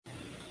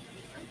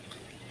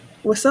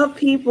What's up,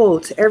 people?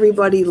 To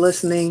everybody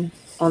listening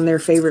on their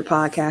favorite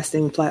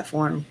podcasting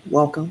platform,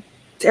 welcome.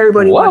 To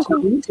everybody watching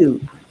on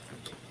YouTube,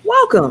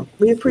 welcome.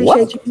 We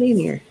appreciate you being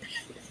here.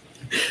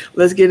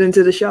 Let's get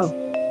into the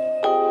show.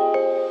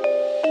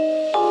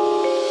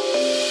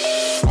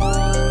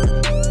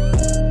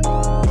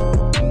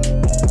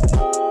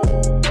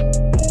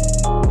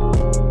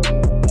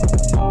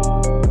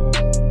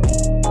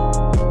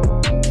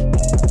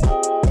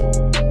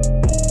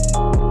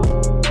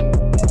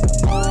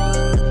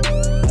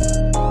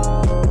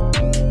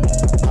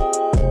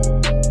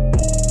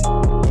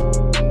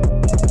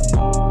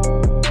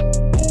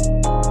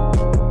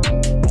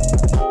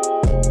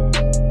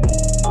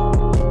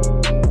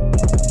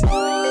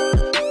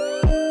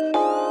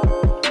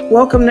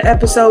 Welcome to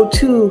episode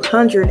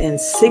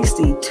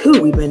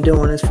 262. We've been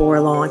doing this for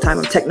a long time.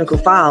 A technical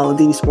file,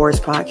 the sports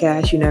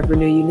podcast you never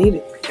knew you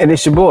needed. And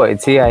it's your boy,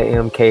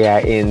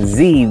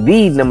 TIMKINZ,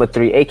 the number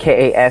 3,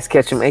 a.k.a. Ask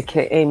Ketchum,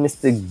 a.k.a.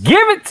 Mr.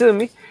 Give It To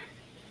Me.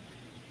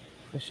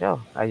 For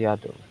sure. How y'all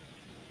doing?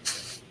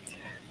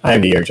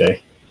 I'm the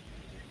RJ.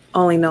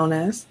 Only known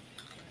as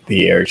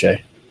the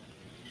RJ.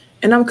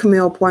 And I'm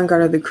Camille, point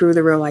guard of the crew,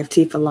 the real life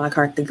Tifa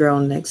Lockhart, the girl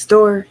next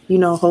door. You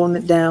know, holding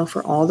it down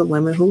for all the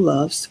women who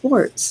love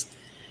sports.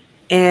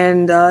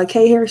 And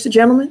Kay Harris, the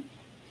gentleman.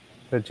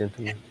 The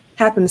gentleman.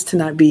 Happens to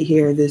not be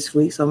here this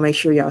week, so make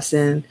sure y'all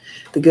send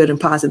the good and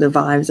positive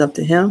vibes up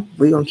to him.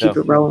 We're going to keep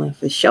it rolling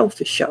for show.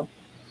 Should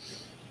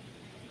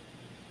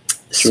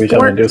we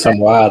tell him to do something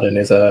wild in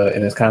his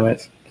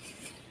comments?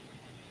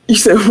 You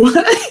said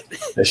what?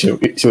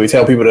 Should we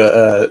tell people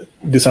to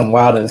do something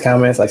wild in his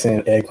comments, like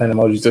sending eggplant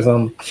emojis or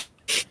something?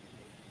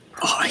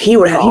 Oh, he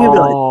would be like,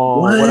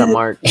 what up,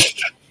 Mark?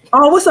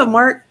 Oh, what's up,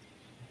 Mark?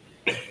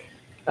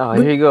 Oh,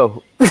 here you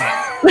go.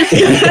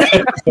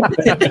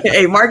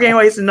 Hey, Mark ain't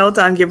wasting no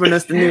time giving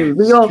us the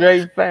news.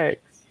 Straight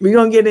facts. We're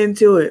going to get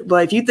into it.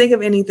 But if you think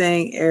of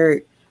anything,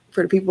 Eric,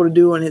 for the people to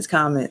do in his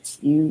comments,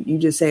 you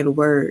just say the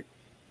word.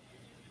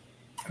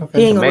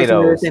 Okay. He ain't going to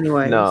listen to this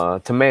anyway. No,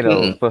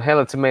 tomatoes. Put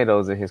hella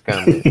tomatoes in his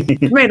comments.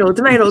 Tomato.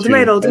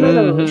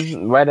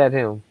 Mm-hmm. Right at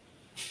him.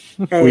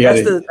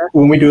 Hey,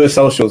 when we do his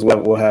socials,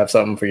 we'll have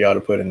something for y'all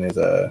to put in his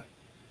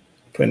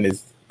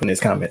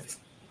comments.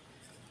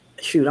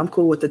 Shoot, I'm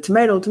cool with the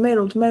tomato.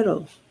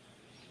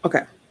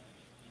 Okay.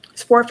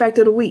 Sport fact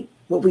of the week.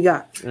 What we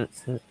got?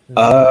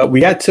 We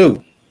got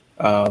two.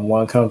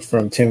 One comes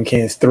from Tim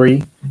Ken's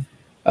 3.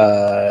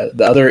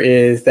 The other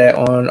is that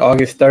on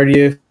August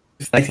 30th,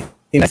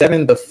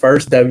 1997, the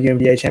first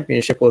WNBA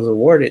championship was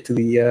awarded to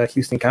the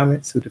Houston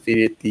Comets, who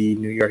defeated the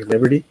New York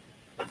Liberty.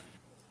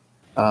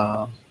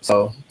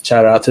 So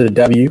shout out to the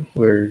W.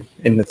 We're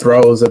in the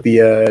throes of the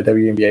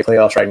WNBA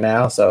playoffs right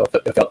now, so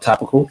it felt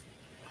topical.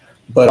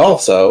 But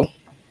also,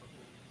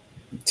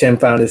 Tim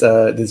found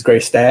this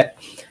great stat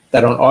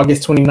that on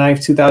August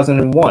 29th,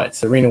 2001,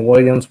 Serena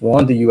Williams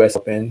won the U.S.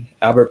 Open.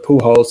 Albert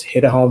Pujols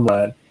hit a home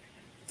run.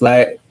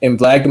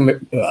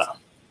 Vladimir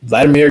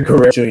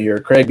Guerrero Jr.,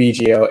 Craig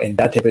Biggio, and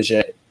Dante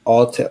Bichette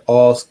all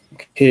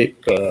hit.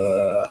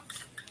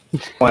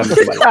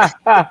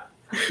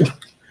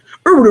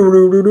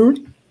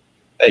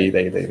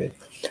 Hey.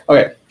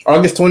 Okay,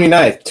 August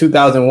 29th,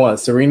 2001,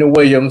 Serena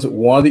Williams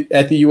won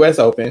at the U.S.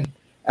 Open.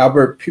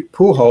 Albert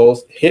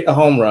Pujols hit a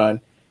home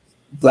run.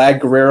 Vlad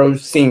Guerrero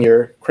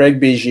Sr.,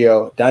 Craig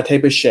Biggio, Dante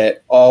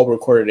Bichette all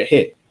recorded a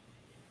hit.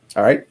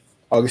 All right,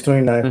 August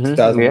 29th,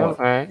 2001. Yeah, all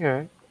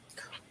right.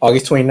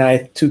 August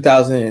 29th,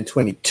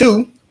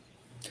 2022,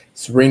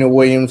 Serena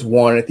Williams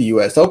won at the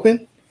U.S.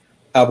 Open.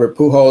 Albert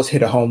Pujols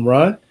hit a home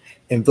run.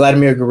 And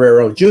Vladimir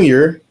Guerrero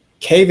Jr.,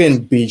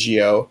 Kevin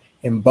Biggio,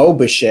 and Bo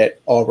Bichette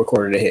all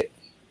recorded a hit.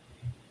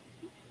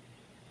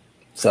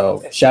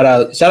 So shout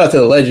out to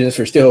the legends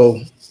for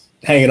still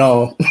hanging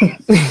on.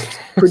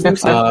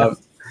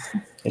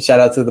 And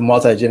shout out to the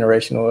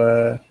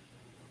multi-generational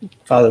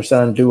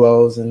father-son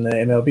duos in the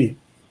MLB.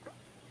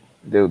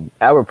 Dude,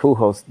 Albert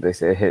Pujols, they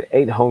said, hit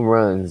 8 home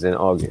runs in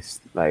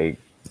August. Like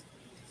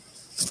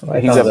he's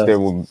up there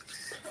with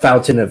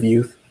fountain of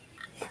youth.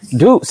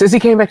 Dude, since he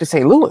came back to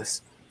St.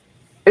 Louis.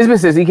 It's been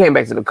since he came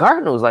back to the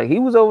Cardinals. Like, he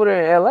was over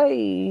there in L.A.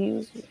 He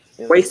was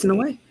wasting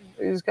away.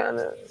 He was kind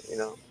of,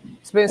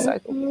 spin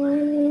cycle.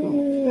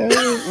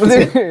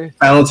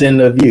 Fountain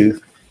of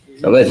youth.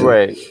 Allegedly.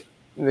 Right.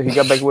 He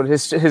got back with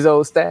his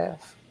old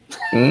staff.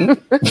 Mm-hmm.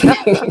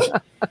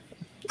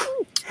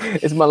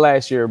 It's my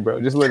last year,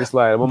 bro. Just let it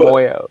slide. I'm on my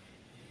way out.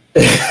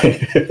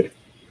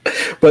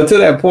 But to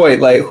that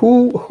point, like,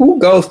 who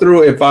goes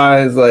through and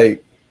finds,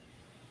 like,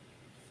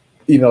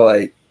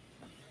 like,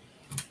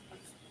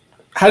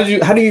 how do you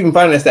even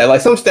find that stat? Like,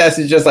 some stats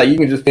is just like you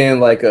can just pin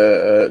like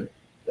a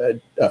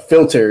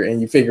filter and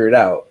you figure it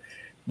out.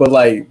 But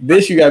like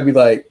this, you gotta be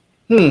like,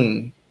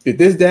 did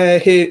this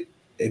dad hit?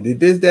 And did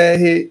this dad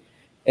hit?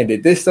 And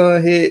did this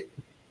son hit?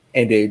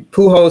 And did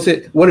Pujols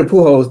hit? What did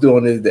Pujols do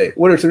on this day?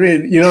 What are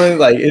Serena?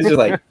 Like, it's just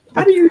like,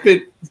 how do you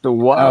fit? It's the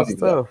wild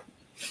stuff.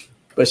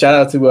 But shout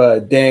out to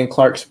Dan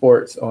Clark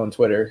Sports on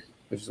Twitter,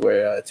 which is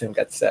where Tim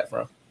got the stat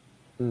from.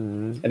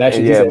 Mm-hmm. And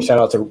actually, he said shout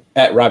out to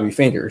 @Robbie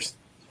Fingers.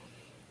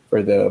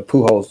 for the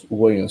Pujols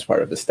Williams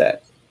part of the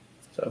stat.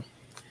 So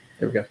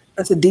there we go.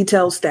 That's a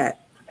detailed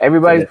stat.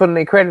 Everybody's putting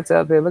their credits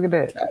out there. Look at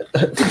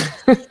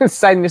that.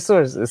 Citing your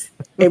sources.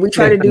 Hey, we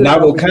try to do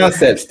novel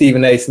concept.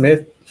 Stephen A.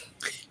 Smith.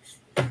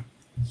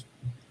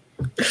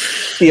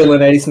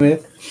 Stealing A.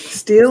 Smith.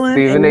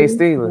 Stephen A.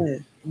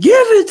 Stealing. Give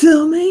it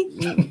to me,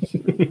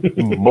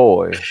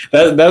 boy.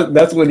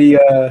 That's what he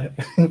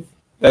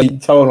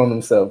told on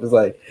himself. It's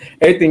like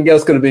everything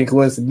else could have been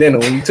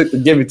coincidental. When you took the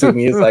give it to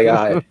me, it's like,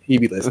 all right, he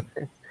be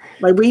listening.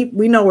 Like we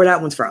know where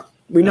that one's from.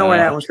 We know where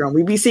that one's from.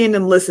 We be seeing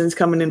them listens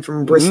coming in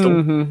from Bristol,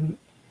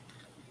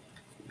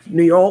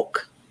 New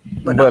York.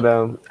 But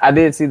I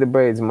did see the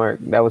braids, Mark.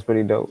 That was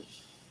pretty dope.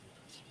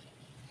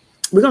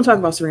 We're gonna talk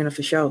about Serena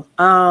for sure.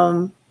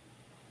 Our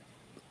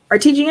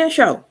TGN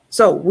show.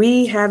 So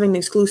we have an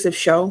exclusive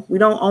show. We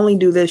don't only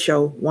do this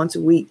show once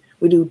a week.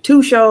 We do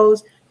 2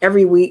 shows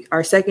every week.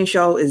 Our second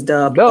show is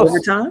dubbed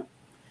Overtime.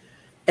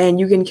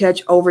 And you can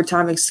catch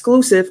Overtime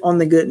exclusive on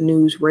the Good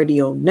News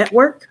Radio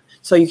Network.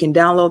 So you can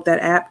download that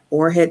app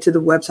or head to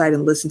the website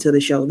and listen to the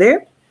show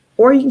there.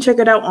 Or you can check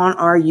it out on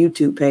our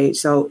YouTube page.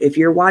 So if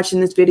you're watching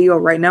this video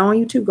right now on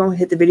YouTube, go and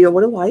hit the video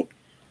with a like.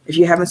 If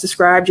you haven't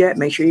subscribed yet,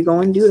 make sure you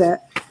go and do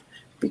that.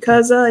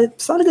 Because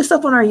it's a lot of good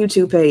stuff on our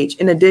YouTube page.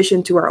 In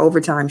addition to our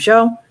Overtime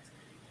show,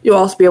 you'll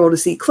also be able to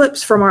see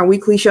clips from our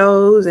weekly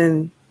shows.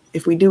 And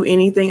if we do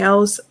anything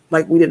else,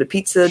 like we did a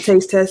pizza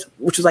taste test,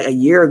 which was like a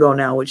year ago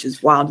now, which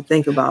is wild to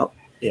think about.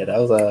 Yeah, that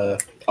was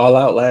all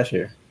out last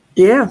year.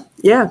 Yeah.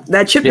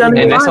 That chip down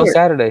and that's on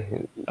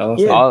Saturday.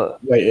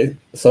 Wait,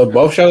 so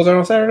both shows are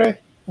on Saturday?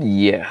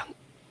 Yeah.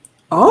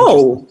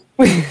 Oh.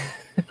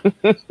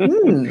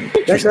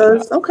 That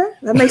does okay.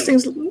 That makes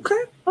things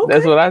okay.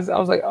 That's what I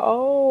was like.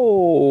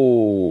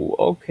 Oh,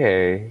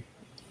 okay.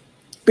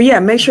 But yeah,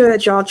 make sure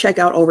that y'all check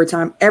out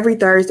Overtime every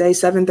Thursday,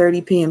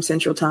 7:30 p.m.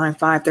 Central Time,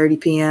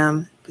 5:30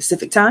 p.m.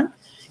 Pacific Time.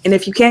 And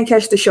if you can't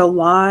catch the show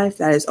live,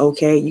 that is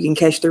okay. You can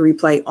catch the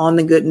replay on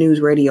the Good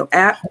News Radio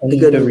app, the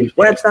Good News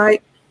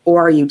website, or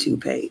our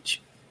YouTube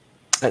page.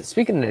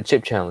 Speaking of the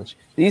chip challenge,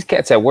 these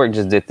cats at work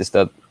just did this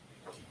stuff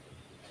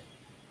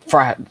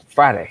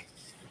Friday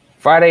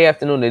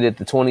afternoon. They did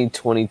the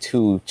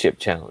 2022 chip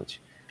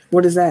challenge.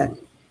 What is that?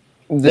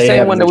 The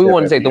same one that we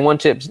want to take. The one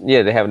chips.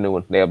 Yeah, they have a new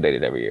one. They update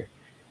it every year.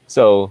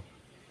 So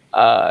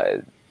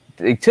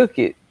they took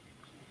it,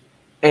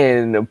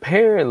 and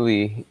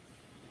apparently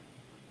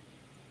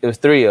it was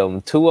 3 of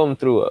them. 2 of them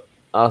threw up.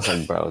 I was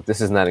like, bro,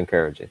 this is not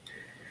encouraging.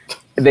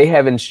 They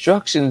have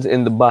instructions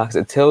in the box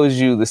that tells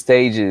you the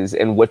stages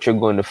and what you're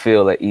going to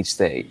feel at each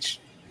stage.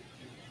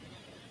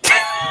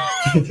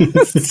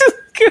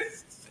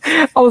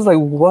 I was like,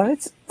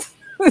 what?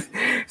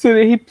 So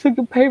then he took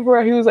a paper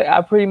out. He was like,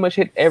 I pretty much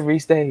hit every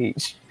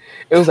stage.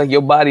 It was like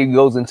your body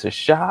goes into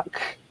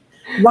shock.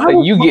 Like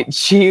you get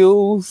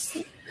chills.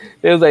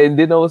 It was like,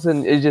 then all of a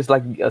sudden it's just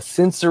like a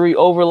sensory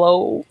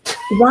overload.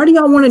 Why do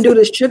y'all want to do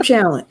this chip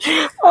challenge?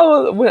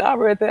 When I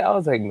read that, I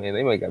was like, man,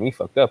 they might got me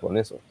fucked up on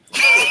this one.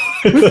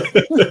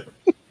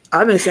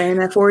 I've been saying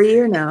that for a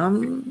year now.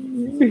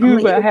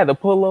 I had to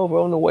pull over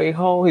on the way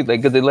home. He's like,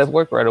 because they left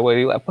work right away.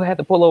 He like, I had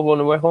to pull over on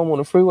the way home on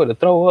the freeway to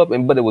throw up,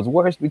 but it was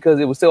worse because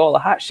it was still all the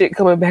hot shit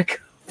coming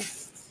back.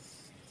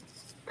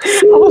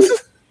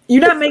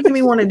 You're not making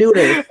me want to do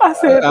this. I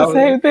said the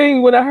same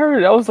thing when I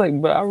heard it. I was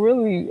like, but I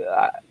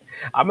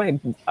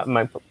might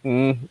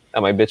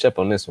bitch up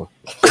on this one.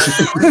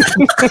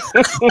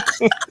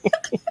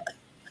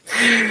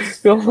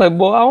 I was like,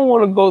 boy, I don't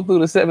want to go through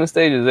the 7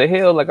 stages of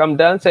hell. Like I'm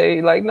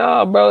Dante. Like,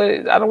 nah, bro,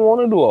 I don't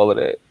want to do all of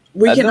that.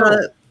 We can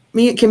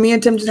me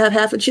and Tim just have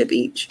half a chip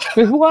each?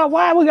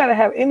 Why we gotta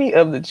have any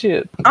of the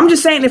chip? I'm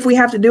just saying if we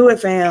have to do it,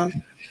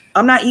 fam.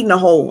 I'm not eating a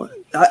whole one.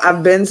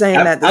 I've been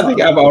saying that. I think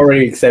I've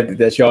already accepted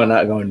that y'all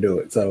not going to do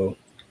it. So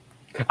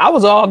I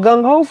was all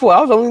gung ho for.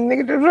 I was the only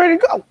nigga that was ready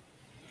to go.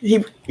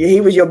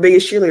 He was your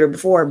biggest cheerleader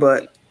before,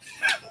 but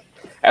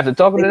after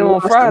talking to them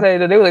on Friday,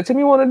 they were like, "Tim,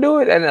 you want to do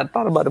it?" And I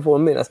thought about it for a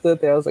minute. I stood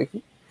there. I was like,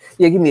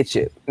 "Yeah, give me a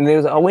chip." And they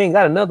was like, "Oh, we ain't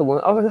got another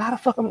one." I was like, "How the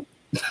fuck am?"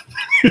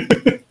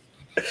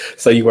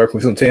 So you work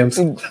with some Tims?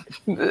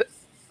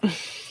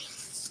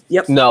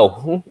 Yep.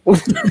 No.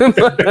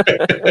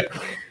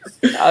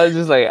 I was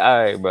just like,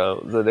 all right,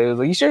 bro. So they was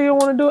like, you sure you don't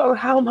want to do it? I was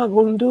like, how am I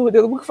going to do it? They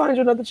were like, we can find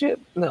you another chip.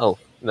 No.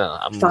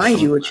 Find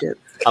you a chip.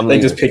 They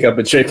just pick up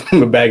a chip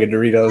from a bag of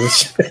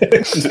Doritos.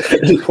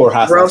 Just pour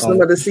hot sauce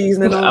some of the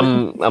seasoning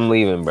on. I'm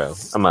leaving, bro.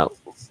 I'm out.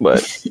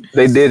 But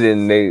they did,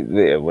 and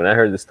they when I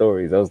heard the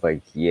stories, I was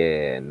like,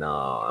 yeah, no,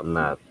 I'm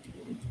not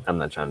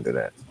trying to do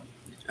that.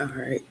 All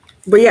right.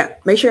 But yeah,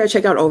 make sure I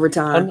check out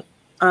Overtime.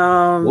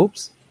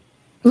 Whoops.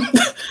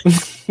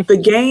 The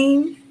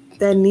game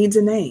that needs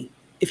a name.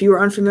 If you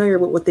are unfamiliar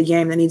with what the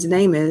game that needs a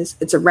name is,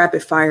 it's a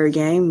rapid fire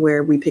game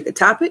where we pick a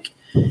topic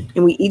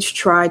and we each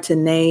try to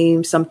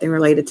name something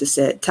related to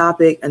said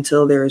topic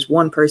until there is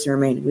one person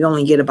remaining. We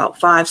only get about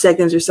 5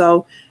 seconds or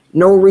so,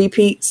 no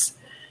repeats.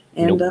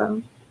 And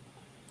nope.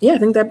 I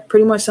think that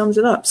pretty much sums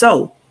it up.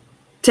 So,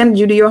 Tim, did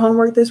you do your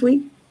homework this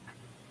week?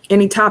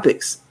 Any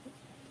topics?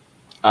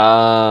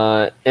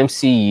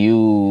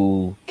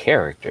 MCU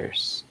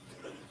characters.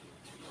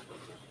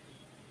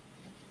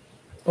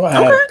 Well,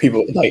 I have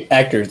people like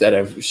actors that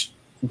have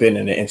been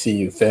in the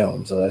MCU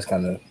film, so that's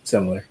kind of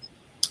similar.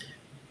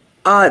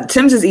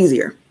 Tim's is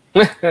easier.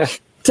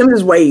 Tim's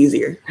is way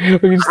easier. I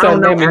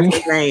don't know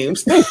actors'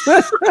 names. It's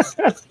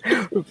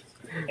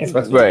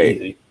supposed to be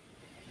easy.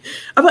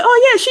 I'm like,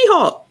 oh yeah,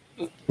 She-Hulk.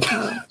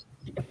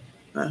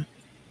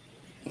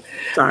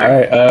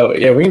 Sorry. All right.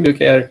 Yeah, we can do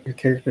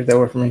characters that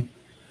work for me.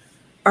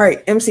 All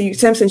right, MCU.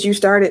 Tim, since you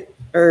started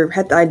or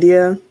had the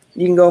idea,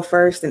 you can go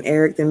first, and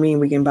Eric, then me,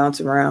 and we can bounce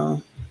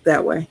around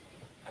that way.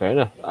 Fair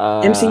enough.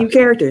 MCU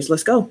characters.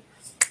 Let's go.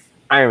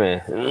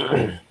 Iron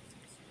Man.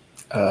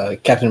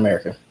 Captain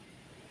America.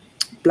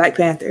 Black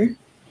Panther.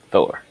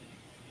 Thor.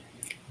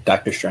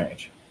 Doctor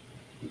Strange.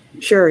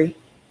 Shuri.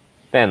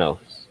 Thanos.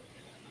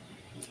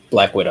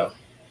 Black Widow.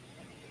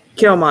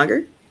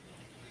 Killmonger.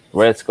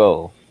 Red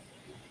Skull.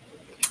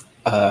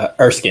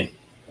 Erskine.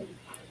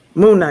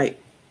 Moon Knight.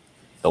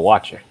 The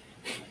Watcher.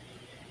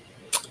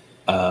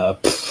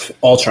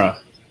 Ultron.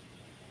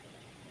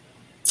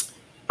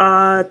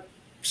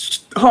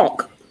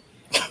 Hulk.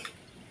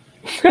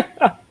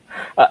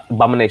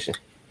 Abomination.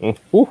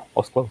 Ooh, I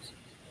was close.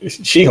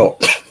 She-Hulk.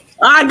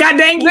 Ah, God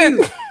dang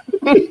you.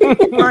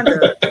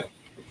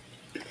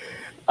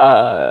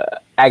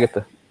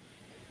 Agatha.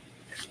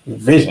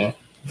 Vision.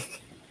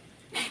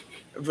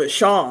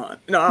 Vashon.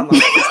 No, I'm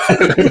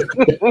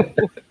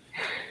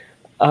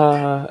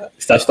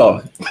Stop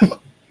stalling.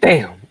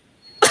 Damn.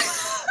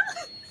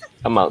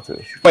 I'm out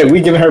too. Wait, we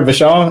giving her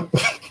Vashon?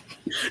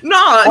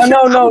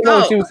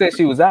 No. She said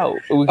she was out.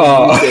 We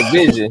said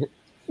Vision.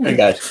 I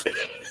got you.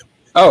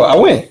 Oh, I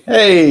win.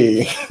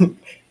 Hey.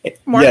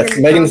 Yes,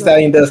 Megan Thee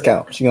Stallion does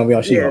count. She's gonna be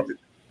on She-Hulk. Yeah.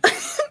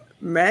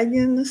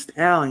 Megan Thee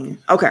Stallion.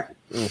 Okay.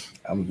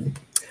 I'm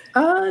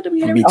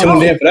be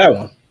tuned in for that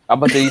one. I'm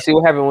about to. You see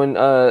what happened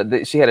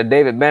when she had a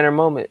David Banner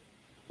moment?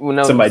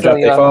 When somebody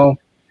dropped their phone.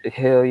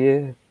 Hell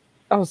yeah!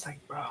 I was like,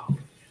 bro,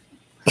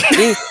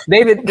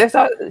 David. That's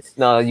all.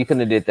 No, you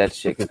couldn't have did that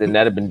shit because then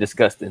that'd have been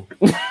disgusting.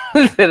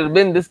 That'd have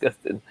been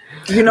disgusting.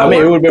 You know, I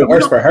mean, it would have been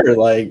worse for her.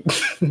 Like,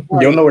 you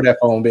don't know where that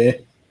phone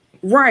been.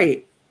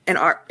 Right. And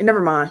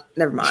never mind.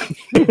 We're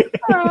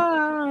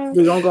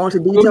gonna go into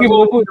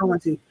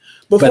details.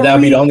 But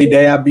that'll be the only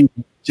day I'd be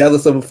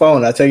jealous of a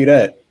phone. I tell you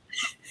that.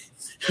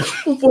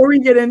 Before we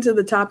get into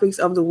the topics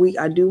of the week,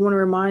 I do want to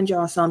remind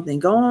y'all something.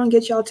 Go on,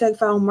 get y'all Tech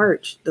File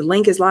merch. The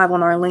link is live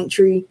on our link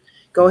tree.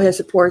 Go ahead,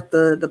 support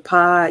the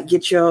pod.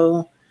 Get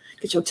your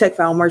Tech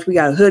File merch. We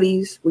got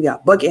hoodies, we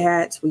got bucket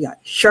hats, we got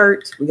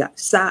shirts, we got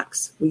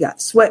socks, we got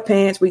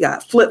sweatpants, we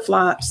got flip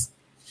flops,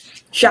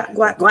 shot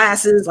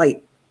glasses.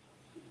 Like,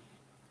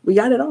 we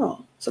got it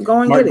all. So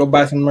go and Mark, get it. go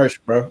buy some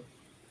merch, bro.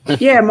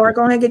 Yeah, Mark,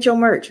 go ahead and get your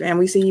merch, man.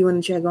 We see you in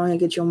the chat. Go ahead and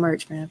get your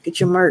merch, man. Get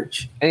your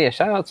merch. And yeah,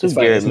 shout out to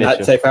Garrett Mitchell. It's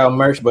not Tech File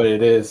merch, but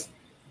it is.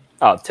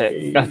 Oh, Tech.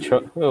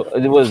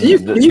 It was.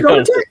 Did you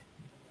go to Tech?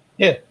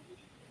 Yeah.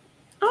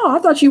 Oh, I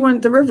thought you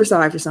went to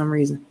Riverside for some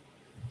reason.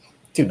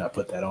 Do not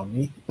put that on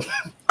me.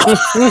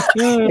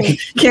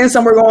 Ken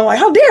somewhere going like,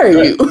 how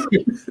dare you?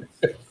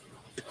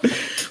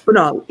 But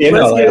no. Yeah,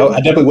 no, like, I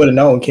definitely would have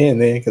known Ken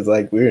then because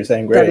like we were in the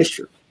same grade. That is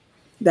true.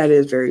 That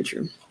is very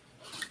true.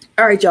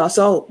 All right, y'all.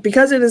 So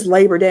because it is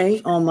Labor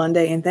Day on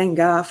Monday, and thank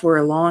God for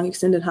a long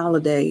extended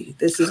holiday,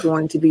 this is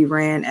going to be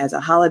ran as a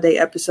holiday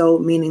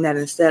episode, meaning that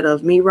instead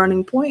of me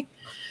running point,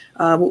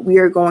 what we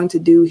are going to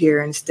do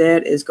here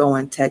instead is go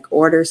in tech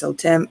order. So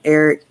Tim,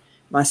 Eric,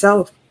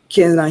 myself,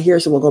 Ken's not here,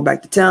 so we'll go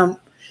back to Tim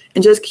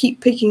and just keep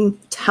picking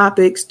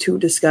topics to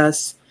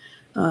discuss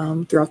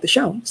throughout the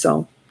show.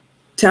 So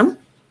Tim,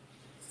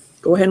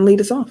 go ahead and lead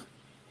us off.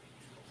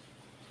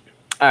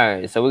 All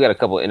right, so we got a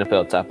couple of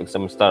NFL topics.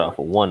 I'm going to start off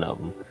with one of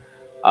them.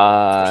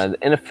 The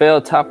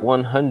NFL Top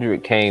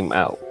 100 came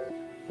out,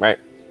 right?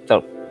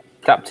 So,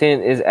 top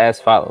 10 is as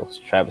follows.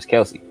 Travis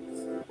Kelce,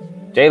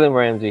 Jalen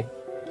Ramsey,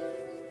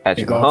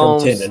 Patrick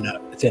Mahomes.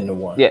 From 10 to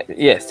 1. Yeah,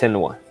 yes, 10 to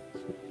 1.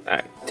 All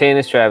right, 10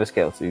 is Travis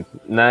Kelce,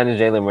 9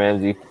 is Jalen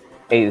Ramsey,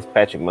 8 is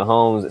Patrick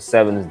Mahomes,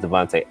 7 is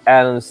Devontae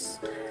Adams,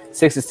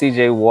 6 is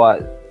TJ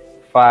Watt,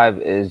 5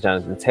 is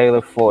Jonathan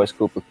Taylor, 4 is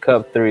Cooper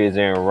Kupp, 3 is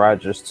Aaron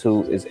Rodgers,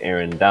 2 is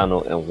Aaron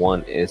Donald, and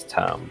 1 is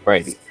Tom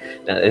Brady.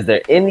 Now, is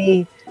there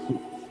any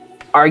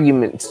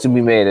arguments to be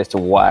made as to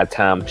why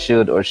Tom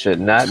should or should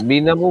not be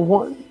number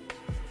 1?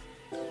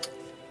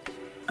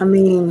 I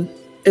mean,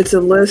 it's a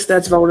list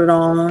that's voted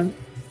on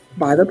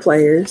by the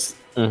players.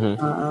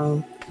 Mm-hmm.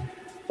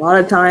 A lot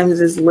of times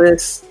this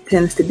list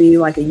tends to be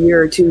like a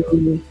year or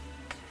two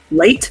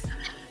late.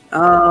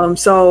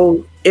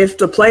 So if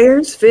the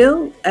players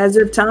feel as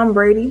if Tom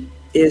Brady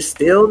is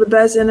still the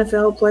best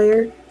NFL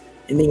player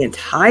in the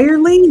entire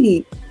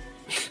league,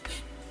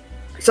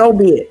 so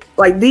be it.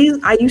 Like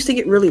these, I used to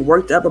get really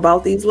worked up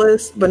about these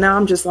lists, but now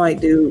I'm just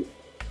like, dude,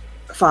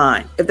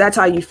 fine. If that's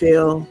how you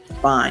feel,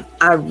 fine.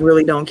 I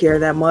really don't care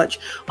that much.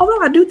 Although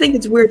I do think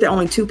it's weird that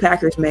only 2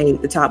 Packers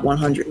made the top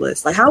 100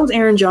 list. Like, how is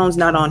Aaron Jones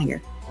not on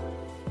here?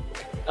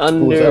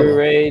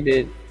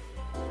 Underrated.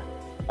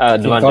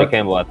 Devontae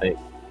Campbell, I think.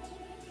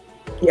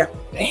 Yeah.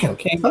 Damn,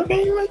 Kenny Clark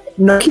ain't right.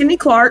 No Kenny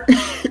Clark.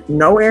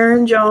 No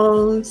Aaron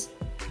Jones.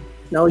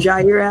 No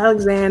Jair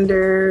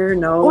Alexander.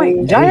 No. Wait,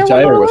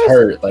 Jair was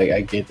hurt. Like,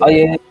 I get that. Oh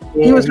yeah,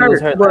 he was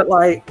hurt. But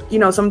like,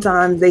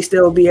 sometimes they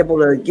still be able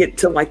to get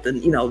to like the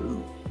 90s.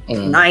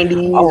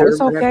 Oh, it's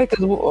okay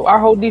because our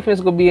whole defense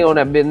is gonna be on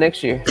that bit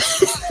next year.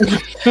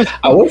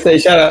 I would say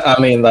shout out.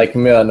 I mean, like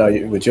Camille, I know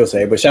what you'll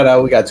say, but shout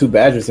out. We got 2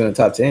 Badgers in the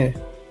top 10.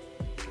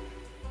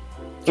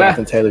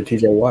 Jonathan Taylor,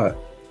 TJ Watt.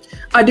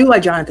 I do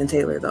like Jonathan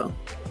Taylor though.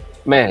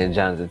 Man,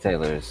 Jonathan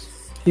Taylor's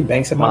he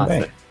banks in my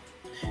bank.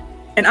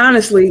 And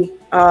honestly,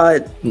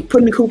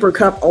 putting Cooper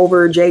Kupp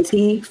over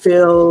JT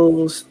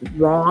feels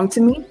wrong to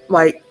me.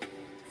 Like,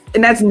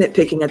 and that's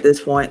nitpicking at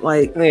this point.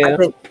 Like, I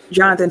think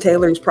Jonathan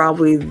Taylor is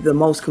probably the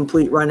most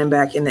complete running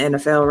back in the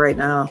NFL right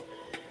now.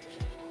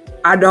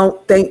 I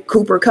don't think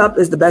Cooper Kupp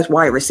is the best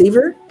wide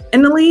receiver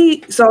in the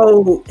league.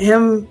 So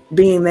him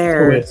being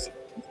there, who is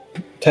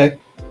Tay?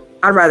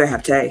 I'd rather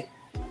have Tay.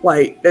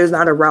 Like, there's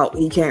not a route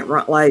he can't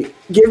run. Like,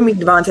 give me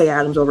Devontae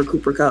Adams over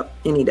Cooper Kupp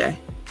any day.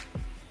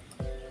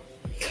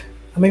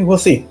 I mean, we'll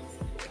see.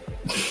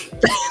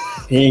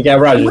 He ain't got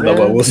Rodgers no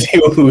more. We'll see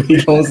who we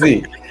don't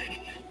see.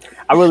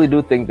 I really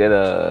do think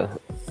that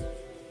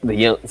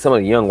some of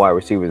the young wide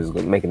receivers is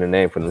making a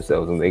name for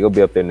themselves, and they're gonna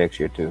be up there next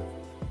year too.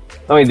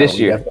 I mean, this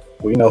year.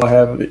 We know I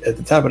have at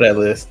the top of that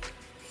list.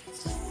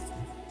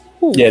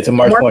 Ooh. Yeah, to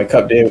Mark's point,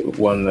 Kupp did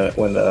win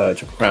the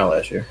Triple Crown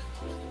last year.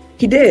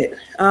 He did,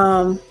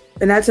 and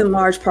that's in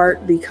large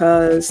part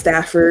because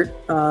Stafford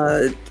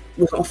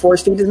was going to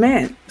force feed his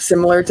man,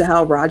 similar to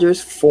how Rodgers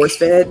force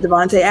fed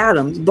Devontae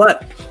Adams.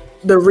 But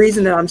the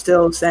reason that I'm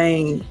still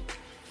saying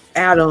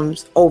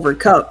Adams over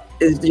Kupp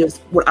is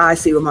just what I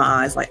see with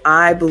my eyes. Like,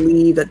 I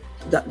believe that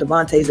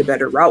Devontae is a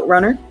better route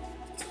runner.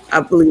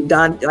 I believe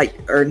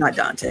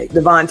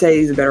Devontae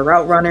is a better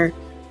route runner.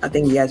 I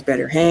think he has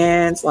better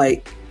hands.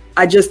 Like,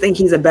 I just think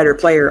he's a better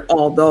player,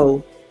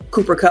 although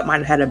Cooper Kupp might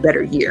have had a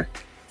better year.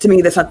 To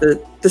me, this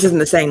isn't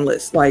the same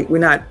list. Like,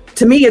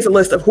 to me, it's a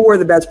list of who are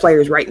the best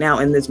players right now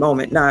in this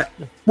moment, not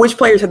which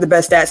players had the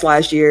best stats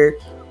last year.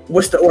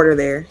 What's the order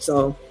there?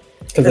 So,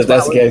 because if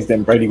that's the case,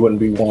 then Brady wouldn't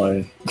be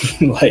one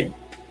like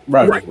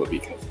Rodgers would be,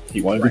 because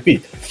he won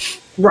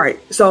MVP. Right.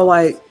 So,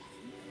 like,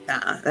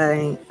 nah, that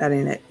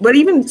ain't it. But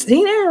even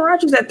seeing Aaron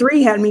Rodgers at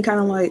 3 had me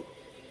kind of like,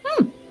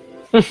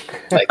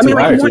 like, I mean,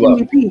 like, he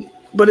won MVP,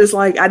 but it's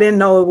like I didn't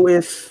know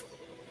if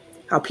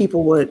how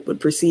people would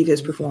perceive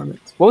his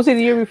performance. What was he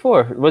the year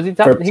before? Was he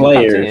top? For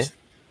players?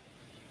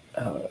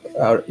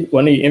 Wasn't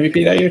he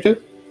MVP that year too?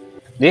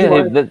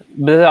 Yeah,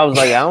 but I was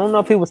like, I don't know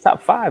if he was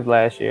top 5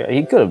 last year.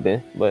 He could have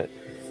been, but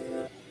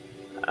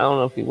I don't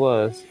know if he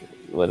was.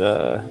 But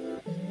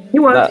he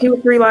was. He was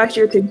 3 last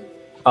year too.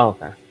 Oh,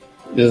 okay.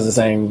 This is the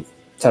same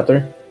top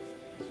 3?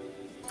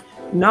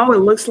 No, it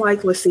looks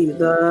like, let's see,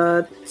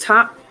 the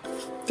top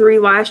 3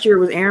 last year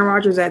was Aaron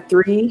Rodgers at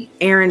 3,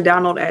 Aaron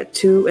Donald at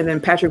 2, and then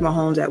Patrick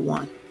Mahomes at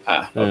 1.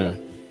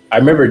 Okay. I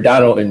remember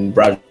Donald and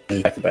Rodgers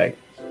back to back.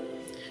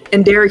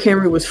 And Derrick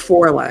Henry was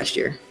 4 last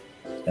year.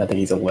 I think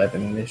he's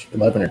 11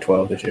 or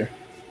 12 this year.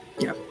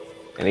 Yeah.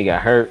 And he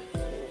got hurt.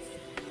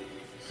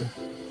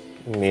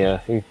 Yeah.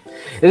 It's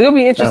gonna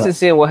be interesting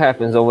seeing what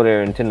happens over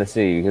there in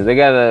Tennessee, because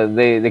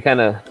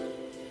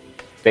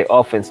their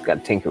offense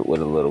got tinkered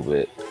with a little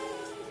bit.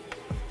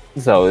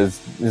 So it's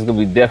gonna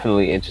be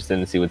definitely interesting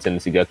to see what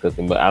Tennessee got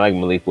cooking. But I like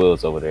Malik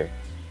Willis over there.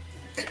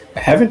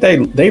 Haven't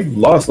they've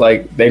lost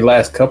like their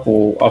last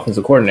couple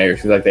offensive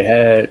coordinators? Like, they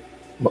had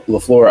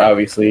LaFleur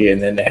obviously,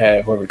 and then they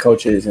had whoever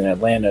coaches in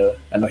Atlanta.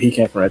 I know he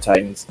came from the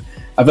Titans.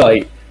 I feel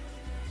like,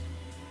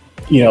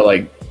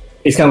 like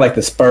it's kind of like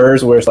the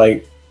Spurs, where it's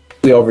like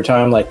over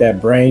time, like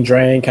that brain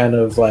drain kind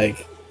of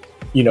like,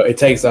 it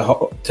takes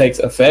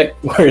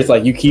effect, where it's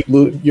like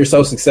you're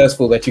so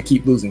successful that you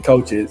keep losing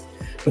coaches,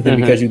 but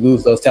then because you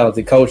lose those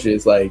talented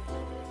coaches, like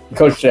the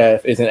coach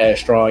staff isn't as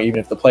strong, even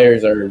if the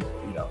players are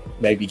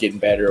maybe getting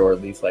better, or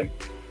at least like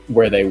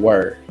where they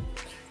were.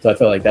 So I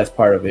feel like that's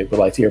part of it. But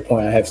like, to your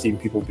point, I have seen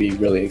people be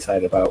really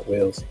excited about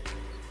Wills.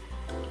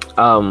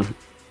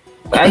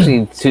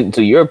 Actually,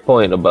 to your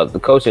point about the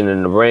coaching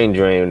and the brain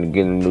drain,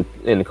 and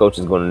the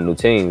coaches going to new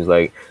teams,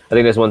 like, I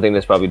think that's one thing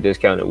that's probably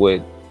discounted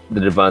with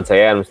the Devontae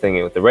Adams thing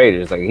and with the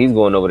Raiders. Like, he's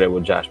going over there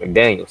with Josh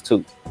McDaniels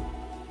too,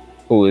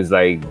 who is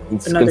like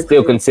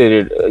still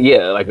considered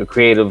like a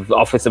creative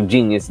offensive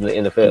genius in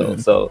the NFL.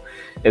 Mm-hmm. So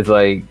it's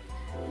like,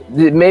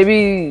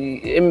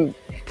 maybe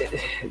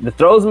the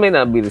throws may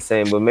not be the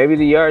same, but maybe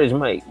the yardage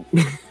might,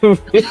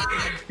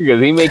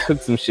 because he may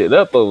cook some shit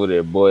up over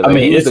there, boy. Like,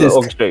 he's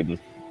orchestrating.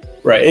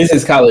 Right, it's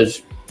his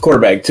college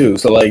quarterback too.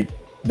 So like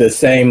the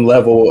same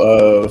level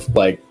of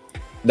like,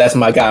 that's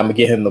my guy, I'm gonna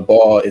get him the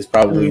ball, is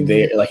probably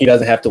there. Like, he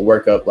doesn't have to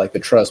work up like the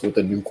trust with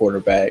the new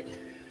quarterback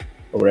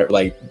or whatever.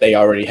 Like, they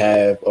already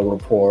have a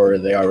rapport.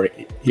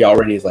 He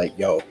already is like,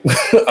 yo,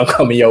 I'm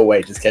coming your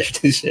way, just catch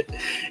this shit.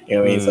 You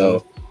know what I mean?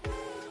 So.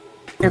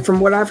 And from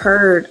what I've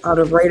heard out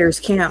of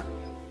Raiders camp,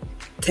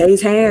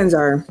 Tay's hands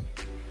are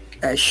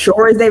as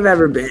sure as they've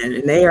ever been,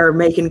 and they are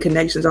making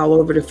connections all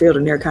over the field,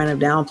 and they're kind of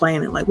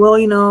downplaying it, like,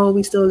 well,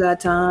 we still got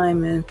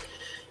time, and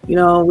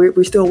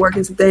we're still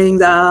working some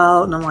things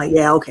out. And I'm like,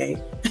 yeah,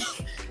 okay.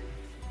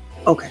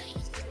 Okay.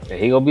 Yeah,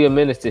 he gonna be a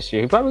menace this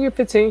year. He probably get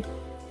 15.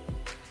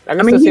 I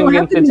mean, still see him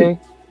getting 15.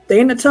 They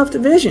in a tough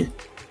division.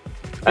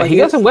 Like, he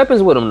got some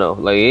weapons with him though.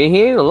 Like,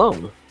 he ain't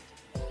alone.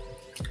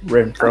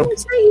 Renfro. I didn't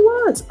say he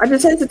was. I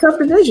just said it's a tough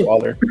division.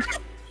 Waller.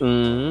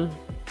 Mm-hmm.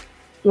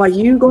 Like,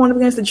 you going up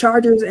against the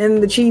Chargers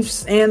and the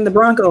Chiefs and the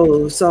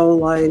Broncos. So,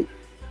 like...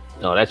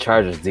 No, that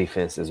Chargers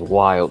defense is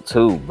wild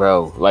too,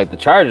 bro. Like, the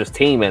Chargers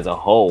team as a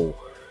whole,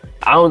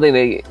 I don't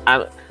think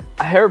I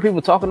heard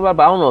people talking about it,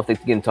 but I don't know if they're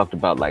getting talked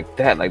about like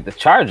that. Like, the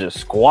Chargers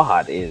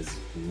squad is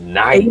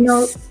nice. Hey,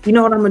 you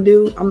know what I'm gonna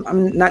do?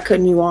 I'm not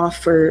cutting you off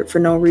for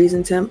no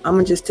reason, Tim. I'm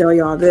gonna just tell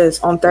y'all this.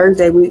 On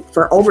Thursday,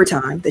 for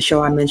Overtime, the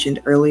show I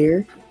mentioned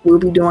earlier, we'll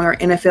be doing our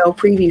NFL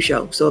preview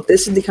show. So if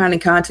this is the kind of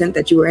content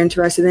that you are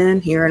interested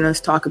in, hearing us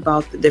talk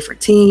about the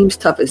different teams,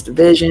 toughest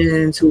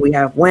divisions, who we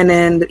have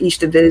winning each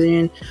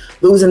division,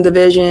 losing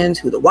divisions,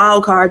 who the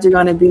wild cards are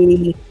going to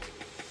be,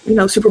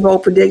 Super Bowl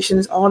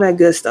predictions, all that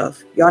good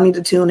stuff. Y'all need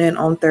to tune in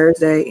on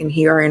Thursday and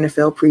hear our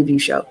NFL preview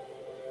show. Sure.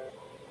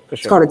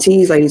 It's called a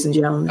tease, ladies and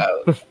gentlemen.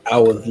 I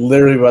was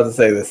literally about to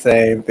say the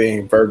same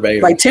thing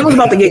verbatim. Like, Tim was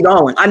about to get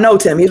going. I know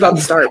Tim. He's about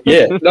to start.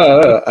 Yeah,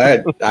 no.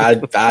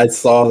 I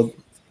saw...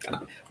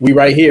 We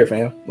right here,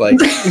 fam.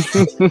 Like, I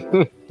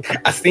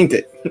synced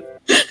it.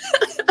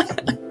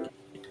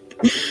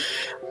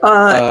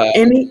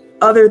 Any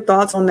other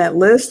thoughts on that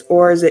list,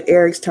 or is it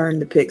Eric's turn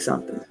to pick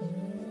something?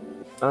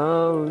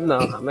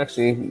 No, I'm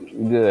actually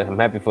good. I'm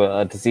happy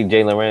to see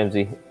Jalen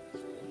Ramsey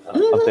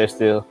up there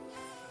still.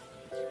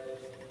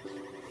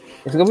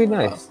 It's gonna be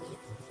nice.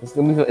 It's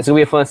gonna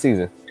be a fun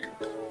season.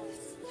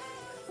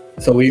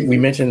 So we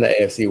mentioned the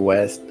AFC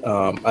West.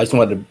 I just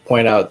wanted to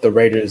point out the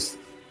Raiders'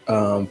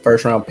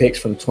 first round picks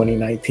from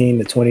 2019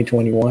 to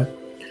 2021.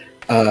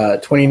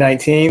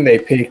 2019, they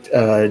picked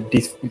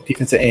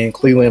defensive end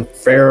Cleveland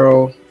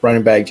Farrell,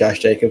 running back Josh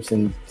Jacobs,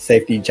 and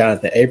safety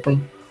Jonathan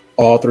Abram.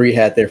 All three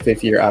had their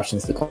fifth-year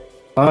options decline.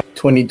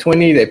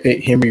 2020, they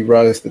picked Henry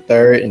Ruggs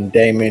III and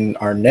Damon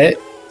Arnett.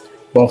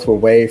 Both were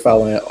waived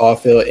following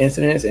off-field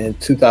incidents. In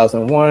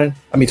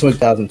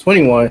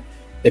 2021,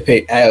 they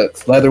picked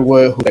Alex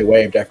Leatherwood, who they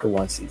waived after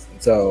one season.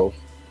 So,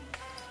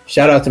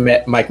 shout out to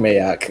Mike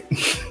Mayock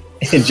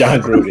and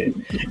John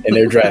Gruden and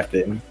their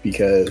drafting,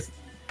 because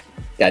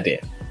goddamn,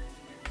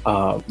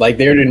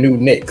 they're the new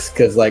Knicks,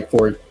 because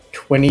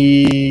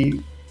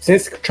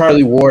since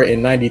Charlie Ward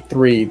in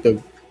 '93, the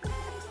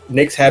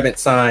Knicks haven't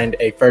signed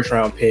a first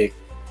round pick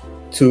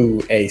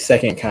to a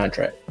second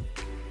contract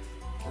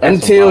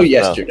until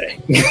yesterday.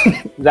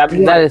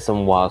 That is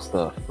some wild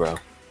stuff, bro.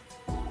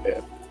 Yeah.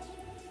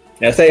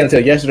 And I say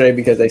until yesterday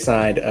because they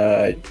signed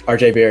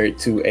RJ Barrett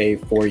to a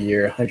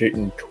 4-year,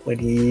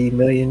 $120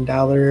 million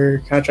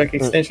contract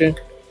extension.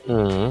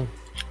 Mm-hmm.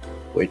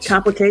 Which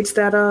complicates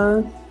that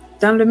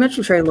Donovan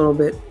Mitchell trade a little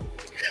bit.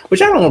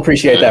 Which I don't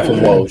appreciate that from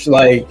Woj.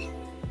 Like,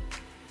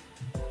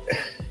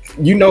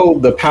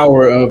 the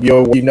power of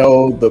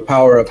the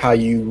power of how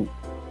you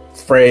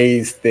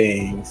phrase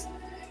things,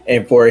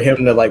 and for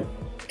him to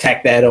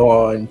tack that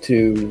on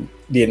to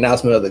the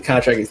announcement of the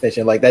contract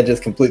extension, that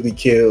just completely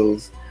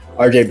kills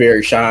RJ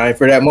Barrett's shine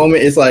for that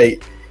moment. It's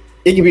like,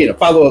 it can be in a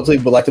follow-up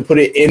tweet, but to put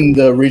it in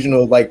the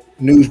original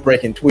news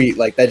breaking tweet,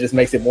 that just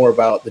makes it more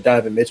about the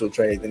Donovan Mitchell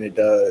trade than it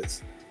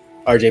does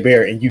RJ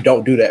Barrett, and you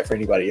don't do that for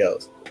anybody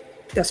else.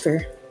 That's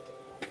fair.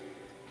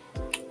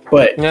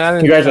 But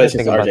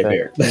congratulations to RJ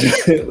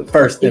Barrett,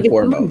 first and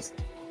foremost.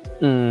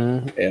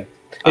 Mm. Yeah,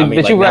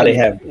 now they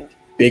have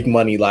big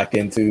money locked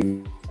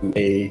into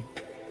a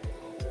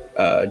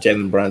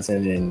Jalen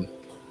Brunson and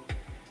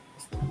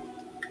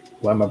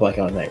why am I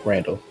blanking on that?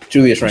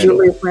 Julius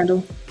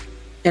Randle,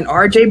 and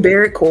RJ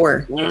Barrett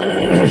core.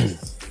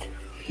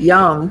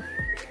 Yum.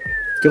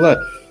 Good luck.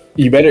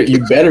 You better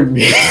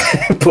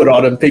put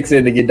all them picks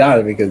in to get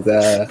Donovan, because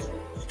that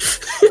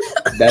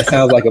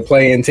sounds like a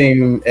playing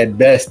team at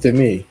best to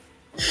me.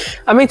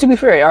 I mean, to be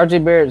fair,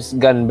 RJ Barrett's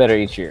gotten better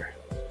each year,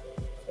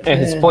 and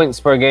his points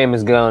per game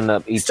has gone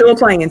up each year. Still a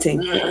playing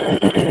team.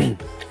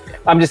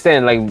 I'm just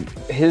saying,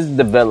 his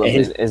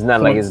development is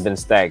not it's been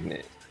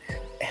stagnant.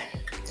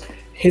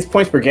 His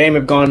points per game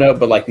have gone up,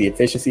 but the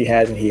efficiency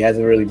hasn't. He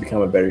hasn't really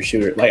become a better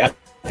shooter. I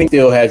think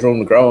still has room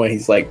to grow, and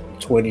he's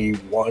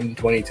 21,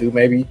 22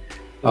 maybe.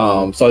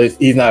 So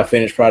he's not a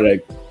finished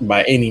product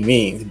by any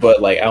means,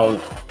 but I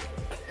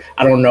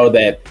don't know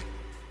that.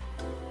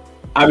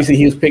 Obviously,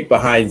 he was picked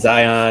behind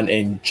Zion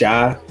and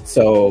Ja,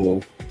 so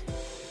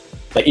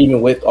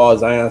even with all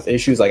Zion's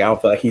issues, I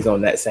don't feel like he's on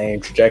that same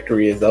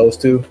trajectory as those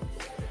two.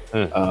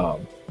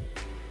 So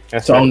I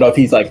don't know if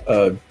he's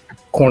a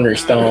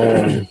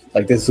cornerstone,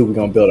 this is who we're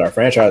gonna build our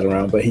franchise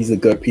around, but he's a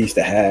good piece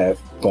to have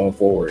going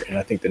forward. And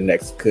I think the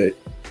next good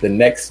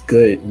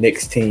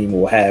Knicks team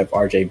will have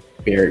RJ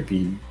Barrett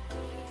be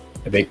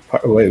a big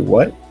part. Wait,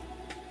 what?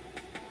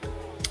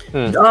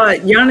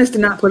 Giannis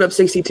did not put up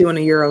 62 in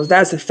the Euros.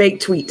 That's a fake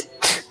tweet.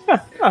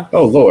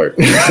 Oh Lord.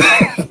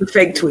 A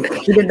fake tweet.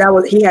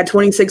 He had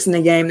 26 in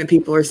the game, and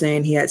people are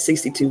saying he had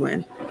 62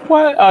 in.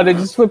 What? Oh, they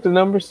just flipped the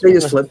numbers? They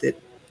just flipped it.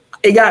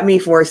 It got me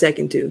for a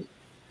second too.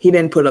 He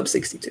didn't put up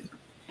 62.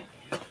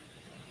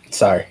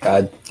 Sorry,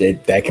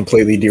 that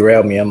completely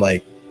derailed me. I'm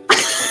like,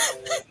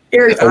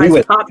 Eric's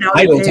eyes popped out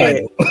his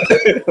head.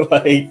 Title.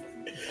 Like,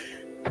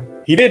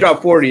 he did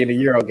drop 40 in the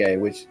Euro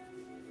game, which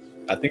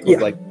I think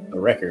was like a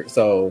record.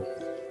 So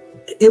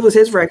it was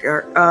his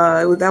record.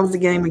 That was the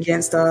game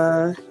against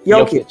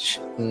Jokic.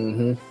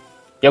 Mm-hmm.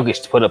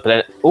 Jokic put up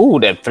that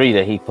 3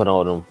 that he put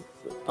on him.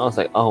 I was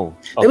like, oh,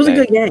 okay. It was a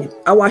good game.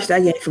 I watched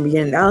that game from the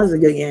beginning. That was a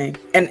good game.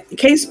 And in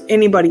case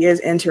anybody is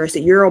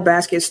interested,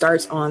 Eurobasket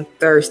starts on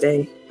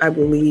Thursday, I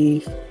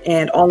believe.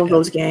 And all of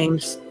those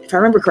games, if I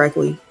remember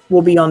correctly,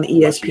 will be on the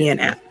ESPN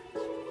app.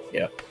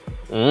 Yeah.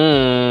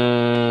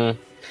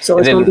 So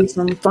it's going to be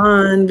some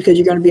fun because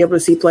you're going to be able to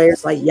see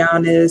players like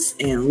Giannis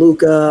and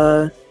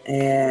Luka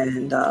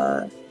and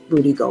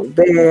Rudy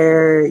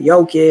Gobert,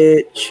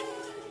 Jokic,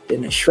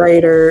 Dennis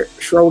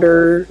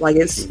Schroeder. Like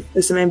it's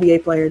some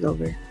NBA players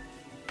over there.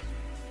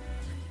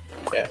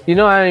 Yeah. You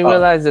know, I didn't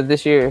realize that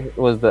this year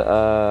was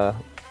the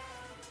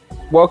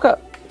World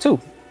Cup too.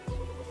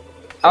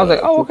 I was like,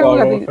 oh, okay,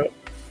 we got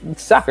the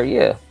soccer,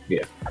 yeah.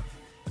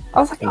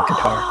 I was like,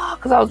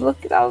 because I was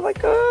looking, I was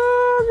like,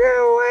 oh, get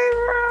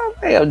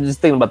away, bro. Hey, I was just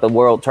thinking about the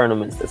world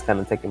tournaments that's kind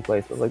of taking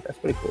place. I was like, that's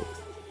pretty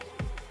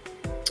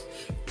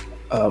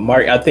cool.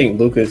 Mark, I think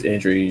Luka's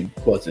injury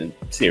wasn't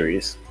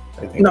serious.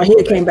 No,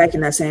 he came back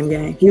in that same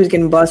game. He was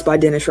getting bussed by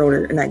Dennis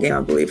Schroeder in that game,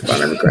 I believe, if I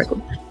remember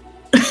correctly.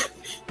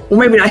 Well,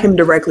 maybe not him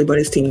directly, but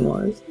his team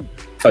was.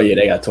 Oh yeah,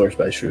 they got torched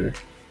by Schroeder.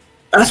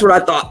 That's what I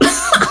thought.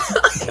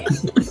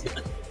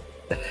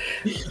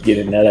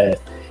 Getting that ass.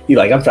 He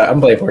like,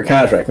 I'm playing for a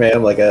contract, man.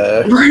 I'm like,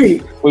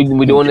 right.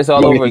 We doing this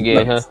all over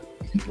again, huh?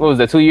 What was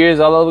that? 2 years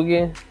all over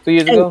again? 2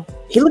 years ago?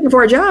 He's looking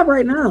for a job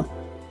right now.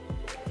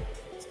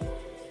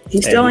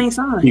 He still ain't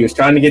signed. He was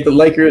trying to get the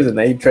Lakers, and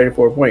they traded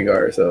for a point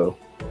guard. So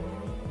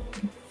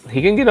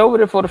he can get over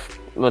there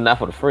not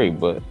for the free,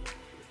 but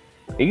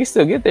he can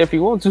still get there if he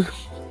wants to.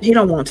 He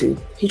don't want to.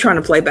 He's trying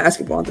to play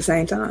basketball at the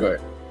same time. Right.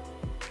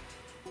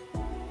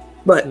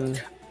 But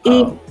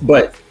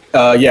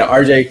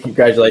RJ,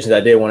 congratulations. I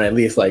did want to at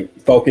least like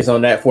focus on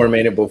that for a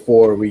minute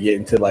before we get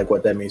into like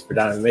what that means for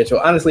Donovan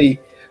Mitchell. Honestly,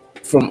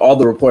 from all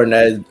the reporting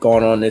that has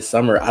gone on this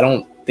summer, I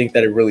don't think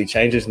that it really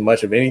changes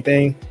much of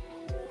anything.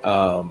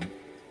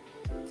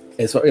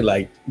 It's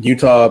like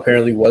Utah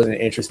apparently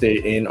wasn't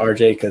interested in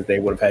RJ because they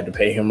would have had to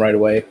pay him right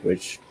away,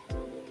 which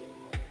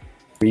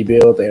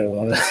rebuild. They don't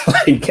want to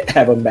like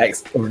have a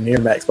max or near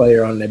max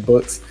player on their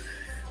books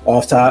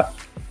off top.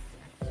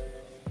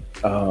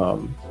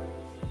 And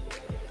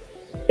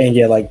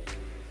yeah, like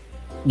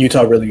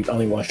Utah really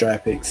only wants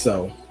draft picks,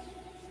 so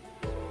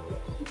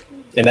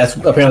and that's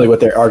apparently what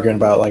they're arguing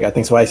about. Like I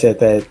think so I said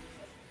that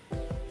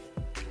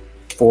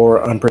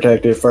 4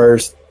 unprotected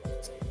first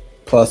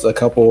plus a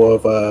couple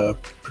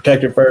of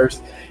protected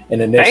first,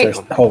 and the Knicks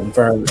are holding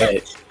firm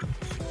at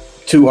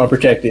 2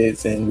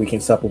 unprotected, and we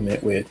can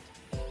supplement with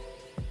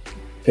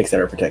picks that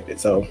are protected.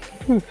 So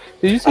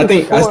I still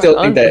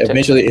think that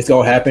eventually it's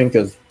gonna happen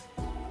because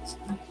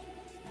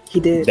he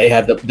did. They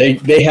have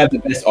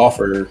the best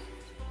offer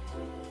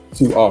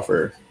to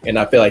offer, and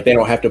I feel like they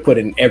don't have to put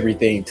in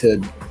everything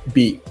to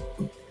beat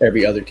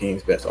every other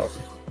team's best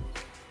offer.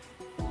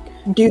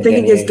 Do you think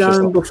it gets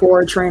done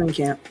before training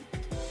camp?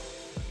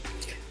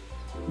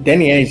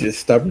 Danny Ainge is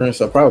stubborn,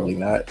 so probably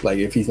not. Like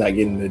if he's not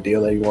getting the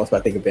deal that he wants, but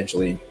I think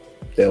eventually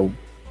they'll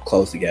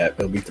close the gap.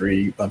 There'll be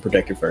 3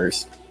 unprotected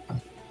first.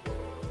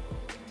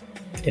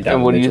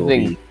 And what do you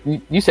think?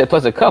 You said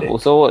plus a couple,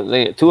 so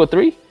what? 2 or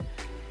 3?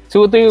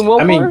 2 or 3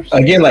 more. I mean,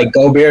 again, like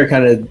Gobert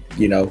kind of,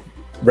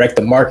 wrecked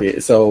the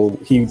market. So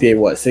he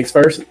did 6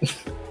 first?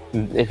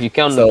 If you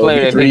count the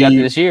player that he got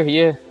this year,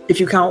 yeah. If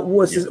you count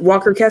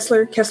Walker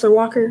Kessler,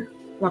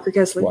 Walker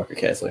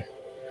Kessler.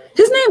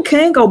 His name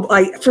can go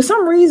like for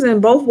some reason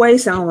both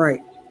ways sound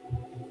right.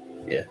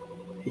 Yeah,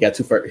 he got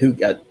 2 first. Who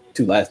got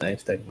 2 last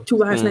names? Technically, 2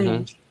 last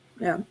names.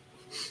 Yeah.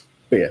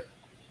 But yeah.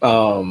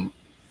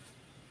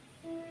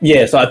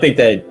 Yeah, so I think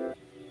that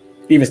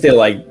even still,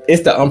 like,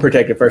 it's the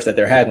unprotected first that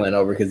they're haggling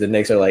over because the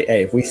Knicks are like,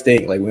 hey, if we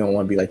stink, like, we don't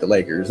want to be like the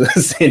Lakers,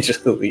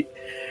 essentially.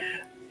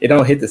 It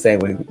don't hit the same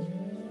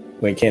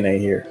when Ken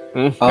ain't here.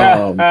 It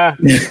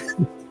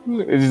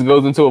just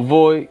goes into a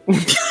void.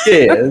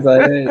 Yeah, it's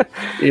like,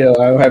 I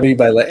don't have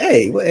anybody like,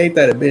 hey, well, ain't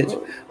that a bitch?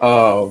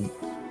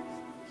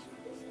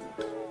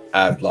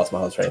 I've lost my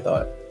whole train of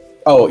thought.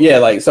 Oh, yeah,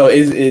 like, so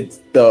it's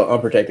the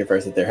unprotected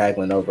first that they're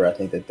haggling over. I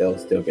think that they'll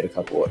still get a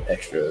couple of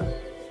extra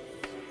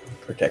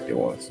protected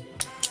ones.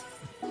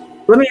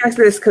 Let me ask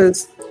this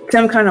because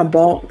Tim kind of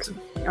balked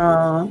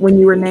when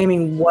you were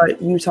naming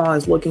what Utah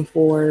is looking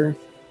for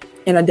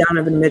in a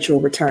Donovan Mitchell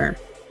return.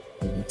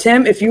 Mm-hmm.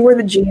 Tim, if you were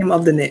the GM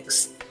of the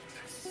Knicks,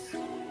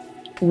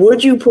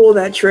 would you pull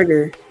that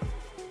trigger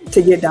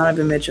to get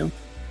Donovan Mitchell?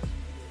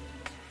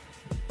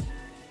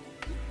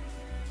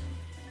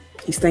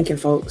 He's thinking,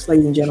 folks,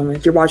 ladies and gentlemen.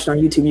 If you're watching on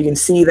YouTube, you can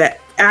see that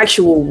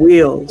actual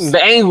wheels.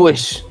 The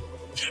anguish.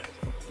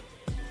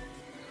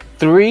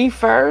 3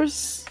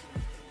 firsts?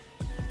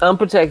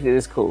 Unprotected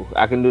is cool.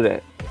 I can do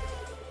that.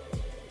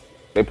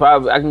 I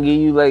can give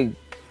you like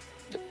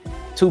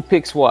 2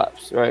 pick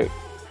swaps, right?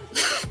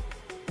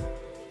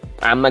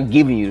 I'm not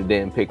giving you the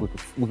damn pick. We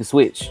can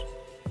switch,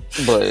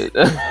 but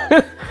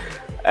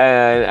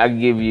and I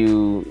give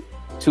you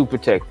 2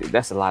 protected.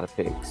 That's a lot of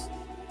picks.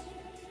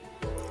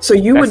 So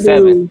you That's would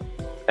 7. do.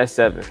 That's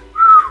 7.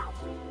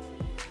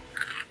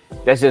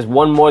 That's just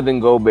 1 more than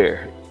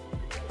Gobert.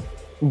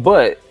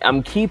 But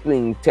I'm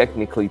keeping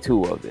technically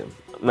 2 of them.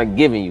 I'm not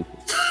giving you.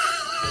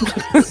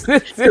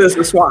 It's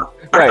a swap.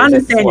 Right, I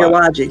understand your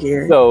logic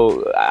here.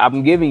 So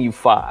I'm giving you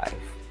 5,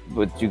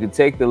 but you can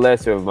take the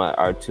lesser of my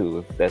R2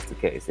 if that's the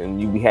case,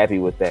 and you'd be happy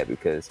with that,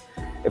 because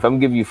if I'm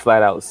giving you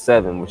flat out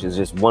 7, which is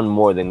just 1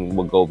 more than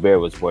what Gobert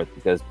was worth,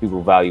 because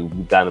people value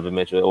Donovan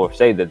Mitchell or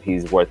say that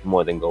he's worth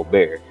more than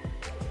Gobert.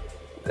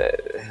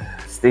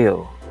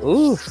 Still,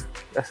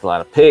 that's a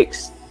lot of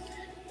picks.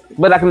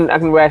 But I can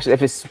rationalize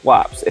if it's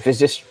swaps. If it's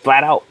just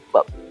flat out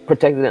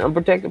protected and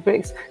unprotected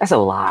picks, that's a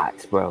lot,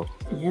 bro.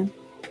 Yeah.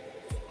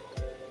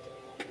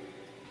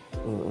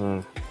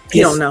 Mm-mm.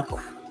 You don't know.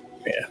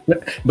 Yeah,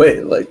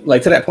 but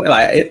like to that point,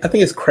 like I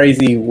think it's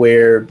crazy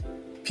where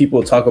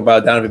people talk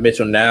about Donovan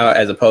Mitchell now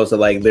as opposed to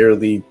like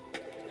literally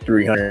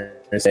 300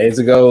 days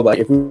ago. Like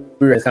if we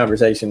were in this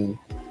conversation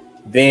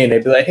then,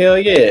 they'd be like, hell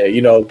yeah,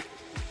 you know,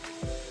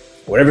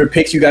 whatever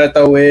picks you got to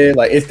throw in,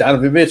 like it's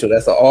Donovan Mitchell.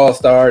 That's an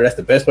all-star. That's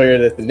the best player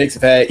that the Knicks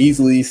have had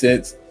easily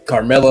since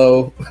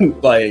Carmelo.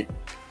 Like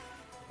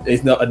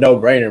it's a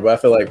no-brainer. But I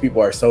feel like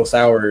people are so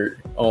sour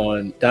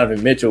on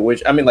Donovan Mitchell,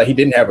 which I mean, like he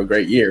didn't have a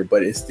great year,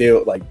 but it's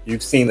still like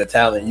you've seen the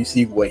talent, you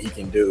see what he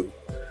can do.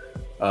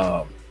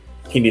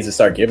 He needs to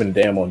start giving a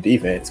damn on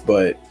defense,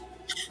 but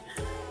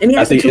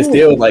I think it's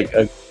still like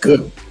a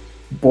good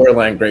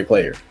borderline great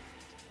player.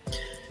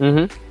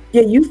 Mm-hmm.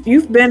 Yeah,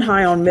 you've been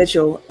high on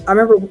Mitchell. I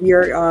remember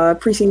your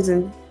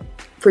preseason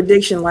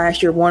prediction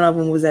last year. One of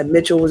them was that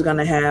Mitchell was going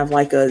to have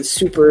like a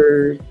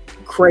super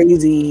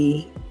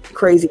crazy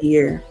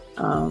year.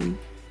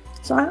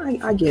 So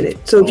I get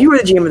it. So if you were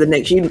the GM of the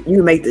Knicks,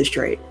 you make this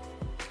trade.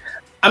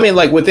 I mean,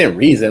 like within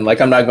reason.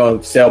 Like I'm not going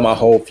to sell my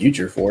whole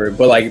future for it,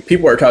 but like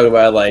people are talking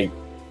about like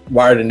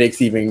why are the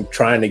Knicks even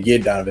trying to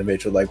get Donovan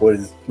Mitchell? Like what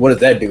does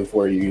that do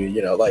for you?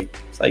 You know, like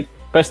it's like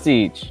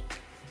prestige.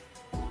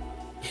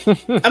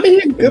 I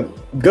mean, he's a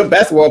good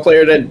basketball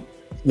player that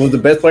was the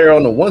best player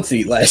on the 1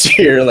 seed last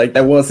year. Like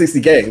that won 60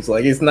 games.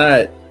 Like it's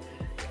not.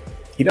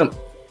 He's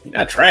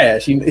not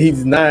trash.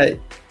 He's not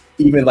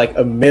even like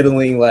a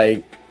middling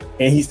like,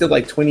 and he's still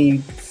like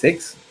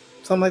 26,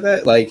 something like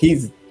that. Like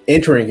he's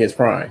entering his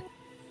prime.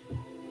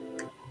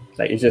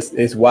 Like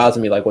it's wild to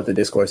me like what the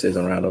discourse is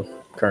around him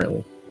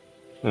currently.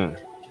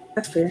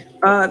 That's fair.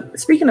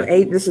 Speaking of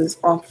 8, this is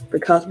off the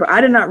cusp, but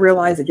I did not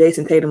realize that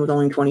Jason Tatum was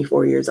only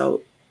 24 years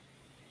old.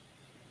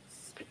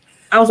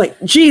 I was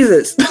like,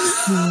 Jesus.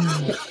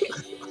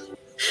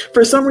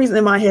 For some reason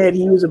in my head,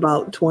 he was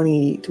about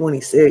 20,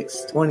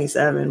 26,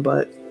 27,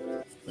 but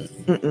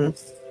I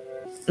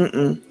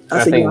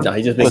think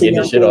he's just been getting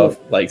his shit off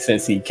like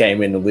since he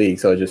came in the league,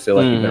 so I just feel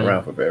like he's been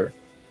around for forever.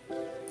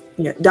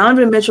 Yeah,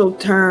 Donovan Mitchell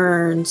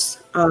turns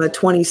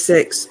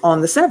 26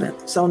 on the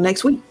 7th, so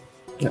next week.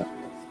 Yeah,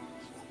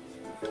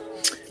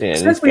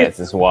 this guy's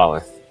just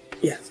walling.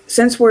 Yeah,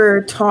 since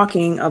we're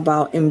talking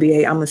about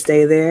NBA, I'm gonna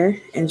stay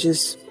there and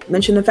just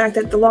mention the fact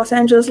that the Los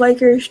Angeles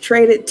Lakers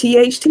traded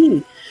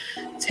THT,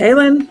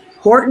 Talen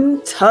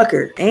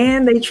Horton-Tucker,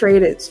 and they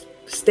traded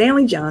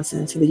Stanley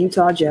Johnson to the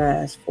Utah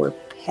Jazz for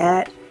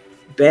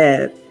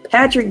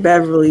Patrick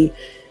Beverly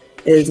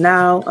is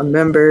now a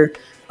member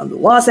of the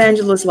Los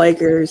Angeles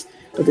Lakers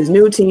with his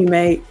new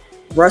teammate,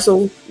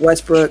 Russell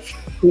Westbrook,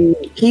 who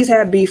he's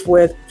had beef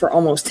with for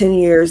almost 10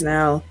 years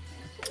now.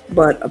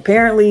 But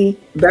apparently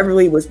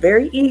Beverly was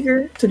very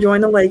eager to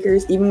join the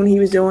Lakers. Even when he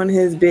was doing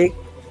his big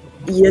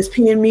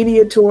ESPN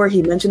media tour,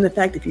 he mentioned the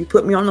fact, if you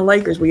put me on the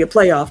Lakers, we're a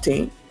playoff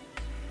team.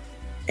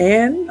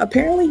 And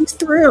apparently he's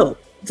thrilled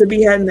to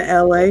be heading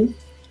to LA.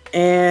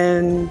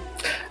 And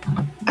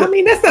I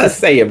mean, that's not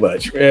saying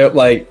much, man.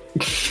 Like,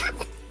 it's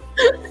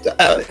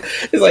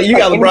like you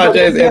got LeBron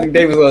James and Anthony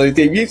Davis on the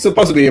team. You're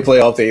supposed to be a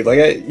playoff team.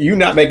 Like, you're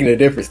not making a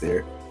difference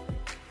there.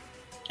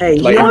 Hey,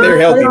 like if they're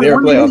healthy, they're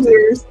a playoff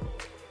team.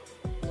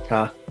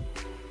 Huh?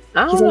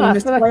 I don't know.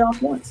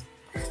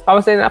 I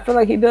was saying, I feel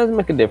like he does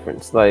make a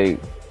difference. Like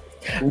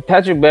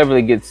Patrick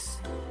Beverly gets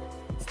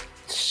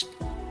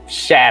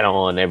shat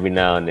on every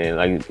now and then,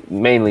 like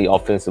mainly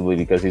offensively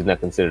because he's not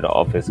considered an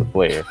offensive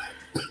player.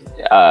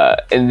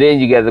 And then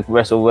you get the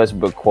Russell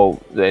Westbrook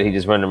quote that he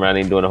just running around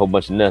and doing a whole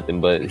bunch of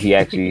nothing, but he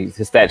actually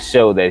his stats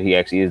show that he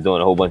actually is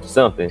doing a whole bunch of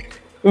something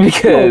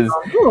because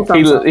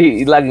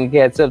he locking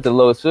cats up to the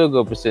lowest field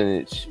goal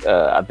percentage.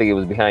 I think it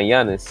was behind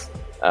Giannis.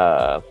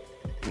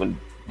 When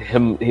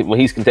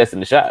he's contesting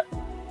the shot,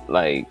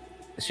 like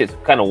shit's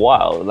kind of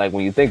wild. Like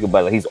when you think about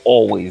it, like, he's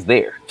always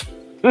there.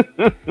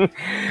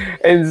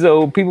 And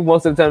so people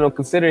most of the time don't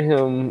consider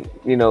him,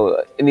 you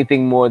know,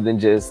 anything more than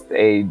just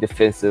a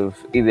defensive.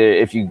 Either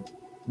if you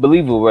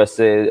believe what Russ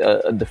said,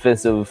 a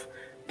defensive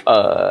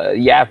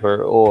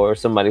yapper, or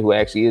somebody who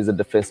actually is a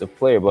defensive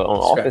player. But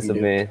on offensive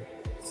end,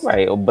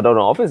 right? But on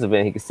the offensive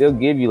end, he can still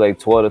give you like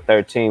 12 to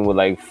 13 with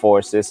like 4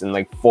 assists and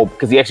like 4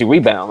 because he actually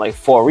rebound like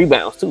 4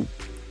 rebounds too.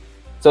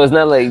 So it's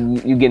not like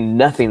you get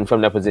nothing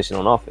from that position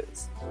on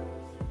offense.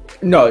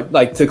 No,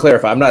 like to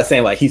clarify, I'm not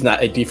saying like he's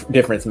not a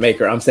difference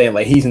maker. I'm saying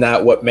like he's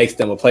not what makes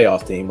them a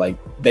playoff team. Like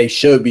they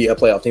should be a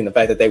playoff team. The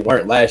fact that they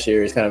weren't last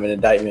year is kind of an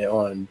indictment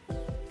on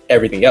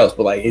everything else.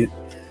 But like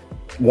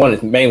one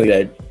is mainly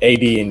that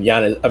AD and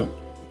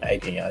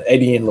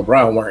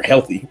LeBron weren't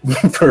healthy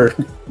for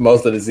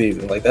most of the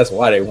season. Like that's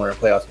why they weren't a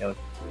playoff team.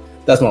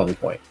 That's my only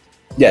point.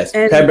 Yes,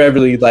 and Pat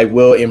Beverly like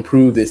will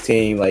improve this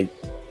team. Like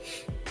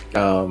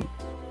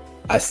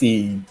I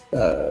see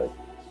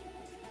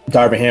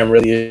Darvin Ham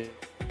really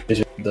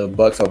is the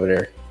Bucks over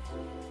there.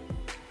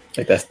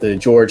 Like that's the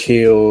George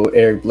Hill,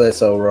 Eric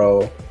Bledsoe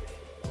role.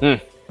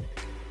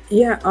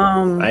 Yeah.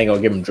 I ain't gonna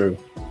give him Drew.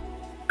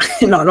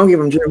 No, don't give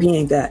him Drew. He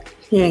ain't that.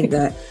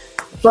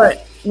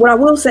 But what I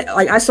will say,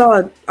 like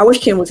I wish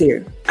Ken was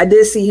here. I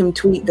did see him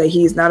tweet that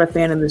he's not a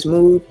fan of this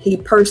move. He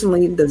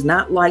personally does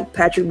not like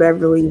Patrick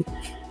Beverly.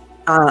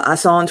 I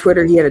saw on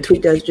Twitter he had a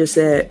tweet that just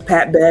said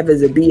Pat Bev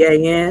is a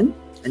BAN,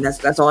 and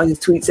that's all his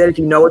tweet said. If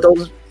you know what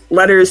those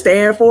letters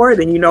stand for,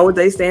 then you know what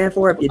they stand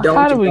for. If you don't,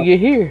 how did we get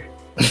here?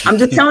 I'm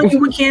just telling you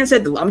what Ken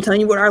said. I'm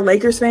telling you what our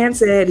Lakers fan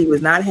said. He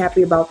was not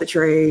happy about the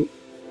trade.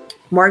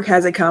 Mark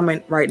has a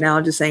comment right now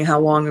just saying how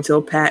long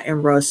until Pat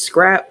and Russ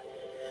scrap.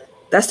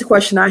 That's the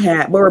question I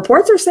had. But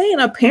reports are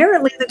saying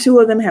apparently the two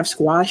of them have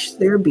squashed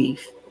their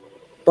beef.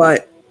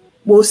 But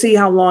we'll see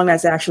how long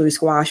that's actually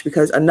squashed,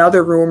 because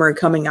another rumor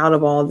coming out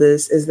of all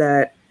this is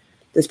that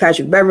this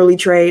Patrick Beverly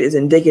trade is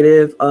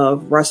indicative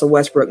of Russell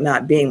Westbrook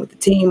not being with the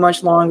team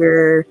much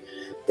longer.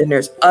 Then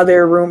there's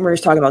other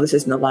rumors talking about this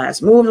isn't the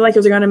last move the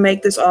Lakers are going to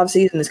make this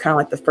offseason. It's kind of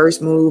like the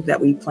first move that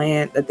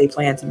they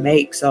plan to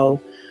make.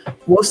 So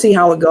we'll see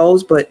how it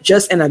goes. But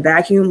just in a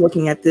vacuum,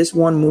 looking at this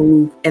one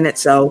move in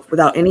itself,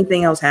 without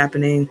anything else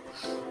happening,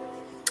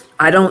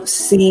 I don't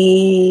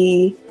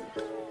see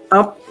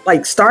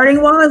like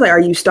starting wise. Like, are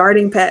you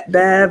starting Pat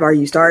Bev? Are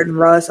you starting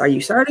Russ? Are you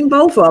starting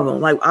both of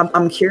them? Like,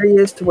 I'm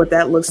curious to what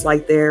that looks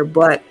like there.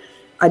 But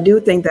I do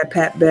think that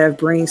Pat Bev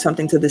brings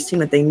something to this team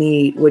that they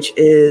need, which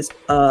is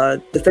a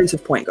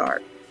defensive point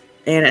guard.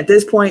 And at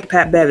this point,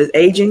 Pat Bev is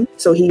aging,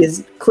 so he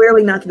is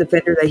clearly not the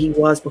defender that he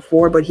was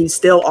before, but he's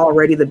still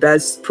already the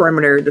best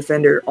perimeter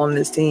defender on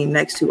this team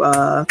next to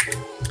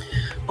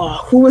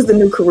who was the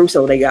new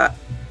Caruso they got?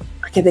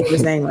 I can't think of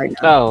his name right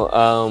now.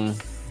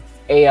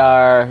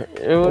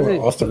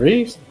 Austin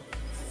Reeves?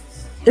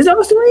 Is it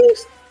Austin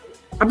Reeves?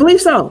 I believe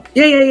so.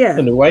 Yeah.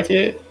 The new white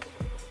kid?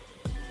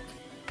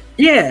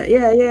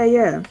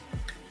 Yeah.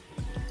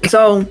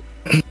 So,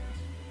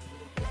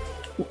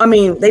 I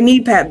mean, they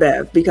need Pat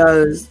Bev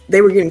because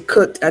they were getting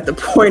cooked at the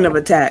point of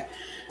attack.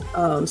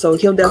 So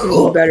he'll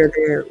definitely be better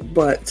there.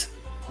 But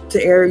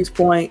to Eric's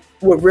point,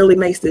 what really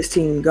makes this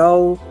team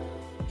go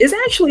is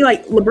actually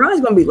like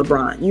LeBron's going to be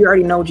LeBron. You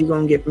already know what you're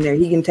going to get from there.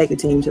 He can take a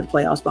team to the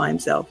playoffs by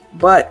himself.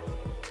 But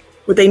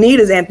what they need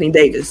is Anthony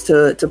Davis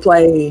to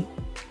play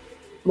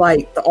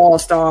like the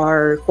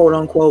all-star,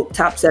 quote-unquote,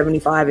 top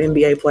 75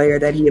 NBA player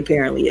that he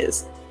apparently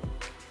is.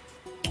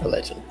 A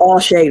legend. All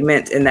shade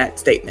meant in that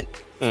statement.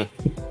 But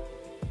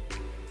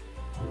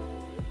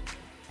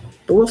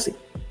we'll see.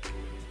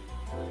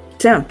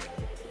 Tim,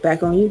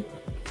 back on you.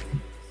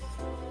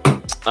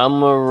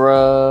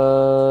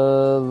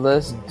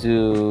 Let's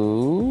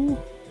do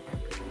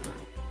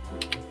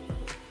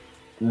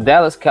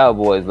Dallas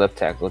Cowboys left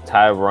tackle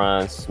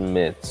Tyron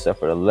Smith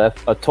suffered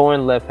a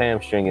torn left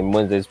hamstring in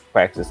Wednesday's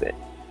practice.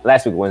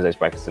 Last week, Wednesday's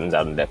practice, and is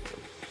out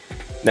indefinitely.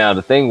 Now,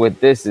 the thing with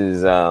this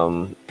is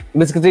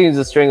this continues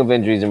a string of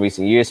injuries in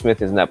recent years. Smith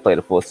has not played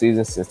a full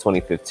season since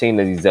 2015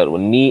 as he's dealt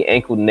with knee,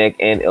 ankle, neck,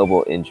 and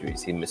elbow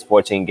injuries. He missed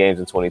 14 games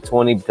in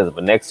 2020 because of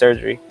a neck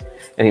surgery,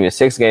 and he missed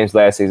 6 games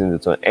last season due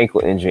to an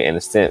ankle injury and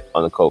a stint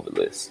on the COVID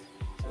list.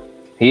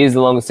 He is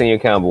the longest senior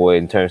Cowboy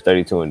and turns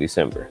 32 in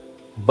December.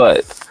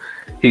 But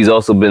he's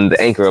also been the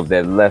anchor of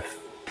that left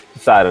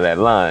side of that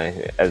line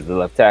as the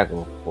left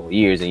tackle for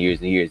years and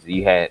years and years.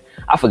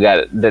 I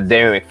forgot that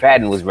Darren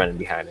McFadden was running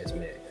behind this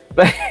man.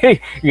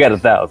 Like, he got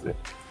 1,000.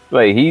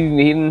 Like, he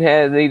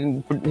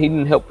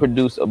didn't help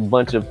produce a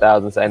bunch of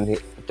thousands and he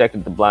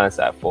protected the blind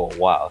side for a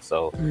while.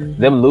 So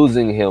them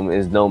losing him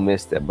is no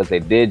misstep. But they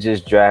did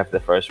just draft the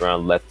first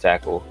round left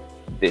tackle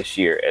this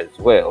year as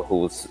well,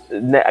 who's,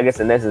 I guess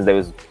in essence they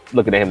was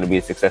looking at him to be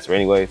a successor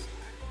anyways.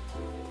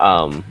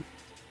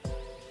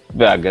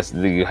 But I guess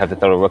you have to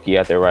throw the rookie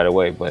out there right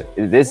away. But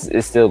this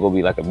is still going to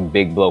be like a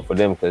big blow for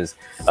them because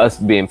us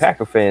being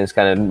Packer fans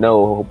kind of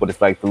know what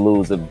it's like to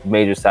lose a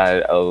major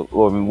side of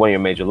or one of your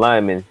major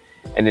linemen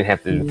and then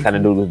have to kind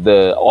of do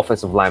the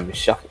offensive lineman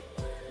shuffle.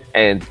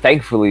 And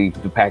thankfully,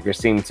 the Packers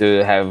seem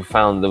to have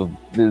found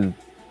the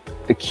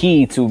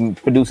key to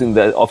producing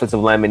the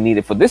offensive lineman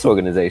needed for this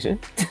organization.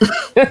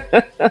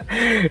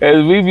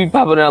 As we be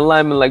popping out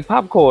linemen like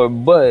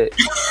popcorn, but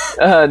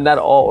not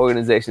all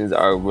organizations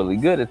are really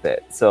good at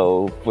that.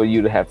 So for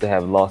you to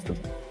have lost a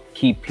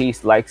key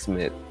piece like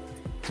Smith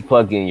to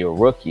plug in your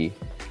rookie,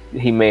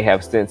 he may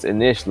have stints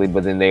initially,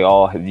 but then they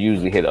all have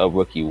usually hit a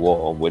rookie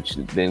wall, which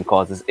then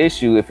causes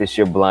issue if it's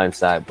your blind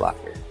side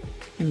blocker.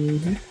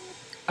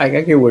 I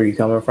get where you're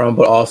coming from,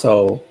 but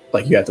also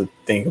like you have to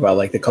think about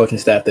like the coaching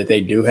staff that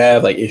they do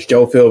have. Like it's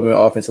Joe Philbin,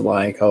 offensive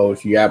line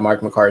coach. You got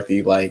Mike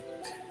McCarthy. Like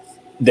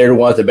they're the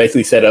ones that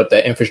basically set up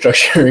that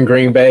infrastructure in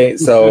Green Bay.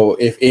 So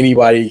if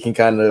anybody can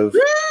kind of,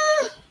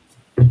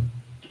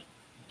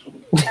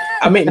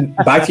 I mean,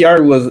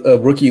 Bakhtiari was a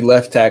rookie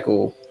left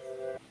tackle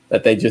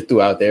that they just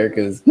threw out there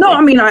because. No,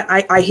 I mean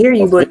I hear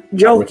you, but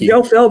Joe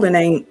Philbin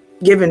ain't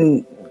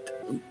giving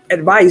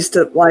advice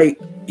to like.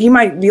 He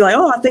might be like,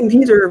 oh, I think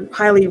these are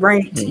highly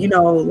ranked,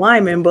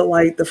 linemen, but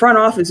like the front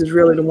office is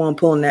really the one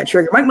pulling that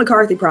trigger. Mike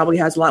McCarthy probably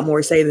has a lot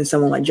more say than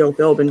someone like Joe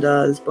Philbin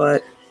does,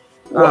 but.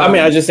 Well, I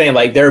mean, I was just saying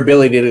like their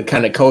ability to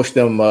kind of coach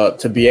them up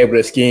to be able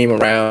to scheme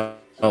around.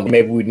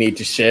 Maybe we need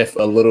to shift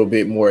a little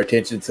bit more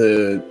attention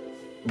to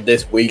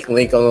this weak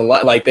link on the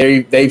line. Like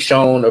they've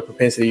shown a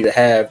propensity to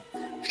have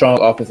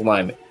strong offensive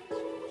linemen.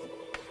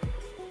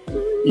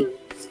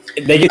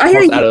 They get the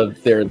most out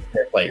of their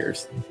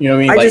players. You know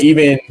what I mean?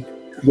 Even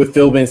with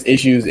Philbin's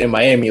issues in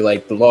Miami,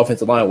 like the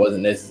offensive line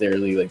wasn't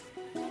necessarily like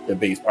the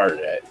biggest part of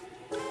that.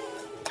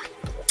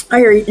 I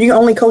hear you. You can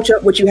only coach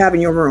up what you have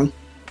in your room.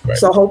 Right.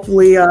 So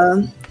hopefully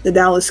the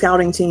Dallas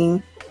scouting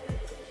team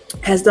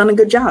has done a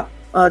good job.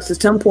 To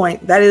Tim's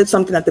point, that is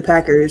something that the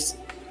Packers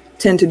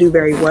tend to do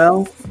very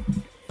well,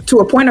 to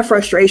a point of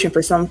frustration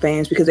for some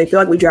fans because they feel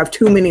like we draft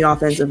too many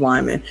offensive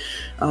linemen.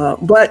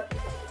 But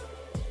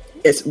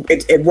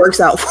it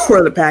works out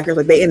for the Packers.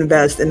 Like they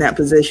invest in that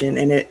position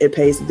and it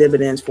pays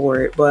dividends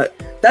for it. But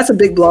that's a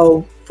big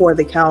blow for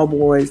the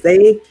Cowboys.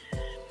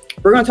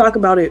 We're going to talk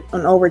about it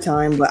on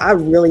overtime, but I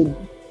really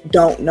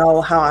don't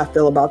know how I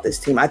feel about this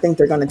team. I think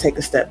they're going to take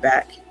a step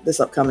back this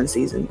upcoming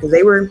season because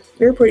they were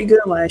pretty good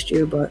last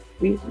year, but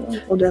we'll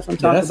definitely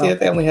talk about it.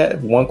 They only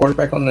have one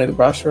quarterback on the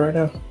roster right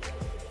now.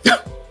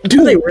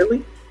 Do they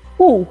really?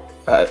 Who?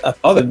 I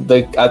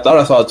thought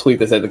I saw a tweet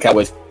that said the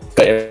Cowboys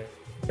cut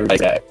everybody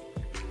back.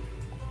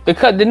 They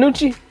cut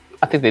DiNucci?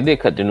 I think they did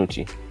cut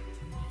DiNucci.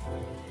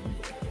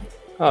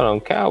 Hold on,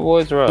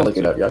 Cowboys roster. Look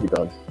it up, y'all be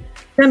done.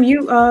 Tim,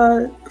 you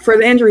for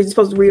the injuries, you're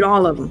supposed to read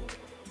all of them.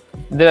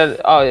 It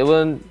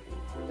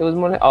was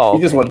more. Oh,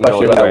 you just want to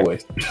touch your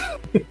Cowboys.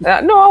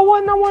 No,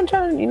 I wasn't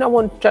trying. I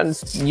wasn't trying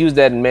to use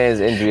that man's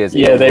injury as.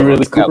 Yeah, they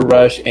released Cooper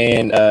Rush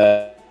and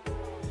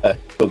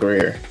Phil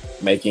Greer,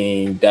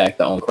 making Dak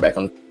the only quarterback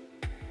on.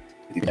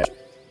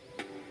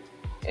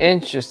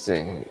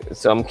 Interesting.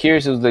 So I'm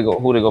curious who they're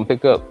gonna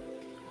pick up.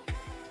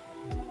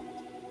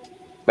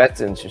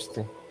 That's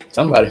interesting.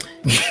 Somebody.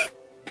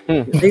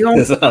 I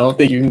don't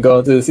think you can go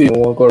into the season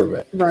with one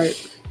quarterback.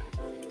 Right.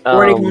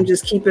 Or they can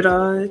just keep it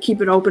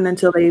open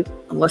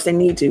unless they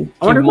need to.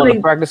 I wonder if they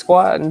practice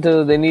squad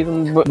until they need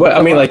them. But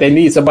I mean, like they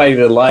need somebody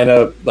to line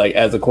up like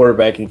as a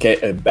quarterback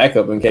and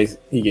backup in case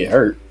he get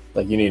hurt.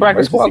 Like you need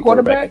practice squad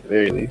quarterback at the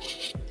very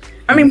least.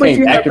 I mean, but if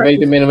you activate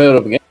them in the middle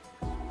of the game,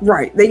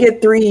 right? They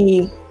get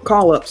 3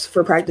 call-ups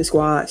for practice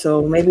squad,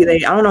 so maybe I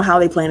don't know how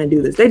they plan to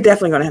do this. They're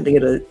definitely going to have to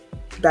get a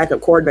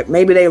backup quarterback.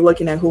 Maybe they're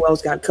looking at who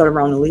else got cut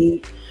around the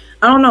league.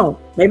 I don't know.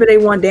 Maybe they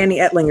want Danny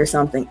Etling or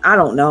something. I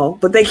don't know.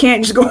 But they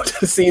can't just go into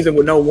the season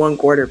with no one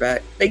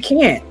quarterback. They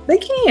can't.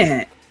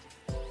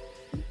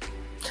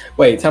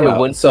 Wait, tell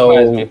me.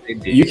 So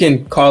you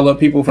can call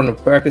up people from the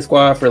practice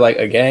squad for like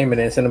a game and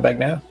then send them back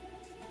down?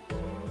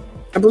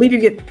 I believe you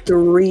get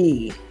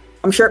 3.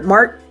 I'm sure,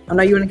 Mark, I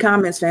know you in the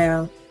comments,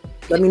 fam.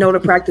 Let me know the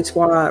practice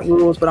squad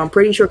rules, but I'm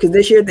pretty sure because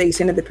this year they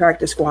extended the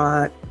practice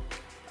squad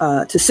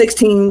to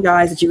 16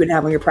 guys that you can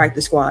have on your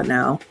practice squad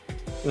now.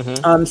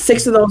 Mm-hmm.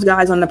 6 of those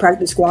guys on the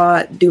practice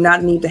squad do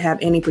not need to have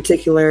any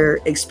particular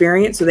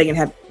experience, so they can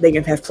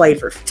have played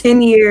for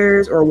 10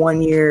 years or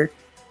 1 year.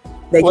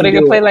 They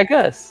can play like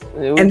us.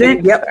 And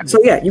then,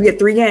 so you get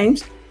 3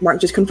 games.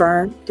 Mark just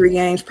confirmed 3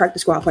 games.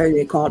 Practice squad players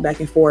get called back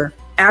and forth.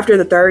 After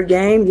the 3rd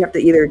game, you have to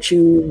either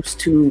choose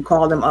to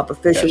call them up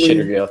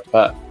officially.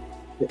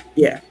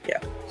 Yeah.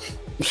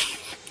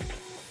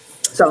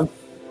 So,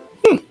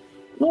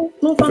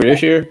 no for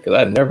this year, because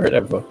I've never heard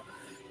that before.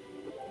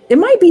 It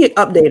might be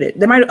updated.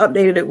 They might have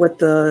updated it with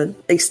the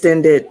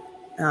extended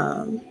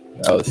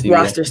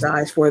roster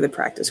size for the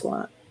practice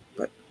squad.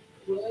 But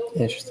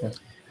interesting.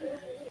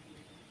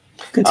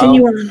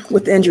 Continue on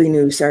with the injury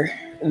news, sir.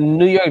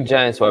 New York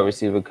Giants wide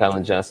receiver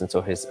Colin Johnson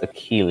tore his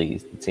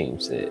Achilles, the team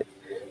said.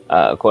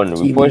 According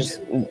to reports,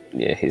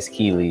 his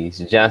Achilles.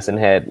 Johnson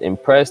had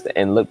impressed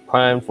and looked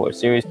primed for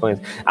serious plans.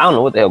 I don't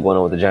know what the hell going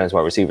on with the Giants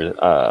wide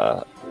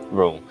receiver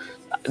room.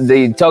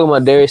 They talking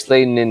about Darius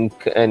Slayton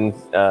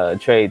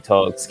and trade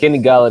talks. Kenny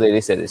Golladay,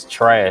 they said, is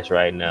trash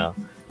right now.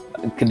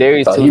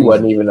 Kadarius he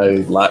wasn't even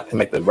a lot to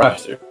make the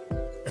roster.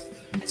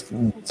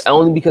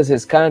 Only because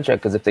his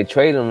contract. Because if they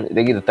trade him,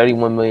 they get a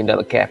 $31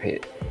 million cap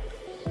hit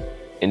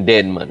in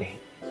dead money.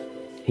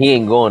 He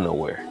ain't going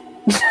nowhere.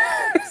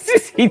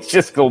 He's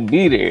just gonna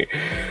be there.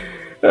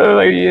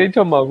 They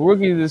talking about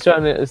rookies is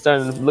starting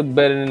to look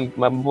better than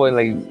my boy.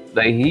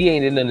 Like he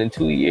ain't done nothing in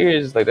 2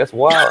 years. Like that's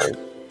wild.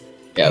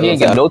 Yeah, he ain't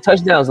got no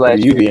touchdowns last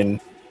year.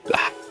 Being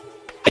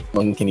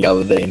Kenny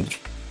Golladay.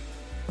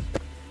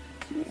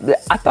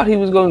 I thought he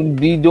was going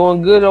to be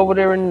doing good over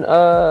there in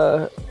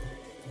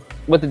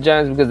with the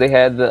Giants because they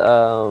had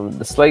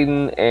the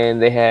Slayton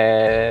and they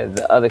had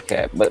the other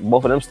cat, but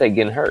both of them stay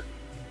getting hurt.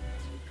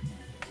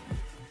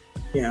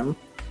 Yeah.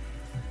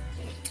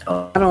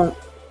 I don't.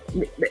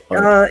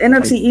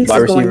 NFC East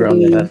is going to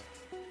be.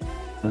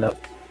 No.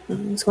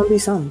 It's going to be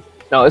something.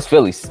 No, it's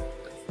Phillies.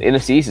 The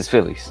NFC East is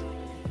Phillies.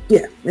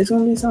 Yeah, it's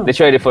going to be something. They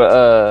traded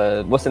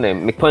for what's the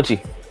name?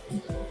 McPunchy.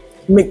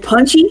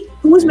 McPunchy?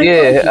 Who was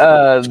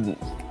McPunchy?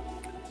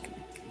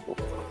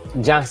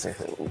 Yeah, Johnson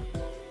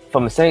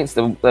from the Saints,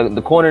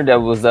 the corner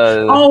that was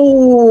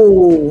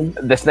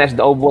that snatched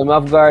the old boy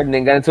mouth guard and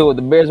then got into it with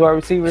the Bears wide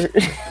receiver.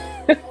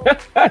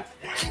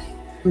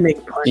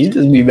 McPunchy. You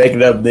just be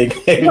making up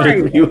nicknames.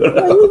 Right.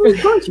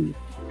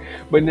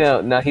 But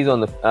now he's on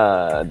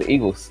the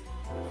Eagles,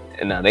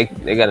 and now they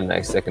got a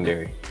nice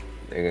secondary.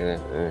 They got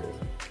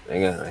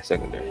a nice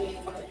secondary.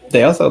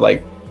 They also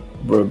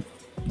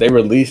they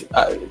released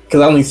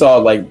because I only saw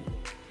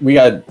we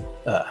got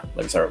let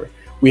me start over.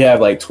 We have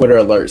Twitter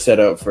alerts set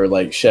up for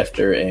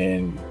Schefter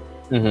and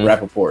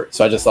Rappaport,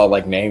 so I just saw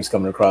names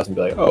coming across and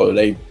be like, oh,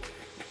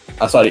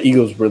 I saw the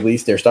Eagles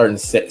release their starting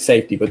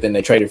safety, but then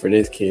they traded for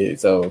this kid,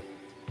 so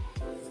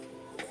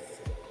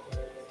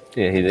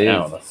yeah, he did.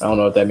 I don't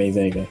know if that means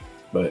anything,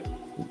 but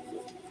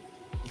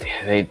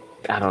yeah,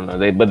 I don't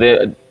know. But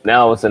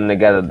now all of a sudden they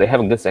have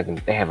a good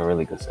they have a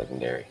really good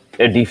secondary.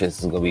 Their defense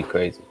is gonna be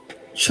crazy.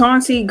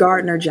 Chauncey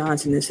Gardner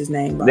Johnson is his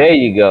name. There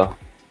you go.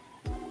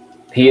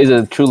 He is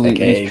he's truly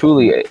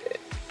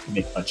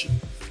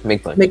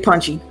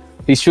McPunchy.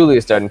 He's truly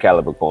a starting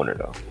caliber corner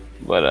though.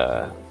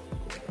 But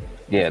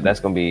yeah, that's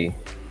gonna be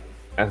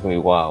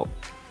wild.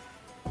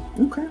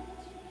 Okay.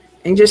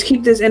 And just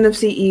keep this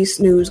NFC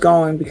East news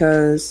going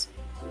because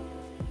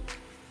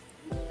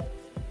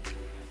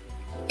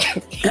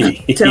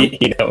you don't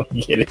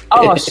get it.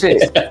 Oh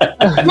shit!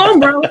 Come on,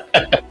 bro.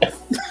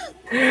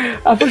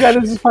 I forgot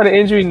this is part of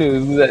injury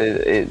news.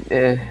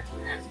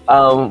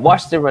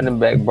 Washington running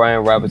back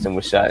Brian Robinson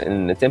was shot in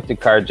an attempted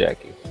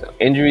carjacking. So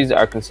injuries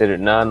are considered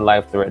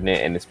non-life-threatening,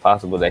 and it's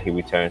possible that he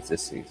returns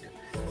this season.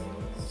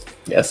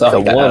 Yeah, so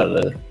he got out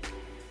of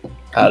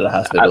the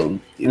hospital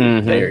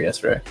there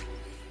yesterday.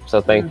 So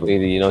thankfully,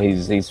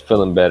 he's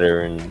feeling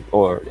better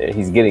or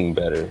he's getting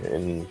better,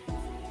 and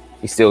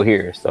he's still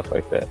here, stuff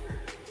like that.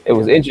 It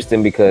was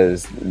interesting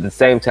because the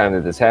same time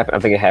that this happened, I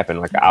think it happened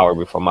an hour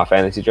before my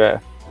fantasy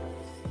draft.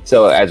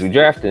 So as we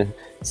drafted,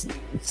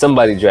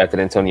 somebody drafted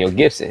Antonio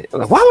Gibson. I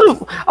was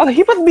like,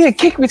 he about to be a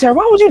kick return.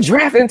 Why would you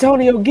draft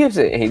Antonio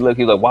Gibson? And he was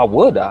like, why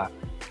would I?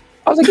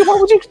 I was like, why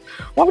would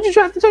you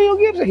draft Antonio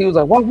Gibson? He was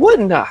like, why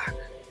wouldn't I?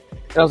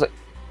 And I was like,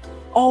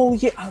 oh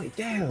yeah,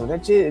 damn,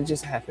 that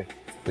just happened.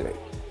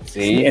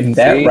 See,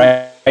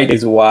 right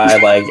is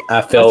why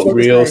I felt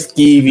real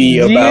skeevy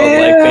about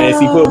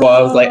fantasy football.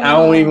 I was like, I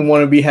don't even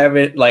want to be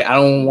having I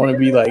don't want to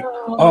be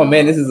oh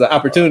man, this is an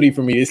opportunity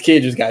for me. This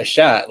kid just got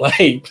shot.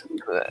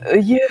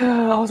 Yeah,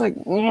 I was like,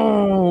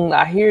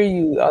 I hear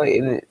you.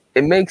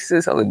 It makes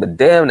sense. I was like, but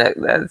damn,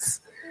 that's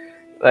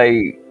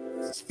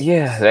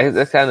yeah,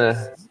 that's kind of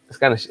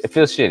it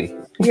feels shitty.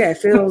 Yeah, it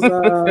feels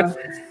a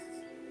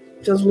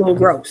little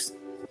gross.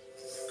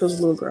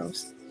 Because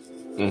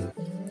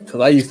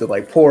I used to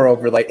pour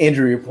over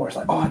injury reports,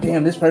 oh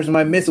damn, this person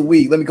might miss a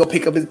week. Let me go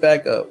pick up his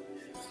backup.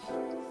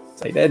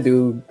 It's that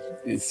dude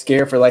is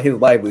scared for his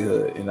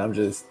livelihood, and I'm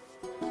just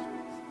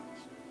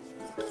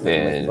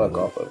fuck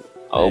off of it.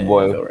 Oh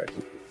boy, right.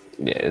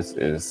 Yeah,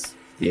 it's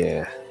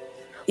yeah.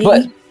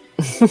 But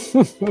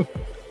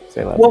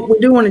what we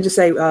do want to just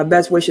say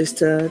best wishes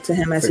to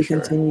him as he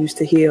continues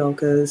to heal,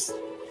 because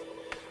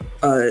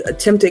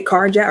attempted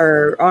carjack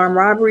or armed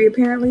robbery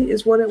apparently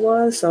is what it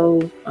was.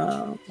 So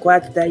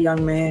glad that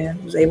young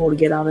man was able to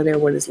get out of there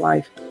with his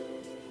life.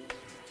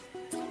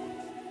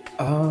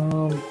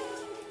 I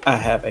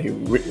have a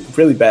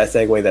really bad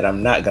segue that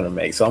I'm not going to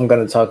make, so I'm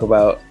going to talk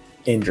about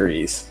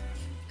injuries.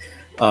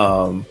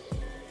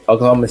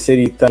 Oklahoma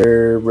City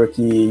Thunder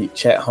rookie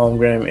Chet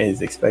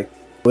Holmgren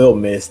will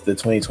miss the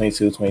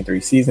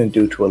 2022-23 season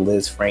due to a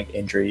Liz Frank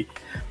injury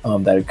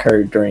that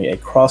occurred during a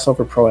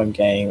crossover Pro-Am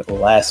game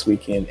last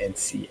weekend in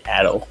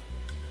Seattle.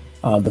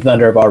 The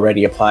Thunder have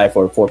already applied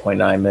for a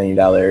 $4.9 million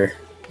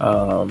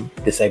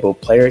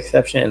disabled player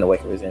exception in the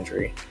wake of his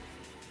injury.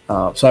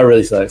 So that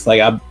really sucks.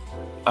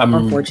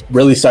 I'm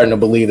really starting to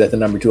believe that the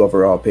number 2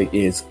 overall pick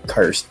is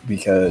cursed,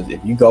 because if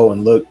you go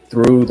and look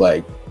through,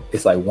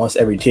 it's once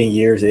every 10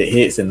 years it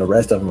hits, and the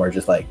rest of them are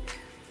just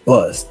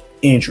bust,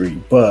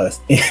 injury.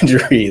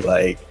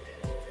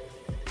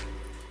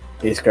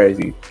 It's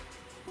crazy.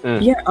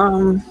 Yeah,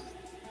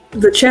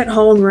 the Chet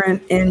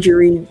Holmgren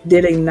injury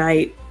did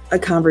ignite a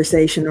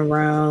conversation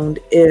around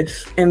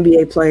if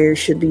NBA players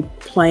should be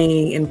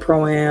playing in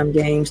Pro-Am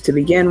games to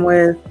begin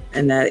with,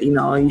 and that,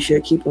 you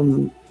should keep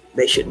them,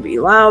 they shouldn't be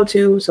allowed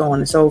to, so on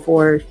and so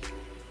forth.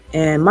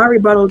 And my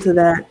rebuttal to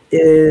that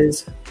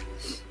is,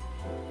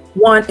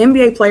 one,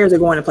 NBA players are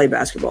going to play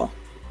basketball.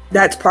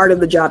 That's part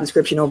of the job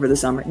description over the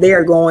summer. They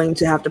are going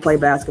to have to play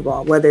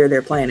basketball, whether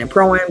they're playing in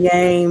Pro-Am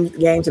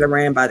games that are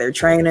ran by their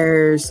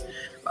trainers,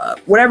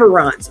 whatever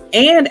runs.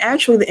 And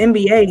actually, the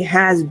NBA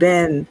has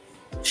been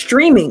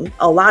streaming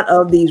a lot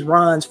of these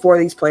runs for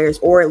these players,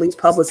 or at least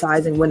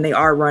publicizing when they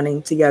are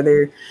running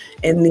together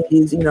in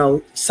these,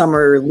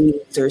 summer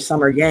leagues or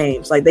summer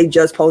games. Like they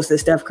just posted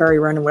Steph Curry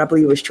running what I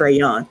believe was Trae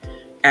Young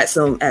at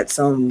some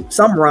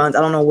runs.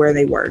 I don't know where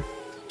they were.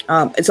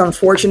 It's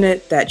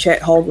unfortunate that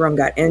Chet Holmgren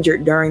got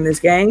injured during this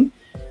game.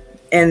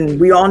 And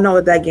we all know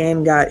that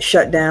game got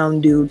shut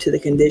down due to the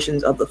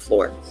conditions of the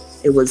floor.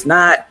 It was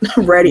not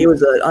ready. It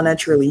was an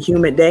unnaturally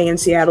humid day in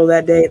Seattle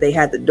that day. They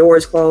had the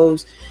doors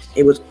closed.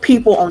 It was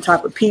people on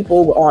top of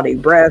people with all their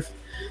breath,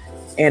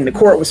 and the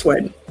court was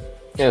sweating.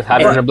 It was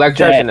hotter than a black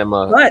church in that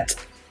mug. But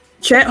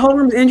Chet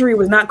Holmgren's injury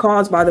was not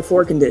caused by the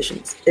floor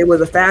conditions. It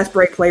was a fast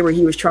break play where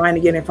he was trying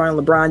to get in front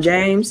of LeBron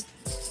James.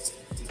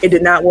 It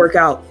did not work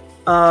out,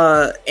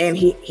 and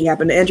he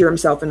happened to injure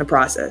himself in the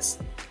process.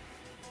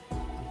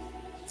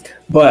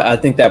 But I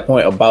think that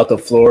point about the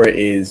floor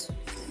is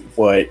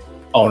what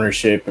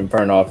ownership and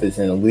front office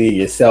and the league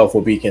itself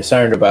will be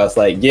concerned about. It's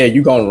like, yeah,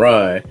 you're going to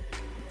run,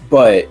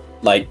 but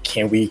like,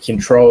 can we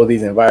control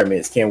these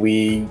environments? Can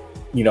we,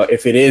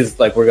 if it is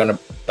like we're going to,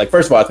 like,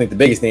 first of all, I think the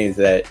biggest thing is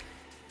that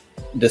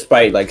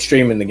despite like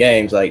streaming the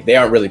games, like they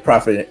aren't really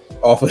profiting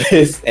off of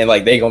this. And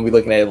like, they're going to be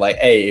looking at it like,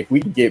 hey, if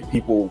we can get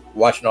people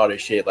watching all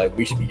this shit, like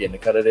we should be getting a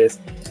cut of this.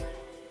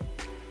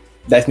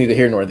 That's neither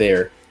here nor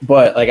there.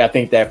 But like, I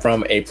think that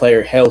from a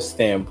player health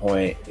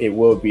standpoint, it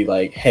will be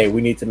like, hey, we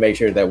need to make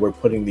sure that we're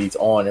putting these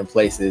on in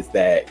places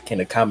that can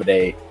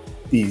accommodate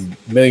these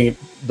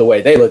the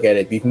way they look at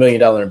it, these $1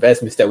 million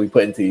investments that we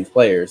put into these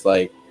players.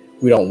 Like,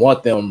 we don't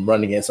want them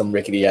running in some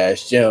rickety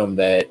ass gym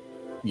that,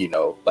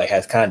 like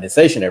has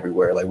condensation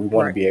everywhere. Like, we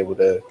want to be able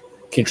to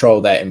control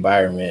that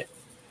environment.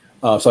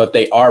 So if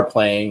they are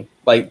playing,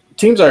 like,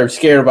 teams are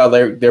scared about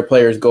their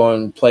players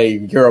going play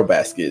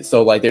Eurobasket.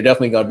 So like, they're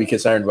definitely going to be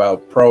concerned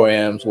about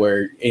pro-ams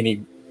where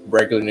any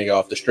regular nigga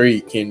off the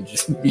street can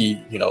just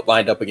be,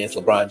 lined up against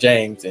LeBron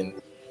James and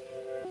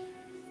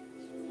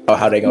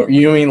how they go.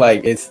 You know what I mean?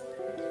 Like,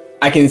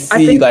 I can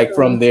see like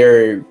from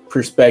their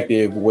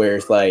perspective where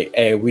it's like,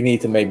 hey, we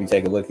need to maybe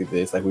take a look at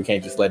this. Like, we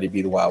can't just let it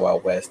be the Wild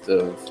Wild West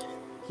of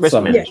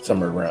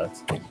summer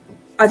runs.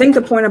 I think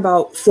the point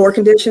about floor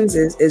conditions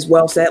is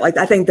well said. Like,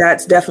 I think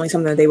that's definitely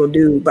something that they will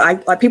do.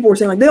 But like people were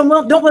saying, like, don't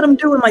let them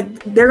do it.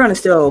 Like, they're going to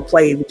still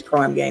play these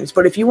pro-am games.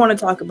 But if you want to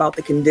talk about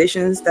the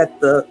conditions that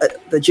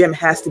the gym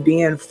has to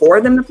be in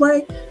for them to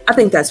play, I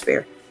think that's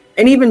fair.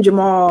 And even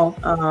Jamal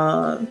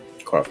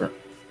Crawford.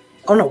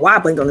 I don't know why I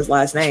blinked on his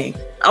last name.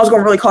 I was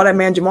going to really call that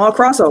man Jamal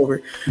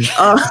Crossover.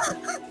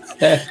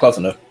 Close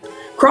enough.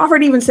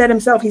 Crawford even said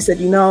himself, he said,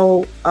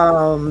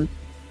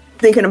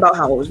 thinking about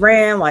how it was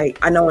ran, like,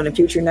 I know in the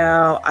future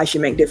now I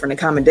should make different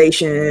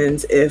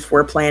accommodations if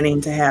we're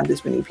planning to have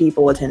this many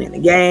people attending the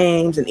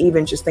games, and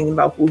even just thinking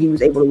about who he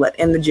was able to let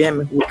in the gym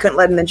and who he couldn't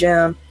let in the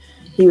gym.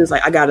 He was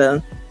like, I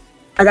gotta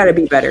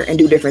be better and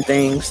do different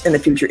things in the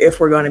future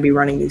if we're going to be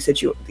running these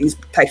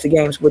types of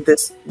games with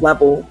this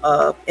level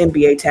of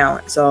NBA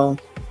talent. So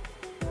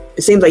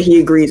it seems like he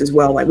agrees as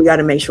well. Like, we got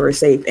to make sure it's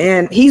safe.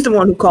 And he's the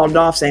one who called it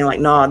off, saying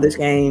like, nah, this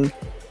game,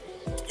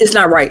 it's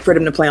not right for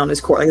them to play on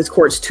this court. Like, this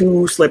court's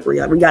too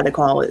slippery. Like, we got to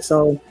call it.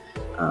 So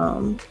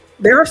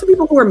there are some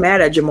people who are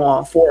mad at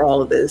Jamal for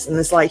all of this. And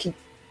it's like,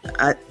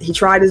 he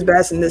tried his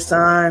best, and this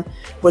time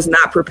was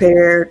not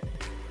prepared.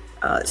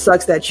 It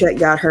sucks that Chet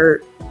got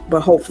hurt,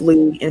 but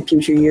hopefully in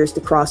future years,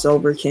 the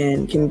crossover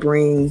can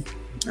bring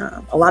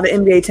a lot of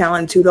NBA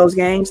talent to those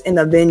games in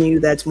a venue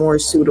that's more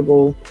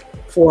suitable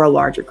for a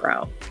larger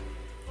crowd.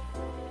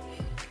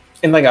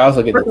 And like, I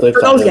also get the flip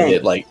side of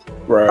it. Like,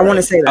 I want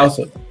to say that. I was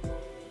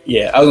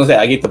gonna say,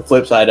 I get the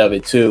flip side of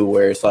it too,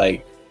 where it's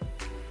like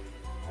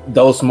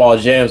those small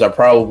gyms are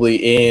probably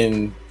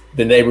in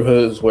the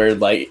neighborhoods where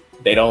like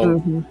they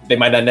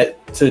might not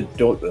to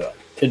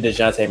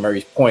DeJounte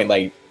Murray's point,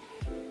 like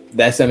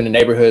that's some of the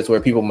neighborhoods where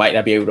people might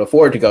not be able to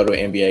afford to go to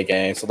an NBA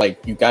game. So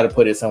like, you got to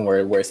put it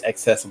somewhere where it's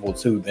accessible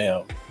to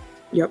them.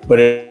 Yep. But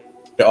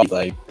it's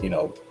like,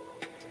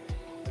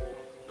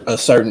 a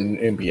certain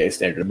NBA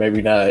standard,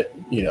 maybe not,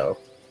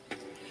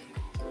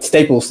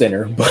 Staples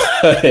Center,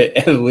 but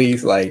at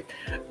least like,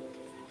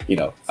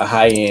 a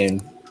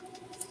high-end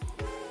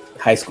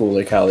high school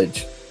or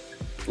college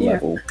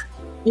level.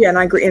 Yeah, and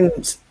I agree. And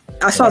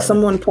I saw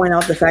someone point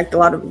out the fact a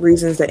lot of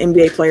reasons that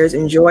NBA players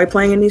enjoy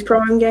playing in these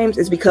pro-am games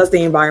is because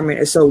the environment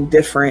is so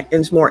different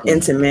and it's more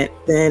intimate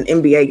than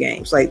NBA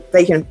games. Like,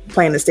 they can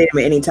play in the stadium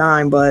at any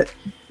time, but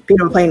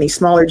people playing these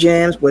smaller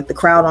gyms with the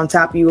crowd on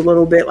top of you a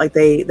little bit, like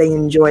they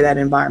enjoy that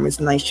environment. It's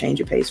a nice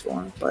change of pace for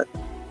them. But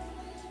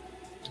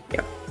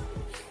yeah.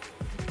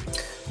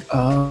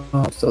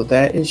 So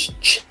that is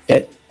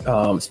Chet.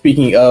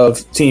 Speaking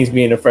of teams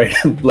being afraid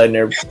of letting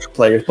their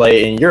players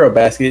play in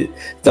Eurobasket,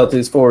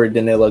 Celtics forward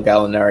Danilo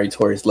Gallinari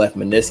tore his left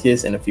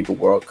meniscus in a FIBA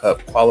World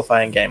Cup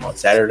qualifying game on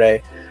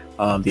Saturday.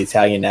 The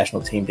Italian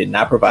national team did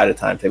not provide a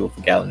timetable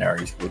for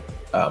Gallinari's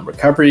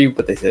recovery,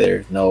 but they said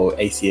there's no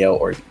ACL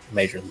or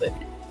major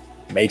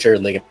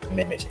ligament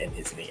damage in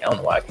his knee. I don't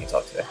know why I can't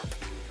talk today.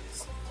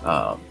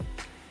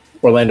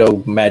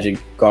 Orlando Magic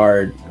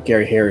guard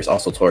Gary Harris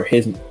also tore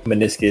his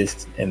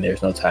meniscus, and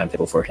there's no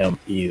timetable for him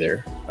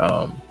either.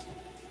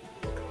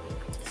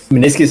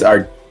 Meniscus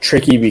are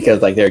tricky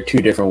because like there are two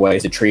different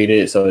ways to treat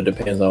it, so it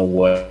depends on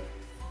whether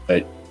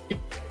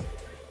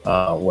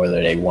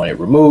they want it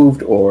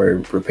removed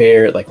or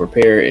repaired. Like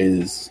repair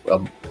is a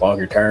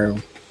longer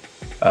term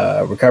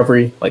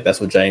recovery, like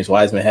that's what James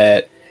Wiseman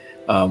had.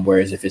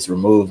 Whereas if it's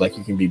removed, like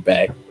you can be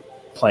back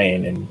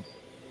playing in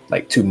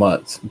like 2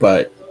 months,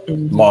 but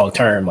long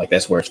term, like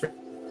that's where it's.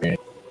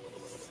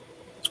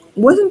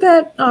 Wasn't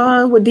that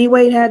what D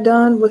Wade had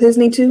done with his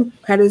knee too?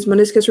 Had his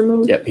meniscus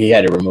removed? Yep, he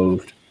had it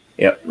removed.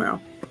 Yep. Wow.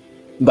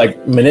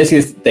 Like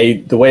meniscus,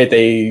 the way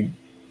they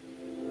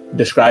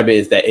describe it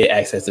is that it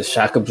acts as a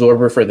shock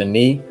absorber for the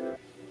knee.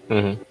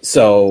 Mm-hmm.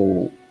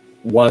 So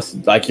once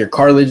like your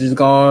cartilage is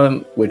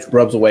gone, which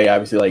rubs away,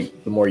 obviously,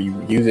 like the more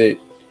you use it,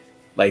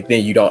 like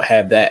then you don't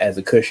have that as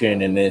a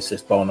cushion, and then it's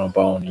just bone on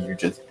bone, and you're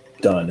just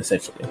done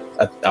essentially.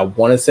 I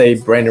want to say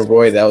Brandon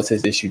Roy, that was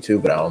his issue too,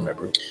 but I don't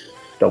remember.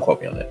 Don't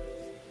quote me on that.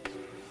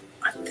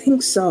 I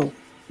think so.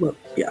 Well,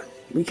 yeah,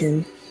 we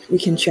can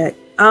check.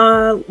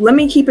 Let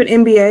me keep it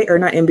NBA or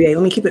not NBA.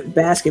 Let me keep it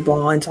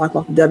basketball and talk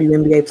about the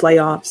WNBA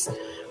playoffs.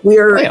 We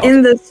are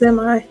in the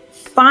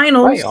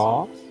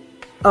semifinals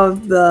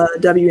of the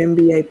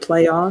WNBA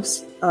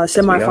playoffs.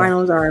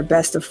 Semifinals are a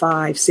best of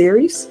 5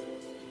 series,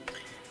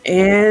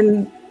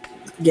 and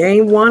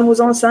game 1 was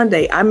on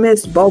Sunday. I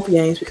missed both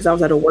games because I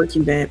was at a work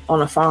event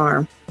on a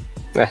farm.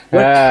 What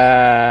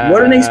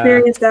an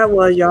experience that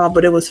was, y'all!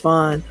 But it was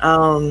fun.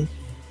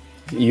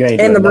 You ain't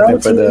doing nothing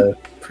for the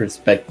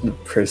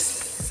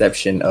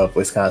perception of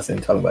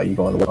Wisconsin talking about you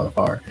going to work on a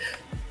farm.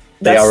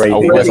 That's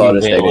all the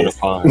state.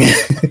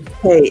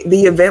 Hey,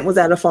 the event was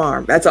at a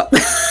farm. That's all.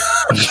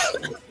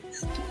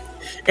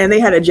 And they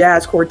had a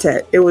jazz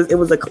quartet. It was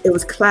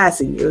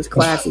classy. It was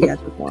classy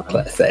at the farm.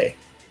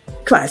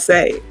 Class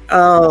A.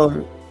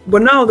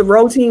 But no, the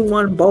road team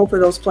won both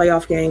of those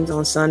playoff games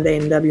on Sunday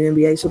in the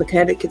WNBA. So the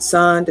Connecticut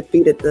Sun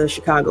defeated the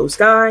Chicago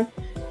Sky,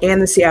 and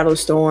the Seattle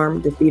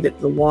Storm defeated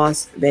the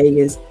Las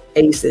Vegas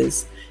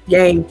Aces.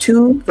 Game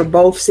 2 for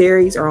both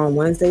series are on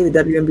Wednesday.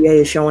 The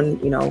WNBA is showing,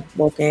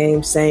 both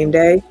games same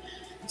day.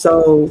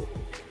 So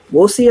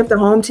we'll see if the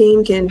home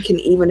team can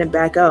even it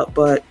back up.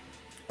 But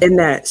in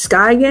that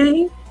Sky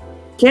game,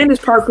 Candace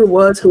Parker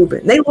was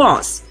hooping. They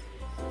lost,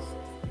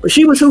 but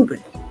she was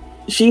hooping.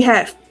 She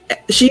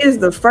is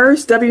the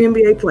first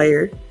WNBA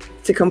player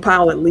to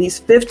compile at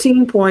least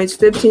 15 points,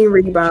 15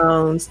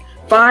 rebounds,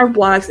 5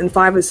 blocks, and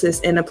 5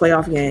 assists in a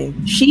playoff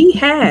game. She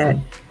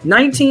had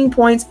 19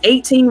 points,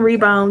 18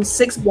 rebounds,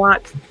 6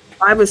 blocks,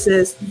 5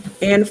 assists,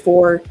 and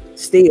 4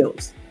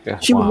 steals. Yeah,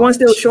 she was 1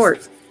 steal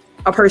short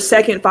of her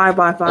second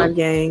 5x5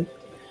 game.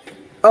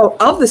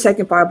 Of the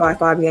second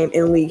 5x5 game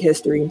in league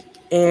history.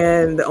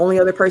 And the only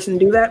other person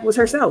to do that was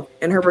herself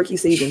in her rookie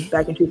season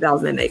back in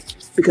 2008,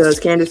 because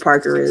Candace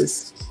Parker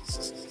is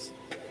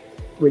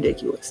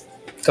ridiculous.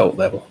 Gold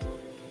level.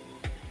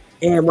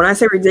 And when I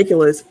say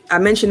ridiculous, I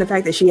mentioned the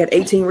fact that she had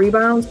 18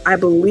 rebounds. I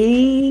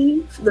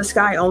believe the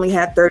Sky only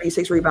had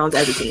 36 rebounds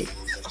as a team.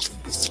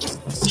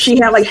 She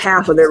had like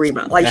half of their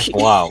rebounds.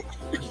 Wow.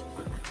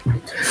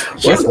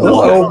 What's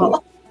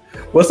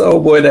the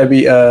old boy that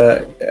be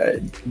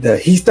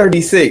he's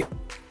 36?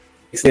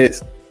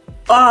 It's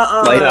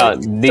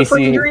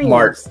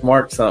DC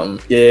Mark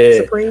something. Yeah.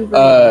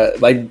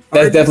 Like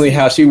that's definitely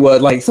how she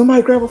was. Like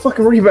somebody grab a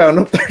fucking rebound.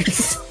 I'm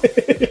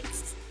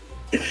 36.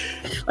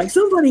 Like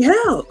somebody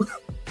help.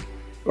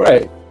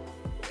 Right.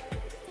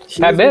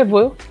 Pat Bev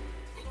will.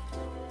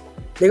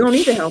 They're gonna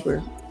need to help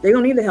her. They're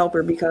gonna need to help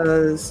her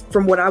because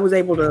from what I was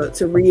able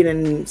to read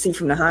and see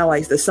from the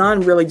highlights, the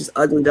Sun really just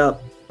uglied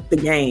up the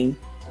game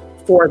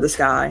for the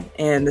Sky,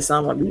 and the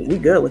Sun we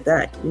good with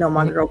that.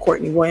 My girl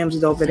Courtney Williams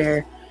is over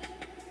there,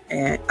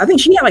 and I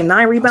think she had like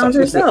 9 rebounds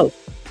herself.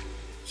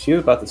 She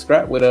was about to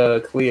scrap with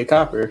Kalia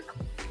Copper.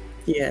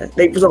 Yeah,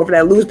 they was over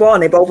that loose ball,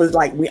 and they both was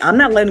like, "I'm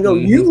not letting go.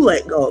 You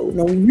let go.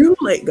 No, you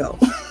let go."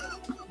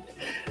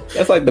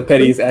 That's like the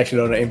pettiest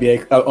action on the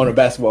NBA on a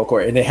basketball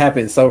court, and it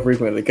happens so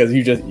frequently because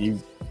you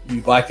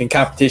like in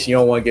competition, you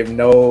don't want to give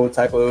no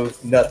type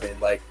of nothing.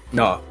 Like,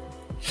 no,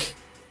 it's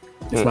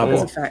my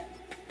ball.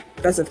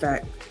 That's a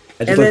fact.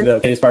 I just looked it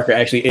up. Candace Parker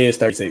actually is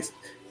 36.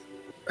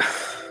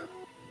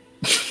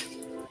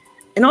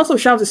 And also,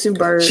 shout out to Sue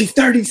Bird. She's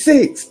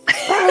 36.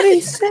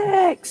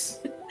 36.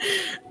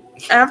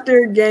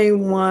 After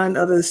game 1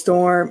 of the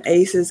Storm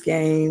Aces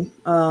game,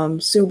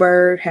 Sue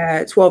Bird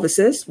had 12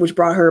 assists, which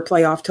brought her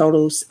playoff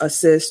totals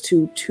assists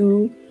to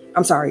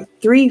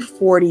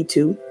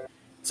 342.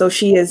 So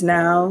she is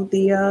now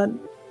the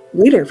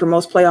leader for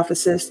most playoff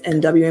assists in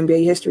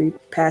WNBA history,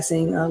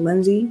 passing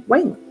Lindsay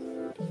Whalen.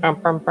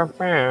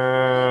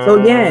 So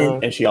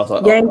again, and she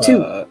also game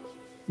 2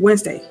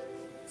 Wednesday.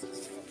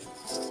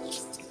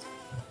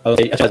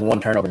 She has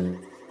 1 turnover.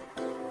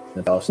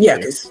 Yeah,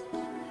 because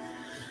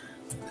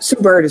Sue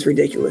Bird is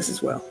ridiculous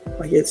as well.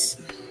 Like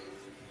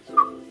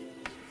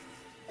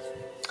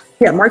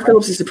Mark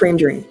Phillips is Supreme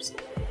Dreams.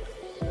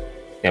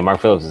 Yeah,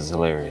 Mark Phillips is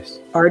hilarious.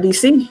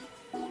 RDC.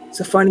 It's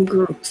a funny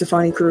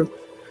crew.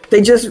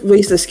 They just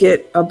released a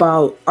skit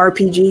about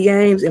RPG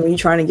games, and when you're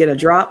trying to get a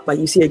drop, like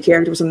you see a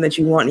character or something that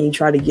you want, and you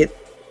try to get.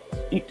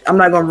 I'm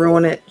not gonna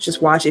ruin it.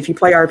 Just watch it. If you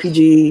play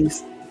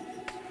RPGs,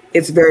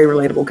 it's very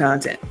relatable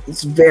content.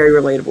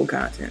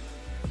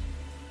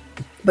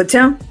 But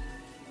Tim,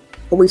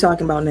 what are we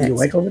talking about next? You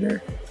awake over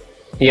there?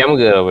 Yeah, I'm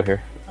good over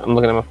here. I'm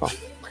looking at my phone.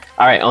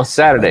 All right, on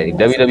Saturday,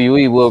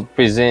 WWE will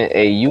present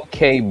a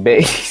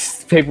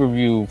UK-based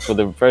pay-per-view for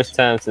the first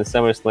time since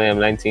SummerSlam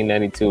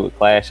 1992 with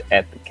Clash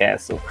at the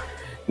Castle.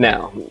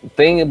 Now, the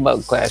thing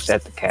about Clash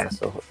at the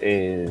Castle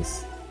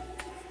is,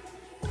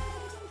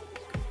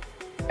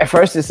 at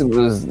first this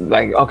was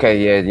like, okay,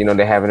 yeah, you know,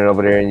 they're having it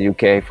over there in the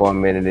UK for a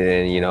minute,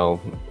 and you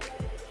know,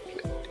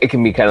 it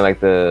can be kind of like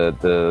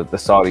the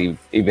Saudi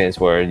events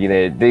where, you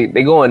know,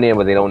 they go in there,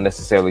 but they don't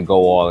necessarily go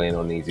all in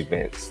on these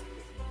events.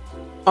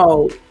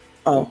 Oh.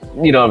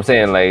 You know what I'm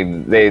saying? Like,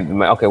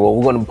 okay, well,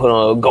 we're going to put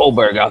on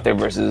Goldberg out there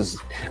versus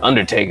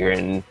Undertaker,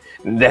 and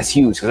that's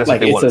huge because that's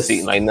like what they want to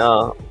see. Like,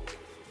 no.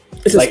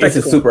 It's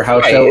a super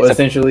house show,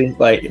 essentially.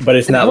 Like, but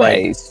it's not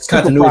like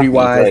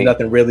continuity-wise,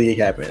 nothing really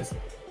happens.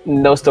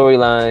 No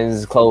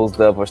storylines closed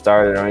up or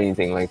started or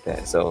anything like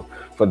that. So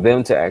for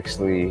them to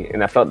actually,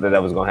 and I felt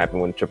that was going to happen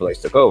when Triple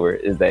H took over,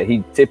 is that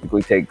he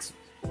typically takes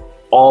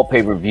all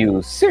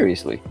pay-per-views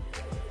seriously.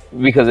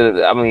 Because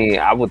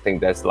I would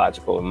think that's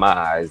logical in my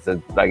eyes.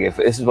 That, like, if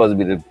it's supposed to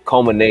be the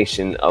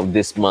culmination of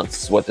this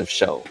month's worth of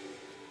show,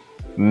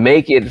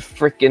 make it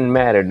freaking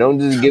matter. Don't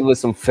just give us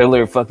some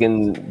filler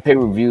fucking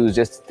pay-per-views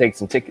just to take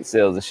some ticket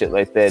sales and shit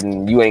like that,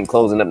 and you ain't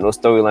closing up no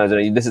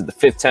storylines. This is the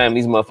 5th time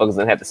these motherfuckers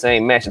done had the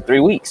same match in 3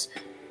 weeks.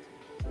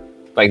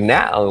 Like,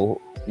 now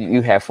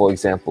you have, for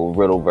example,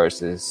 Riddle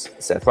versus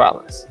Seth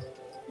Rollins.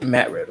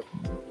 Matt Riddle.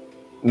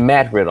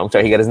 I'm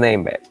sorry, he got his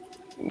name back.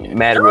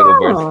 Matt Riddle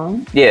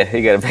versus, yeah,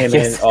 he got it back. Him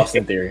and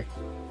Austin Theory.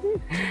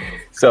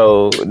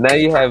 So now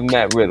you have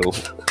Matt Riddle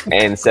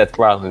and Seth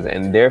Rollins,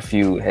 and their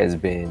feud has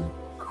been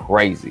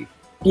crazy.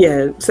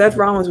 Yeah, Seth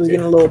Rollins was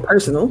getting a little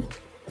personal.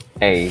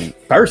 He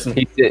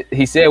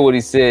said what he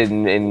said,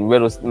 and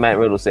Matt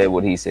Riddle said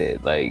what he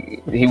said.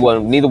 Like,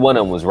 neither one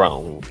of them was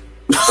wrong.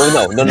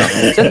 Oh, no.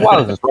 Seth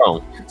Rollins was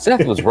wrong.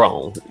 Seth was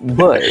wrong,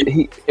 but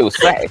it was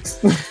facts.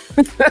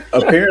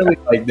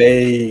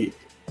 Apparently,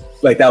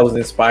 that was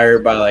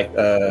inspired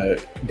by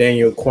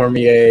Daniel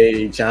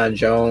Cormier, John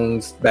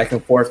Jones back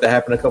and forth that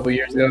happened a couple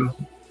years ago.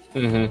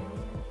 Mm-hmm.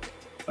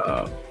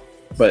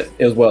 But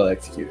it was well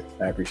executed.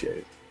 I appreciate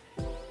it.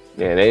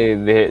 Yeah,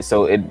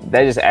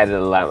 that just added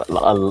a lot,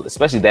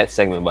 especially that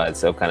segment by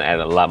itself kind of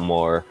added a lot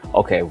more.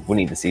 Okay, we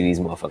need to see these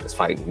motherfuckers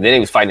fighting. Then they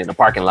was fighting in the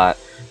parking lot.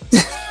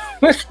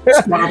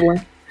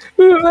 Squabbling.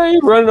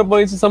 Like, running up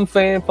against some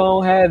fan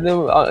phone, had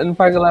them in the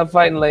parking lot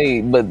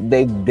fighting. But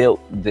they built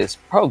this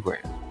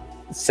program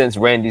since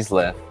Randy's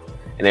left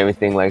and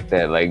everything like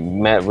that. Like,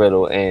 Matt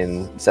Riddle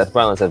and Seth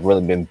Rollins have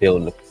really been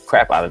building the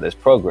crap out of this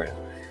program.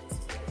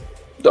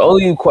 The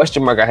only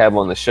question mark I have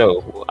on the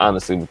show,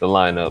 honestly, with the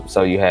lineup,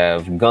 so you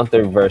have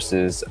Gunther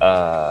versus hold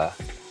on,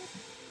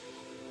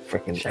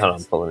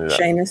 I'm pulling it up.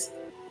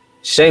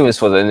 Sheamus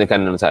for the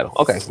Intercontinental title.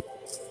 Okay,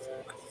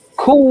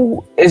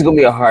 cool. It's gonna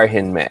be a hard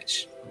hitting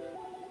match.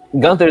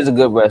 Gunther is a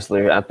good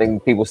wrestler. I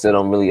think people still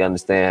don't really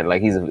understand.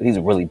 Like, he's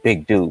a really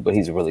big dude, but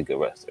he's a really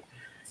good wrestler.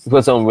 He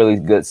puts on really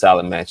good,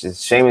 solid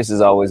matches. Sheamus has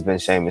always been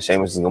Sheamus.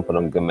 Sheamus is gonna put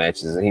on good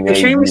matches. Is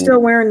Sheamus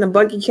still wearing the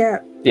buggy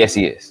cap? Yes,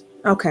 he is.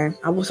 Okay,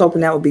 I was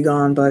hoping that would be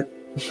gone, but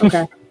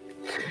okay.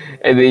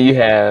 And then you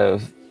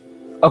have,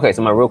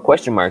 so my real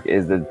question mark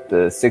is the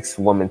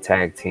 6-woman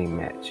tag team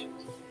match.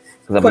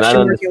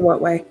 Question mark in what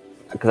way?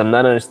 Because I'm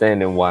not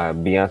understanding why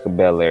Bianca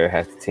Belair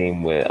has to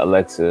team with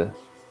Alexa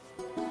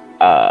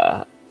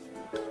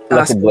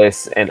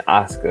Bliss and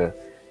Asuka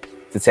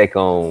to take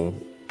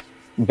on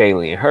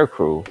Bayley and her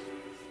crew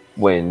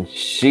when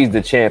she's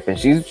the champ, and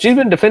she's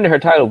been defending her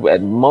title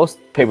at most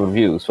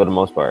pay-per-views for the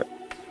most part.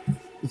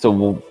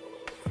 So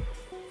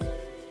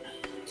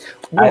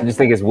I just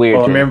think it's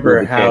weird.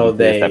 Remember how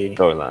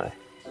storyline.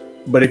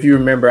 But if you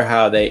remember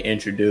how they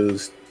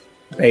introduced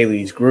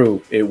Bayley's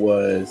group, it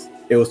was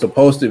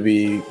supposed to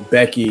be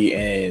Becky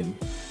and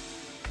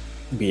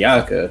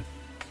Bianca.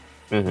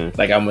 Mm-hmm.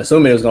 Like, I'm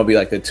assuming it was gonna be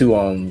like a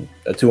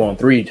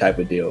 2-on-3 type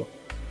of deal,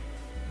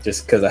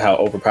 just because of how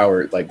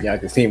overpowered like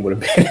Bianca's team would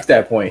have been at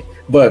that point.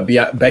 But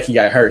Becky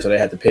got hurt, so they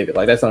had to pivot.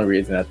 Like, that's the only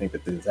reason I think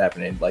that this is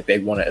happening. Like, they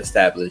want to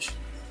establish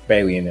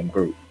Bayley in them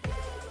group.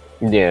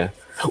 Yeah.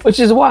 Which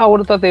is why I would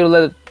have thought they would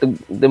let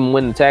them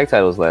win the tag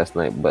titles last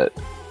night, but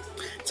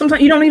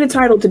sometimes you don't need a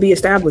title to be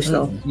established,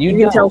 though. You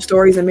can tell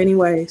stories in many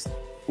ways,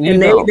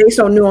 and they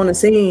so new on the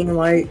scene.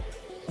 Like,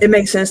 it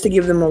makes sense to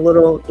give them a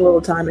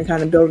little time and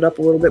kind of build it up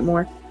a little bit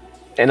more.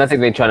 And I think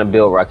they're trying to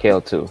build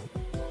Raquel too.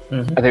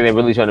 Mm-hmm. I think they're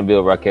really trying to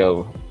build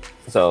Raquel.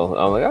 So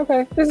I'm like,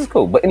 okay, this is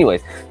cool. But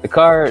anyways, the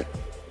card,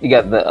 you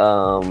got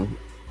the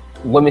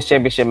women's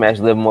championship match: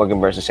 Liv Morgan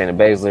versus Shayna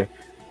Baszler.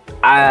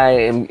 I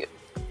am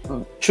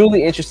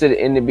truly interested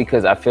in it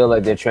because I feel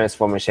like they're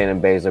transforming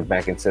Shayna Baszler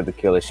back into the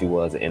killer she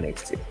was in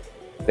NXT.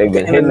 They've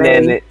been hinting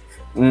at it.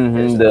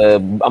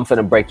 Mm-hmm. I'm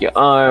finna break your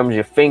arms,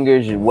 your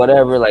fingers, your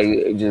whatever.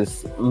 Like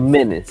just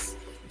menace.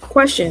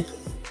 Question: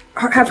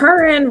 have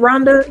her and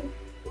Ronda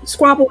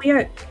squabbled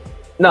yet?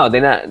 No,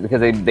 they're not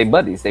because they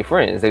buddies, they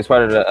friends. They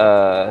started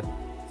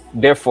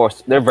their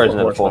version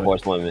of the Four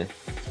Horsewomen.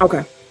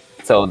 Okay.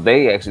 So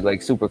they actually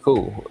like super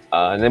cool,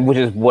 and then which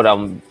is what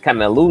I'm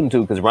kind of alluding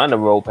to because Ronda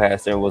rolled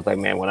past her and was like,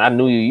 "Man, when I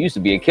knew you used to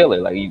be a killer,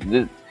 like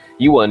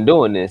you wasn't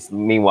doing this."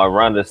 Meanwhile,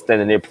 Ronda's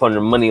standing there pouring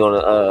the money in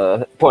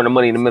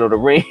the middle of the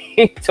ring.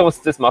 So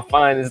it's just my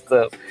finest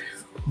stuff.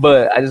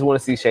 But I just want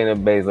to see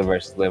Shayna Baszler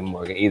versus Liv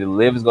Morgan. Either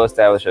Liv is going to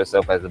establish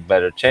herself as a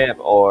better champ,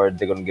 or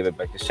they're going to give it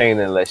back to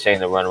Shayna and let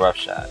Shayna run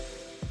roughshod.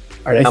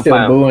 Are they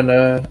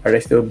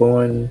still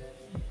booing?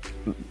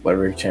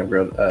 Whatever champ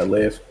girl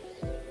Liv?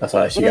 That's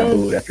why she got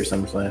booed after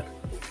SummerSlam.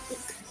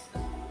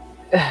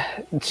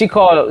 She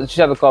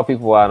had to call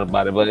people out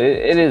about it, but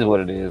it is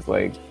what it is.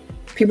 Like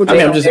people.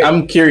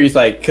 I'm curious,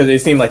 like, because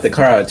it seemed like the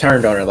crowd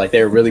turned on her, like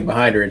they were really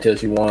behind her until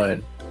she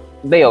won.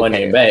 One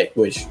name back,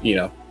 which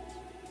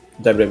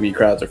WWE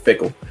crowds are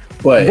fickle,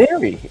 but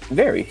very,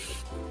 very.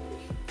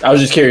 I was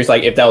just curious,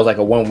 like, if that was like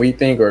a 1 week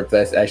thing or if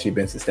that's actually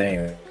been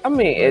sustained. I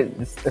mean,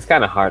 it's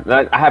kind of hard.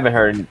 I haven't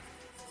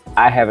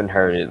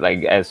heard it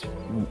like as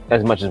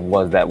much as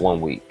was that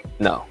 1 week.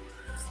 No,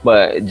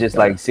 but just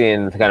like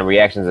seeing the kind of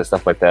reactions and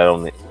stuff like that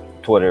on the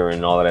Twitter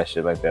and all of that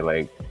shit like that,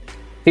 like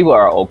people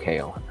are okay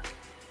on her.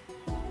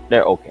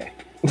 They're okay.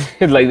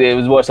 Like it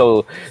was more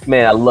so,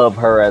 man, I love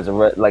her as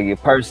a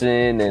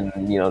person and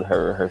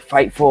her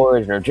fight for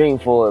it and her dream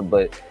for it,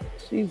 but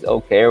she's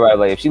okay. Right?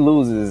 Like if she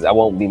loses, I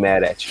won't be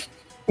mad at you.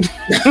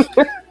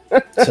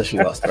 So she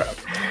lost her.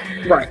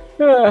 Right.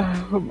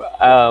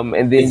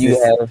 And then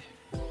have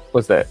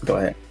what's that? Go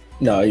ahead.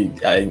 No,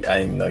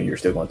 I know you're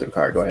still going through the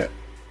card. Go ahead.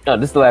 No,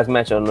 this is the last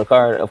match on the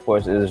card. Of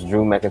course, is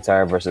Drew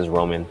McIntyre versus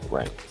Roman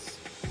Reigns.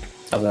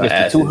 I was going to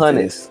ask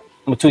 200.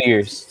 2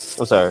 years.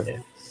 I'm sorry. Yeah.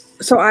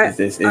 So I heard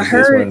this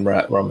when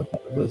Roman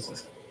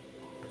loses.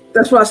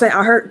 That's what I say.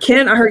 I heard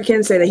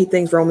Ken say that he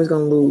thinks Roman's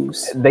going to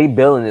lose. They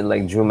billing it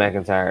like Drew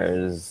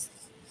McIntyre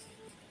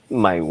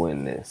might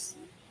win this.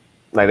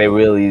 Like they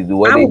really the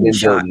way they've been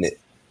building it.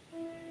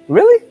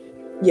 Really?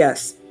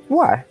 Yes.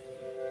 Why?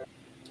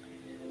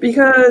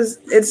 Because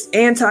it's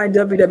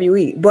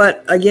anti-WWE,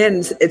 but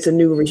again, it's a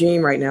new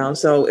regime right now.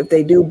 So if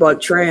they do buck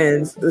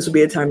trends, this will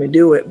be a time to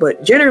do it.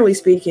 But generally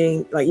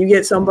speaking, like you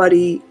get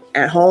somebody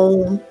at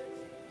home,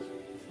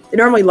 they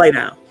normally lay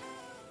down.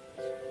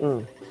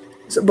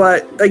 So,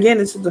 but again,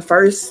 this is the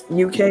first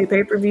UK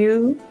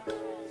pay-per-view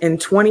in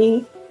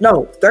 30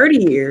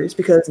 years,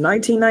 because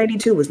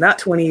 1992 was not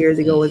 20 years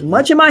ago. As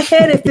much in my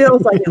head, it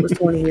feels like it was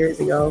 20 years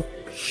ago.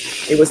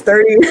 It was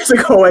 30 years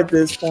ago at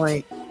this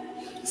point.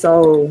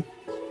 So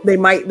they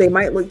might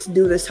look to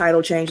do this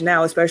title change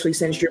now, especially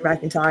since Drew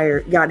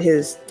McIntyre got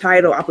his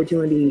title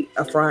opportunity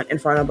in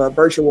front of a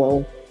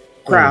virtual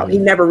crowd. He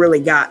never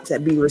really got to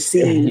be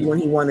received when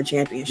he won the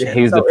championship.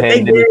 So if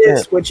they did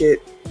switch it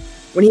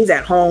when he's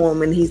at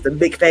home and he's the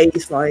big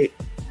face, like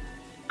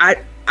I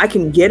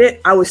can get it.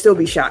 I would still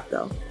be shocked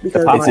though,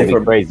 because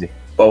it's crazy.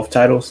 Both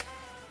titles.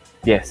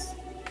 Yes.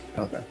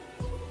 Okay.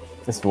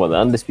 This is for the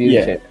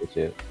undisputed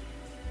championship.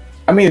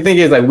 I mean, the thing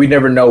is, like, we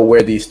never know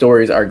where these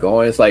stories are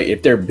going. It's like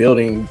if they're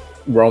building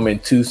Roman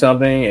to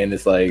something, and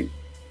it's like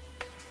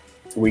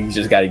we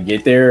just got to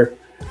get there.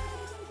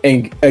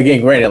 And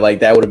again, granted, like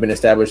that would have been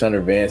established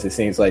under Vince. It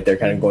seems like they're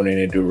kind of going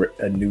into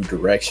a new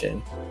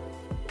direction.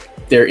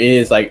 There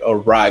is like a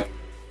Rock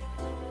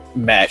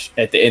match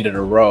at the end of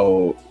the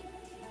road.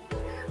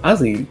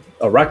 Honestly,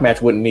 a Rock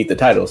match wouldn't need the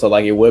title, so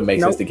like it would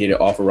make sense to get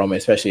it off of Roman,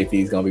 especially if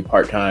he's going to be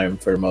part-time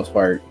for the most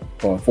part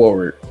going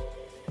forward.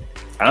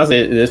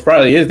 Honestly, this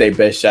probably is their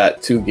best shot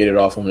to get it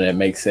off him that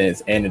makes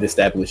sense, and it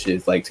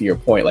establishes, like to your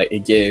point, like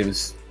it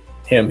gives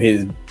him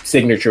his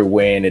signature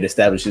win. It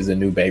establishes a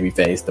new baby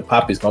face. The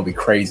pop is going to be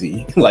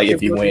crazy, like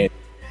if you win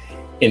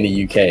in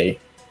the UK.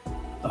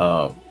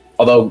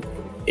 Although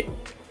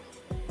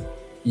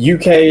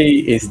UK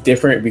is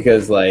different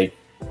because like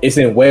it's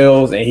in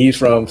Wales and he's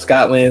from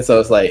Scotland, so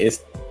it's like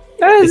it's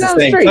the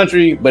same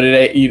country, but it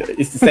ain't.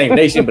 It's the same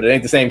nation, but it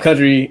ain't the same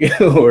country,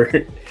 or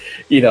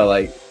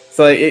like.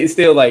 So it's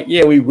still like,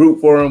 yeah, we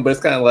root for him, but it's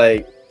kind of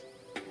like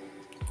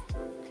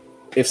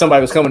if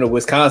somebody was coming to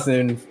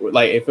Wisconsin,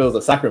 like if it was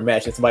a soccer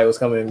match and somebody was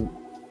coming,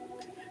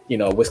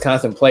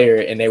 Wisconsin player,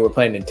 and they were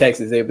playing in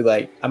Texas, they'd be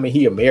like, I mean,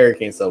 he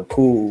American, so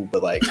cool,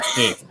 but like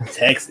he ain't from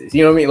Texas.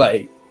 You know what I mean?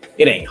 Like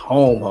it ain't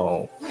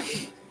home.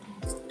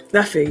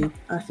 I feel you.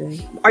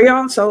 Are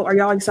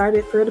y'all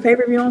excited for the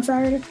pay-per-view on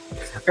Saturday?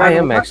 I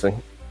am actually.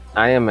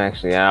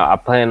 I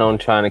plan on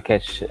trying to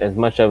catch as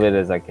much of it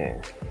as I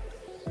can.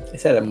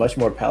 It's at a much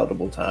more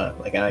palatable time.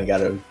 Like I ain't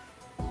gotta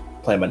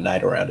plan my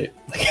night around it.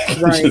 Like I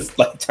can Right. just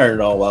like turn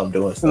it on while I'm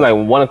doing It's stuff. like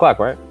 1:00,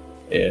 right?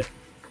 Yeah.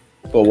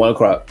 Well,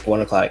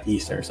 1:00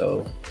 Eastern.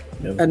 So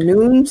A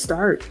noon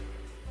start.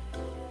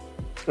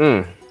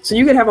 Mm. So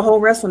you could have a whole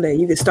wrestling day.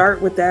 You could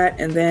start with that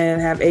and then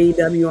have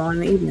AEW on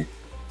in the evening.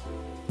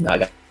 I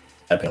got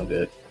I'm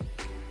good.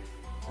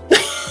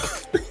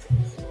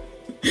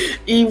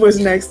 Eve was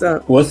next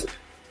up. What's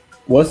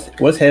What's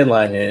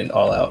headlining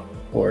All Out?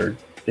 Or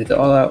is it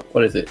All Out?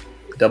 What is it?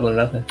 Double or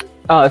Nothing?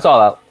 Oh, it's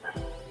All Out.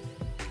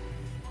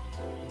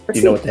 Do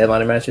you know what the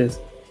headlining match is?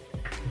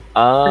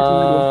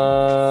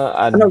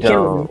 I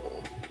don't.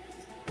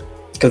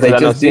 Because they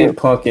just did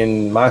Punk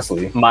and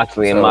Moxley.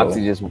 Moxley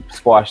just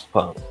squashed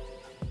Punk.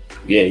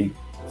 Yeah, he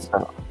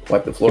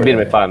wiped the floor. He beat him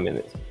in 5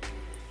 minutes.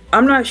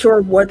 I'm not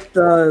sure what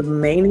the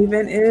main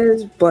event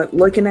is, but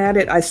looking at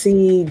it, I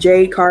see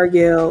Jade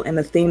Cargill and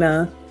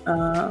Athena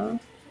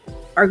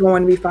are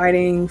going to be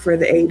fighting for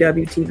the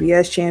AEW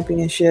TBS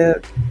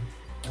Championship.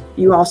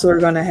 You also are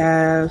going to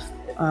have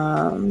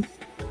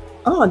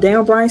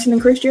Daniel Bryanson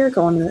and Chris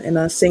Jericho in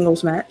a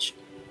singles match.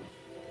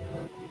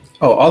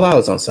 Oh, All Out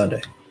is on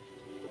Sunday.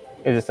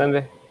 Is it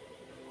Sunday?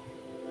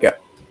 Yeah.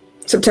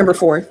 September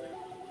 4th.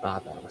 Oh, I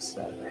thought it was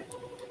Saturday.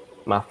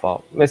 My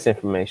fault.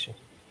 Misinformation.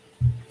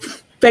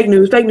 Fake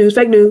news.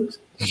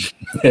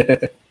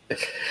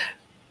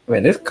 Man,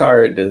 this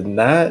card does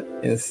not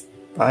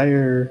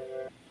inspire.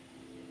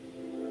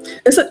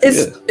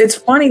 It's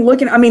funny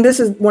looking. I mean, this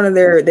is one of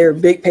their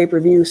big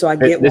pay-per-views, so I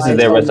get this why is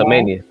their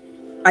WrestleMania.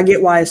 I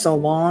get why it's so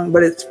long,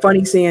 but it's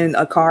funny seeing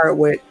a card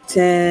with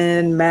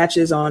 10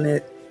 matches on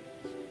it.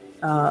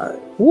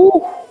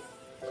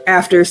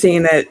 After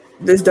seeing that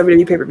this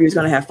WWE pay-per-view is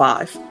going to have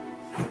 5.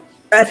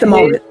 At the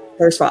moment,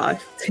 there's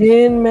 5.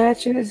 10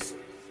 matches?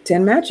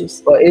 10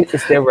 matches. Well,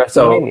 it's their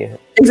WrestleMania.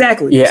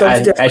 Exactly.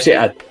 Yeah,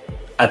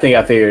 I think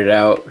I figured it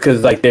out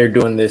because like they're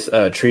doing this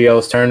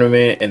trios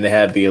tournament and they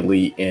have the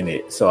Elite in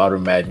it. So I'd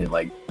imagine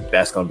like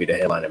that's going to be the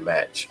headlining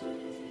match,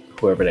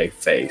 whoever they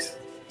face.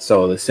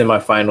 So the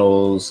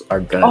semifinals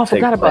are going to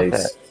take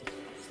place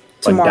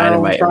like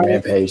Dynamite and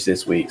Rampage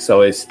this week.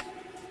 So it's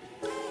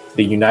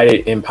the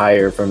United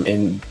Empire from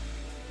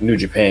New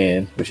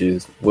Japan, which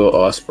is Will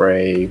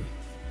Ospreay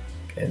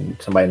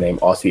and somebody named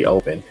Aussie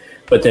Open.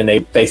 But then they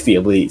face the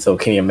Elite, so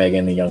Kenny Omega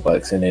and the Young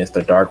Bucks, and then it's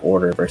the Dark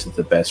Order versus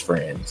the Best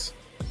Friends.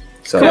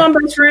 So come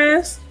on, Best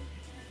Friends.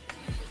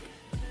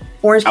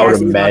 Orange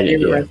Cassidy is my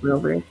favorite wrestler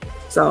over here.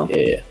 So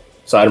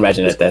I'd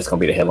imagine that's going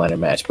to be the headliner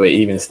match. But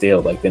even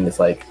still, like then it's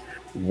like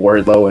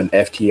Wardlow and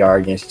FTR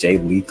against Jay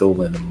Lethal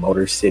and the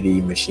Motor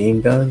City Machine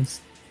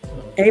Guns.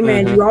 Hey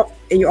man,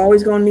 you're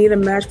always going to need a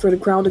match for the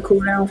crowd to cool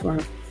down for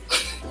him.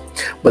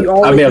 But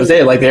I mean, I'm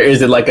saying like there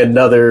isn't like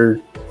another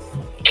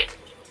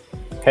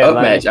up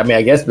match. I mean,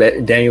 I guess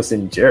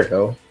Danielson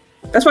Jericho.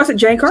 That's why I said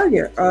Jade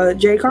Cargill.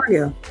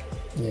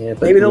 Yeah,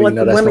 but maybe they'll let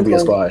the women gonna be a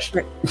squash.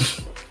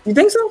 You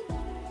think so?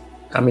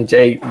 I mean,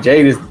 Jade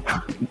is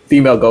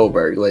female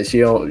Goldberg. Like she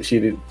don't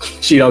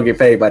get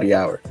paid by the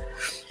hour.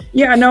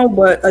 Yeah, I know,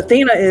 but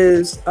Athena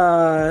is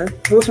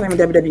what's her name in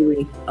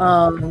WWE?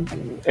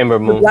 Ember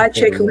Moon. The black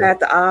chick who had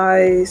the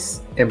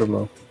eyes. Ember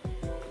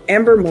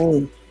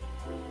Moon.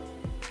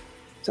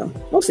 So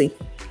we'll see.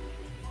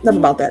 Enough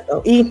about that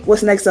though.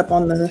 What's next up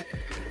on the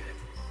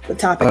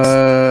topics?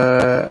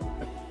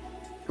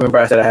 Remember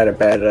I said I had a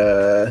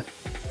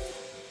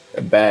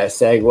bad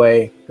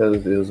segue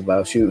because it was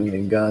about shooting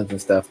and guns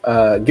and stuff.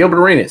 Gilbert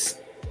Arenas.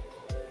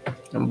 I'm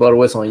gonna blow the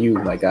whistle on you,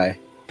 my guy.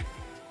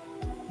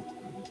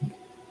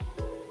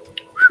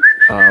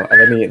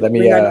 Let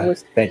me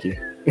thank you.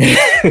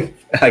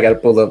 I gotta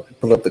pull up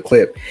the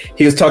clip.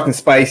 He was talking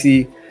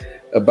spicy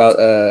about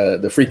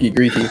the Freaky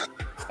Greeky,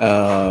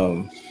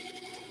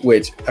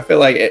 which I feel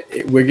like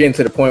we're getting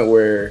to the point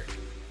where,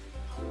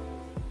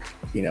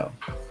 you know,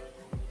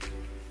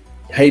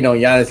 hating on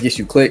Giannis gets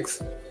you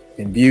clicks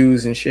and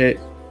views and shit.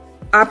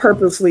 I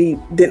purposely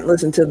didn't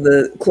listen to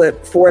the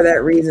clip for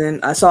that reason.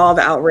 I saw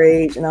the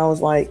outrage and I was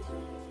like,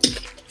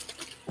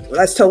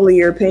 that's totally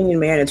your opinion,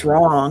 man. It's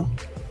wrong.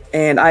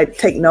 And I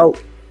take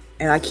note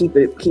and I keep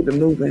it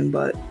moving,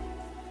 but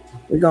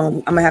I'm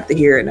gonna have to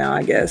hear it now,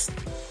 I guess.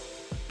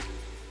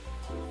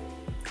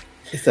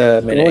 It's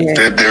a minute.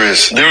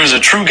 There is a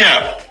true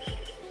gap.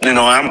 You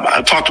know,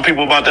 I talk to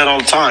people about that all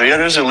the time. Yeah,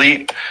 there's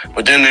elite,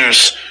 but then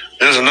there's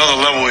another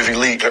level of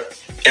elite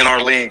in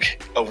our league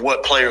of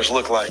what players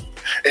look like.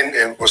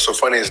 And what's so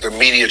funny is the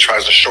media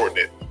tries to shorten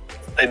it.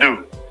 They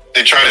do.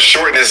 They try to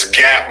shorten this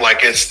gap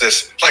like it's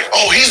this, like,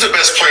 oh, he's the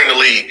best player in the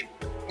league.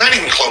 Not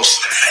even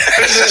close.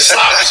 Just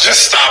stop it.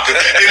 Just stop. Like,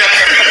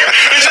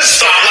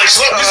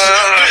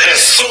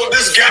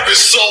 this gap is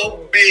so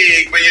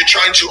big, but you're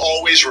trying to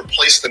always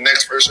replace the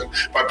next person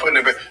by putting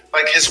it back.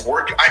 Like his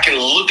work, I can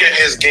look at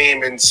his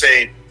game and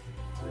say,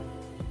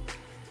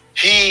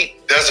 he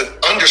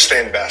doesn't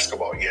understand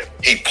basketball yet.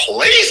 He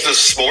plays the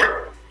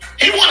sport.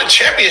 He won a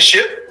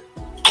championship.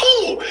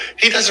 Cool.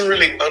 He doesn't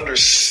really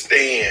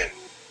understand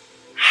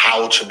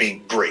how to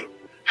be great,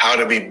 how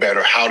to be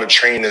better, how to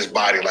train his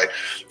body. Like,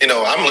 you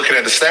know, I'm looking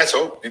at the stats.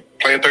 Oh, you're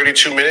playing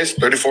 32 minutes,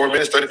 34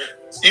 minutes, 30.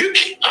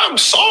 I'm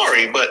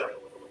sorry,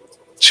 but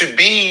to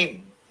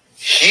be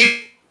here,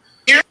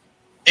 you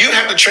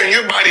have to train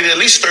your body to at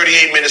least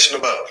 38 minutes and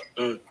above.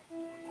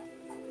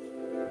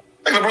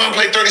 Like LeBron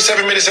played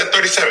 37 minutes at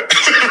 37.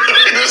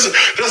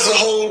 that's a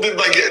whole,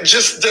 like,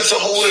 that's a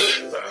whole,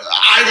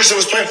 Iverson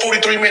was playing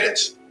 43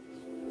 minutes.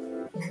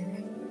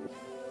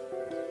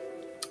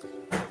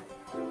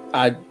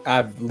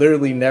 I've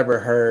literally never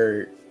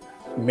heard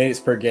minutes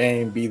per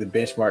game be the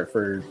benchmark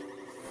for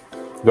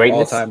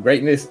greatness? All-time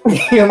greatness?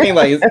 You know what I mean?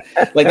 Like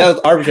that was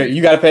arbitrary.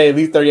 You got to play at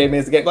least 38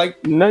 minutes a game.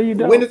 Like, no, you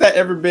don't. When has that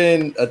ever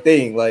been a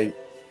thing? Like,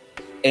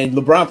 and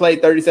LeBron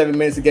played 37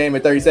 minutes a game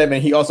at 37.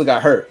 And he also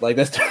got hurt. Like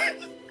that's.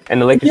 And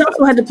the Lakers. He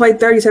also had to play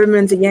 37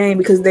 minutes a game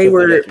because they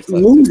were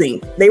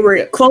losing. They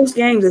were close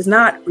games. It's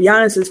not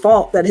Giannis's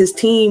fault that his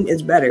team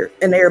is better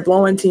and they are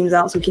blowing teams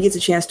out so he gets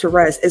a chance to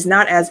rest. It's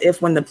not as if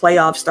when the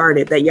playoffs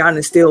started that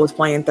Giannis still was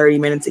playing 30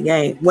 minutes a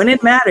game. When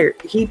it mattered,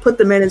 he put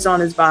the minutes on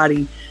his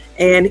body,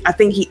 and I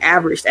think he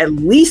averaged at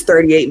least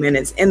 38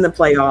 minutes in the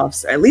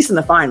playoffs, at least in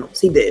the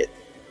finals. He did.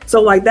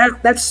 So like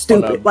that's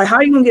stupid. Oh, no. Like, how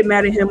are you gonna get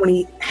mad at him when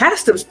he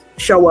has to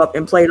show up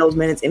and play those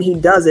minutes and he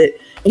does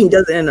it, and he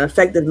does it in an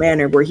effective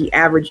manner where he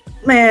averaged,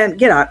 man,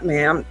 get out,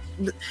 man.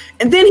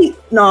 And then see,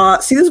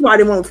 this is why I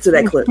didn't want to listen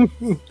to that clip.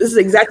 This is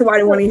exactly why I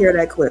didn't want to hear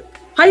that clip.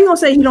 How you gonna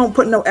say he don't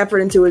put no effort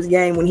into his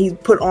game when he's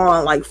put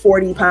on like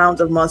 40 pounds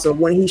of muscle,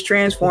 when he's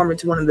transformed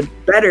into one of the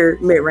better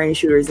mid-range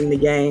shooters in the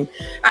game?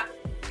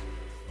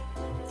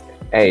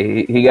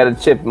 Hey, he got a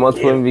chip,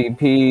 multiple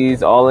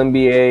MVPs, all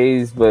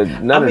NBAs, but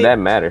none of that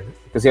matter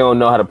because he don't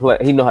know how to play.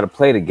 He know how to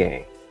play the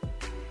game.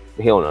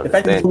 He don't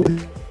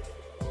understand.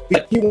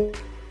 Yeah,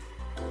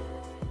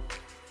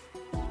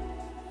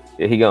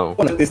 he gone.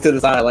 This to the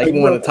side, like he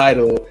won a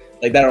title,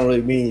 like that don't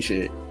really mean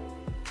shit.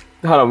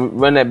 Hold on,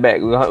 run that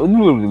back. Yeah,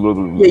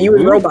 you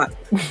was a robot.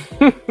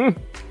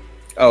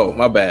 Oh,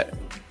 my bad.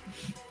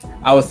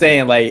 I was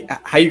saying, like,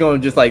 how you gonna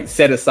just like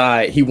set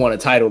aside he won a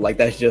title? Like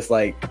that's just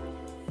like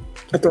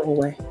a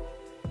throwaway.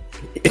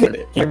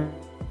 Here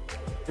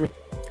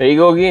you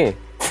go again.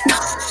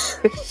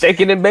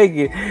 Shaking and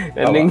baking.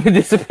 That nigga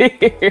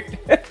disappeared.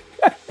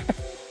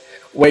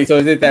 Wait, so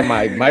is it that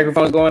my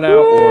microphone's going out,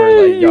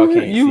 or like y'all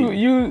can't see?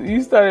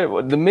 You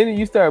started the minute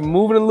you start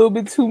moving a little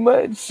bit too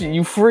much,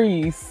 you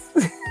freeze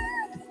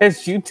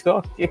as you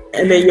talking,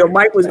 and then your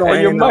mic was going.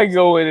 And your mic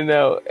go in and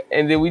out,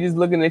 and then we just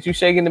looking at you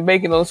shaking and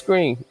baking on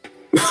screen.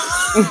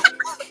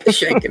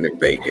 Shaking and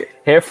baking,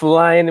 hair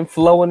flying and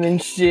flowing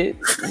and shit.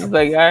 It's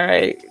like, all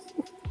right,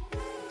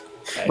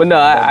 but no,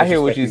 I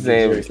hear what you're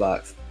saying.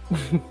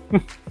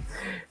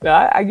 No,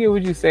 I get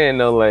what you're saying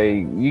though.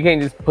 Like, you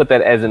can't just put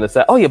that as an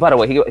aside. Oh yeah, by the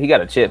way, he got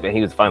a chip and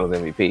he was Finals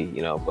MVP.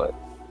 You know, but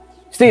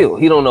still,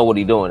 he don't know what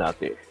he's doing out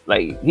there.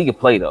 Like, he can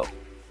play though.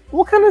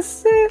 What kind of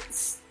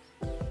sense?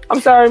 I'm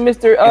sorry,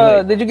 Mister.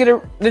 Did you get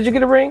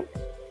a ring?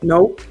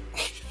 Nope.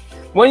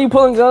 When you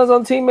pulling guns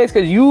on teammates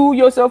because you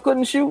yourself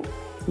couldn't shoot?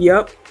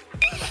 Yep.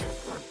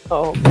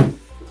 Oh.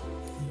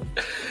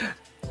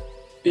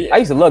 I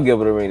used to love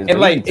Gilbert Arenas. And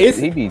like, it's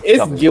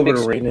Gilbert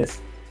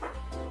Arenas.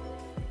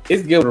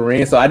 It's Gilbert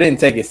Arenas, so I didn't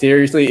take it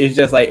seriously. It's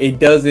just like, it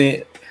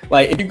doesn't,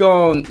 like, if you're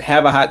going to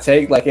have a hot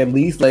take, like, at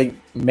least like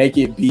make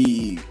it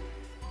be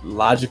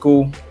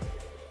logical.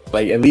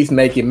 Like, at least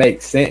make it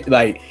make sense.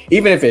 Like,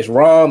 even if it's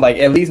wrong, like,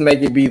 at least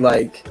make it be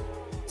like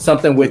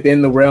something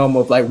within the realm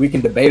of like, we can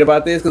debate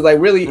about this. Because like,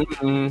 really,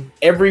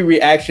 every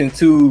reaction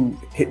to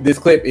this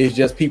clip is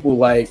just people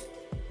like,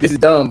 this is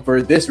dumb for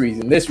this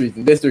reason, this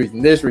reason, this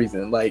reason, this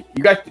reason. Like,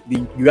 you got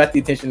the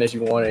attention that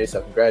you wanted,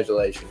 so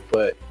congratulations.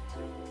 But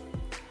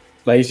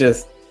like, it's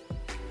just,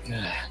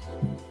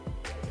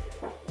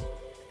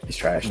 it's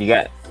trash. You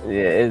got,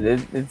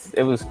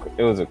 it was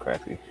a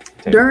crappy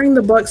take. During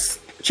the Bucks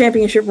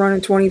championship run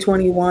in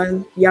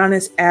 2021,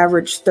 Giannis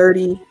averaged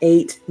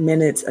 38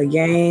 minutes a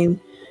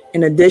game.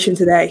 In addition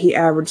to that, he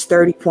averaged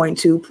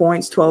 30.2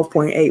 points,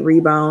 12.8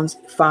 rebounds,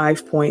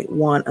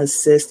 5.1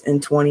 assists in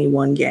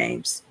 21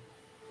 games.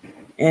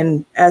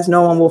 And as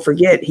no one will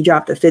forget, he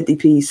dropped a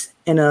 50-piece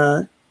in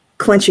a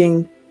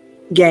clinching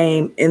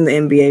game in the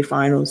NBA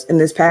Finals. In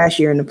this past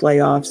year in the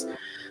playoffs,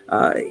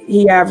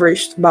 he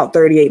averaged about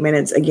 38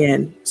 minutes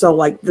again. So,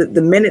 like,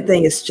 the minute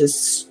thing is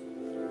just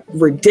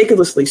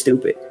ridiculously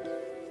stupid.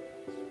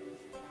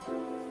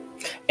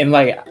 And,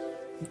 like,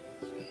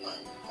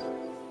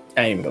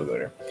 I ain't even gonna go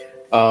there.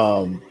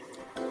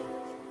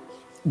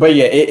 But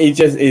yeah,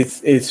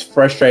 it's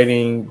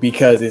frustrating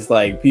because it's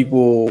like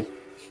people,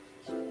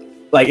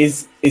 like,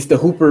 it's the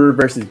Hooper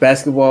versus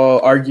basketball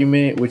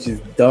argument, which is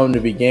dumb to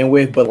begin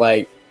with, but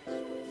like,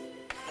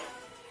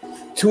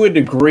 to a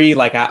degree,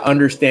 like, I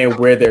understand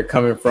where they're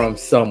coming from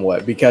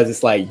somewhat, because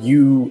it's like,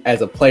 you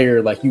as a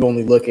player, like, you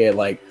only look at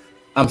like,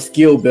 I'm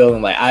skill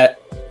building.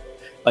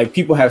 Like,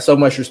 people have so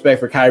much respect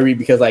for Kyrie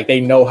because like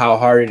they know how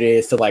hard it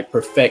is to like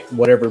perfect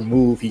whatever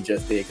move he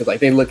just did. Because like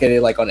they look at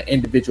it like on an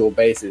individual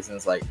basis and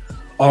it's like,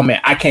 oh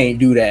man, I can't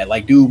do that.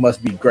 Like, dude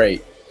must be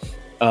great.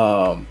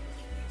 And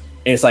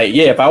it's like,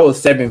 yeah, if I was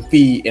 7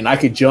 feet and I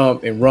could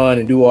jump and run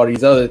and do all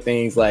these other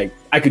things, like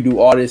I could do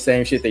all this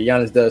same shit that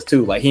Giannis does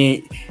too. Like,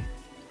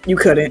 you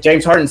couldn't.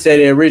 James Harden said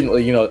it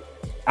originally, you know,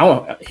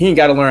 he ain't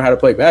got to learn how to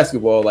play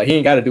basketball. Like, he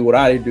ain't got to do what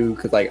I do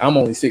because like I'm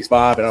only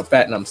 6'5" and I'm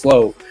fat and I'm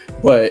slow.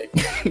 But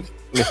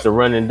Mr.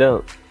 Run and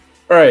Dunk.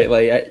 Right,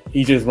 like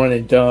he just run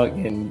and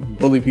dunk and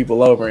bully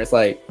people over. And it's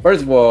like,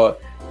 first of all,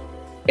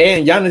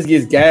 and Giannis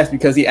gets gassed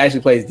because he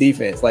actually plays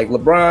defense. Like,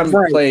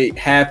 LeBron played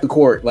half the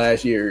court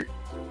last year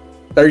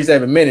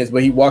 37 minutes,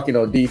 but he walking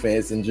on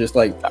defense and just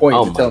like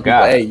pointing to telling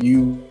people, "Hey,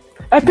 you."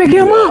 I pick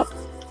him up.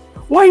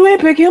 Why you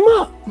ain't pick him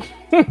up?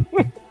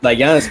 Like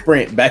Giannis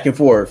sprint back and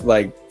forth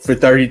like for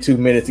 32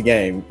 minutes a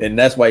game, and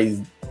that's why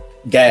he's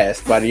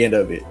gassed by the end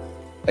of it.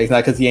 Like, it's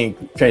not because he ain't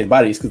trained his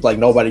body; it's because like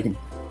nobody can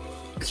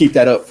keep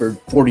that up for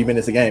 40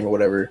 minutes a game or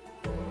whatever.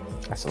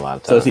 That's a lot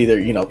of time. So it's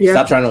either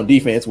stop trying on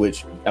defense,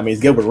 which I mean,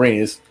 it's Gilbert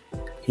Arenas.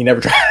 He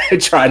never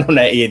tried on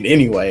that end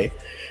anyway,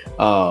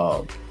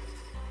 or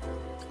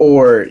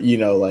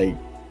like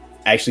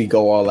actually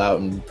go all out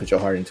and put your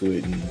heart into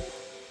it. And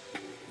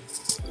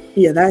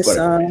yeah, that's.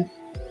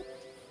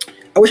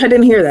 I wish I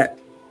didn't hear that,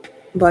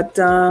 but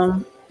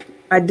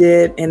I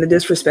did, and the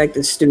disrespect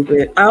is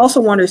stupid. I also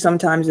wonder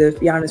sometimes if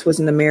Giannis was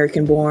an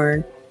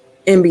American-born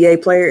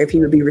NBA player, if he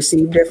would be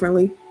received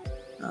differently.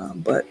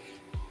 But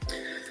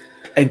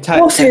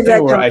Ty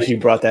Taylor actually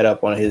brought that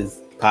up on his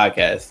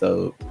podcast,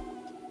 so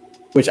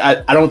which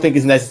I don't think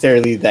is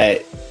necessarily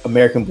that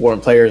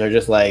American-born players are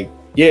just like,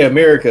 yeah,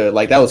 America.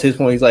 Like, that was his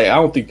point. He's like, I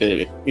don't think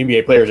the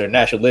NBA players are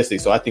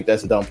nationalistic, so I think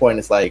that's a dumb point.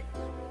 It's like,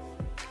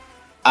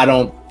 I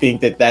don't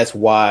think that's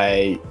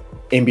why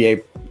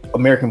NBA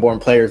American-born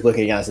players look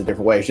at Giannis a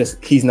different way. It's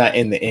just he's not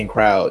in the in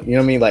crowd. You know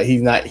what I mean? Like,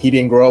 he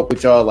didn't grow up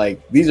with y'all.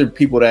 Like, these are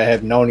people that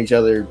have known each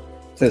other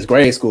since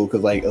grade school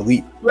because, like,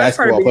 elite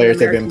basketball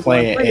players have been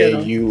playing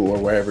AAU or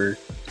wherever,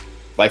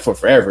 like, for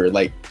forever.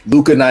 Like,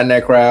 Luka not in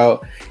that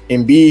crowd.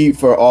 Embiid,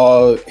 for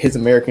all his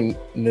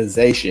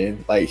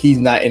Americanization, like, he's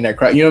not in that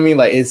crowd. You know what I mean?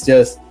 Like, it's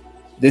just,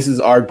 this is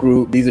our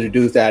group. These are the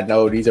dudes that I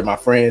know. These are my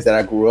friends that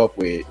I grew up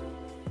with.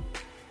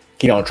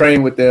 He don't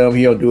train with them.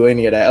 He don't do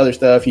any of that other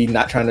stuff. He's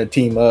not trying to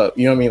team up.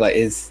 You know what I mean? Like,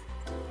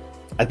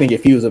 I think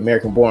if he was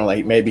American born,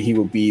 like, maybe he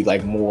would be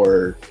like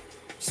more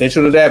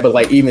central to that. But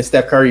like, even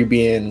Steph Curry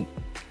being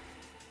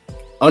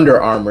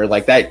Under Armour,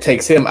 like, that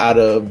takes him out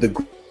of the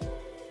group,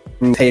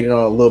 hating on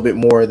a little bit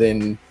more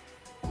than,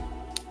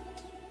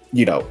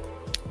 the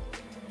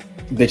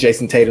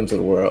Jason Tatums of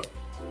the world.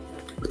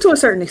 To a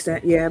certain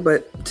extent, yeah.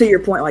 But to your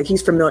point, like,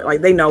 he's familiar.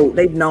 Like,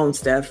 they've known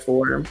Steph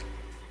for.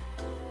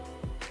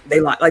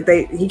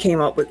 He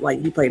came up with,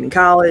 like, he played in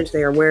college.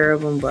 They are aware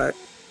of him, but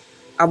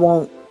I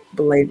won't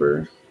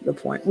belabor the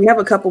point. We have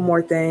a couple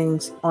more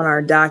things on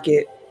our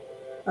docket.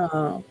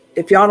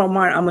 If y'all don't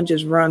mind, I'm gonna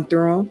just run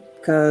through them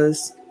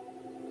because,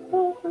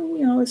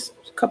 it's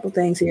a couple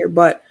things here.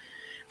 But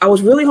I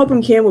was really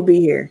hoping Ken would be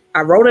here.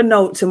 I wrote a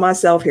note to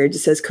myself here. It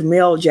just says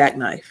Camille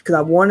Jackknife because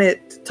I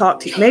wanted to talk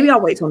to you. Maybe I'll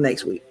wait till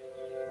next week.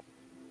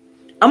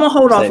 I'm gonna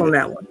hold off on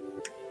that one.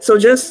 So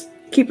just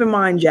keep in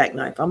mind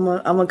Jackknife. I'm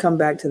gonna come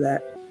back to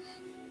that.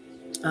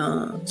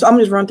 So I'm gonna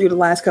just run through the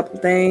last couple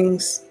of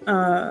things.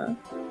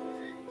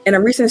 In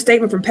a recent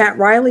statement from Pat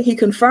Riley, he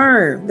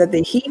confirmed that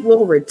the Heat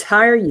will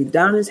retire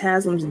Udonis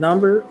Haslem's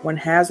number when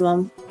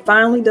Haslem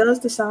finally does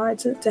decide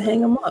to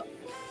hang him up.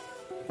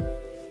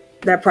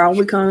 That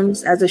probably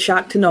comes as a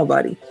shock to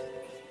nobody.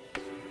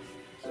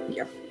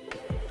 Yeah.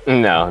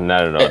 No,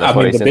 not at all. That's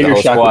I mean, the bigger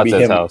shock would be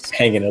him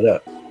hanging it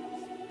up.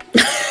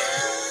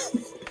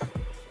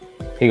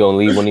 He gonna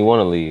leave when he want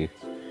to leave.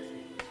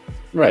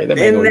 Right, that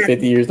man only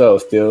 50 years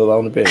old, still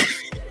on the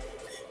bench.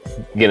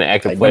 Getting an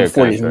active player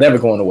contract. He's never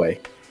going away.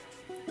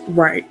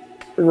 Right.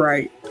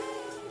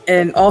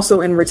 And also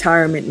in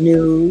retirement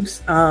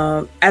news,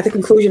 at the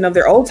conclusion of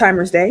their Old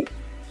Timers Day,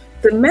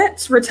 the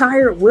Mets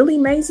retired Willie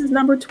Mays'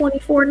 number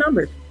 24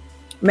 number.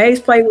 Mays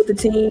played with the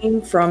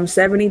team from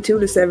 72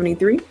 to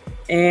 73,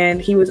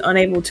 and he was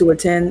unable to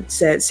attend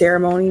said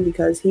ceremony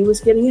because he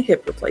was getting a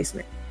hip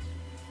replacement.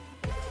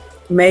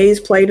 Mays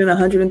played in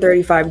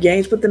 135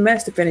 games with the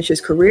Mets to finish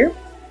his career.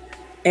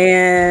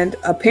 And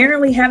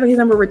apparently having his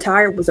number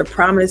retired was a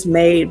promise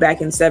made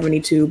back in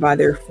 72 by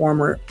their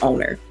former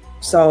owner.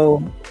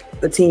 So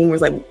the team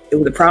was like, it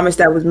was a promise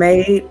that was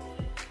made.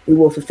 We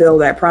will fulfill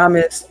that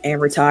promise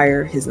and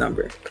retire his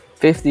number.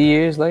 50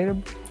 years later?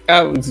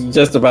 I was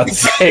just about to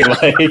say,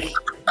 like,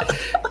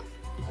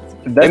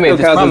 they made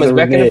this promise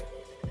back in.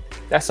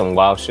 That's some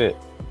wild shit.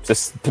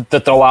 Just to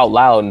throw out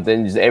loud, and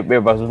then just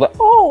everybody was like,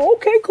 "Oh,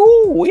 okay,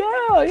 cool,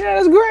 yeah,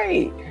 that's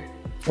great."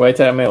 Wait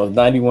till that man was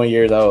 91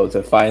 years old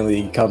to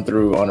finally come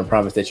through on a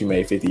promise that you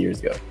made 50 years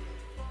ago.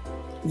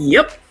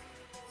 Yep.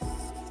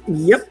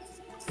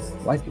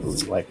 White people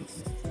be white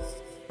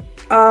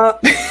people.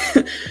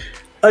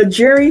 A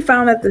jury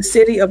found that the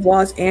city of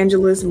Los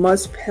Angeles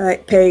must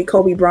pay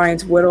Kobe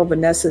Bryant's widow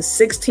Vanessa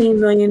 $16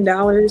 million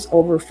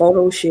over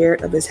photos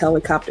shared of his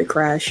helicopter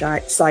crash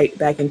site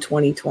back in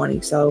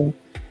 2020. So.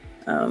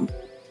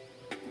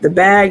 The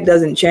bag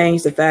doesn't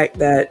change the fact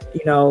that,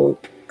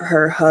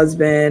 her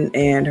husband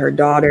and her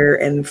daughter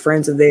and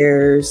friends of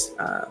theirs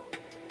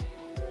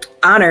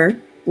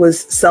honor was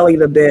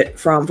sullied a bit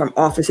from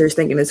officers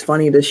thinking it's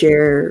funny to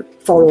share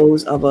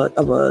photos of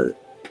a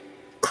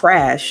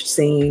crash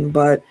scene,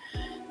 but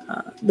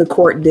the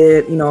court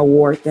did,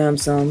 award them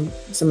some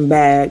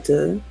bag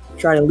to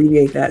try to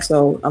alleviate that.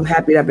 So I'm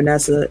happy that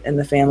Vanessa and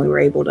the family were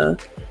able to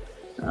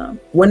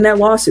win that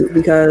lawsuit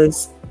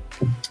because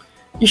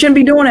you shouldn't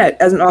be doing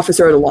that as an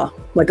officer of the law.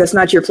 Like, that's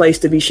not your place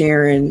to be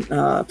sharing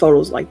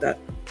photos like that.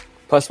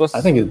 Plus,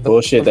 I think it's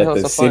bullshit that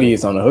the city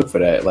is on the hook for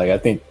that. Like, I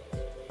think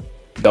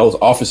those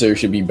officers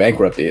should be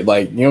bankrupted.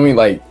 Like, you know what I mean?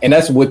 Like, and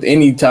that's with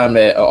any time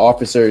that an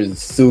officer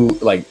is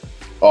sued, like,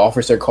 an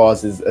officer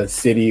causes a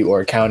city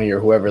or a county or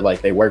whoever,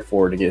 like, they work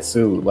for to get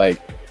sued.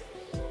 Like,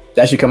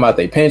 that should come out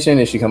their pension.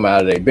 It should come out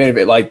of their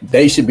benefit. Like,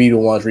 they should be the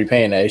ones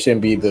repaying that. It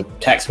shouldn't be the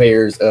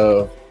taxpayers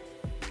of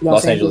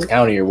Los Angeles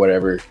County or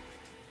whatever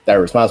that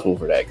are responsible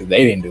for that, because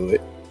they didn't do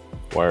it.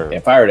 Word.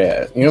 And fire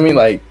that. You know what I mean?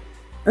 Like,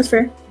 that's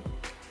fair.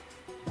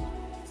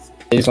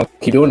 They just don't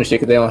keep doing the shit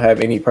because they don't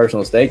have any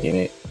personal stake in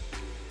it.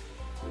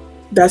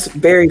 That's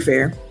very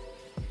fair.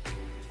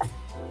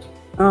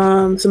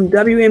 Some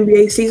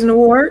WNBA season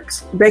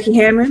awards. Becky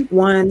Hammon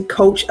won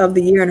Coach of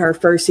the Year in her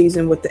first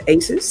season with the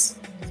Aces.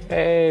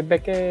 Hey,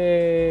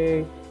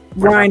 Becky.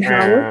 Ryan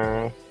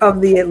Howard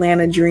of the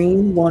Atlanta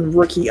Dream won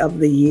Rookie of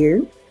the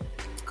Year.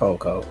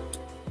 Cold.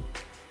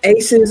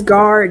 Aces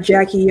guard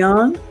Jackie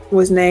Young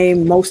was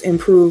named Most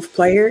Improved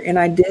Player, and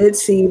I did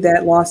see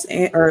that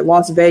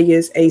Las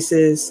Vegas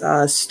Aces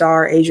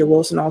star Asia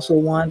Wilson also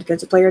won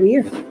Defensive Player of the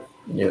Year.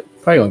 Yeah,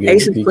 probably gonna get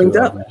Aces cleaned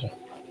up.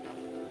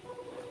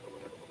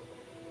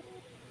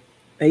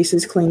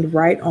 Aces cleaned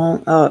right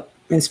on up.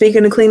 And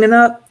speaking of cleaning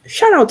up,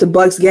 shout out to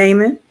Bucks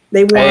Gaming.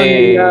 They won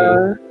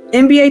the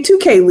NBA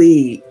 2K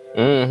League.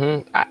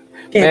 Mm-hmm. I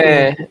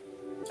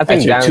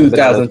think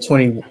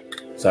 2020.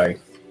 Sorry.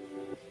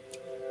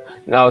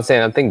 No, I was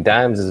saying I think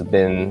Dimes has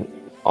been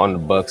on the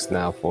Bucks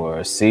now for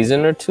a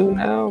season or two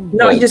now.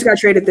 No, he just got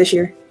traded this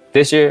year.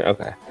 This year?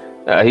 Okay.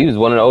 He was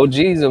one of the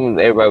OGs, and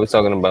everybody was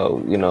talking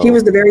about, you know. He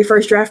was the very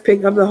first draft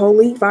pick of the whole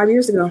league 5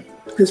 years ago.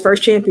 His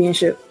first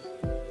championship.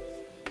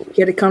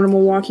 He had to come to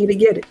Milwaukee to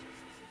get it.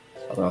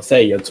 I was going to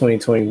say, your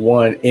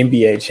 2021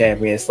 NBA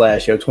champion /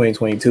 your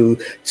 2022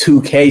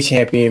 2K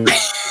champion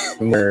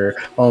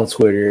on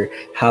Twitter.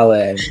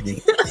 Holla at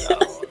me.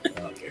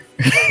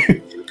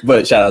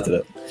 But shout out to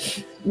them.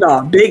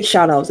 No, big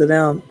shout out to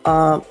them.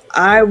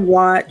 I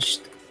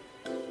watched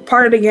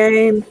part of the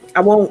game. I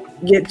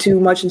won't get too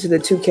much into the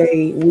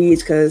 2K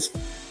weeds because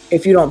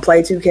if you don't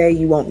play 2K,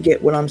 you won't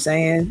get what I'm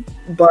saying.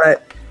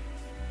 But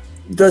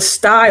the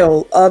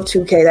style of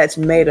 2K that's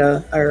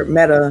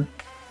meta,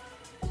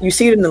 you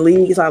see it in the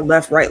league. It's like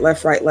left, right,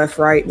 left, right, left,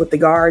 right. With the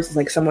guards, it's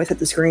like someone's hit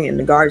the screen and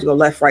the guards go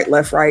left,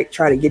 right,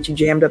 try to get you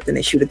jammed up, then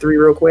they shoot a three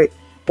real quick.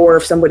 Or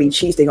if somebody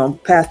cheats, they're going to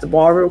pass the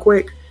ball real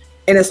quick.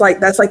 And it's like,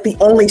 that's like the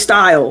only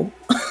style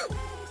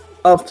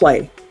of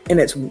play. And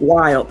it's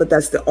wild that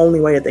that's the only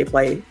way that they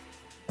play.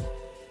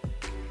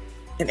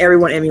 And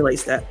everyone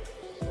emulates that.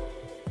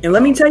 And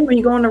let me tell you, when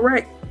you go on the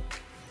rec,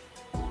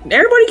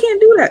 everybody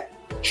can't do that.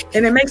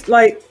 And it makes,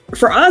 like,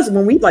 for us,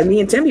 when we, like, me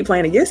and Tim be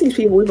playing against these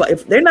people, we like,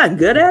 if they're not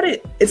good at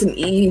it, it's an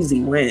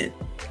easy win.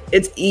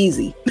 It's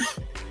easy.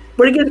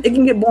 But it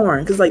can get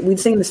boring because, like, we've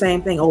seen the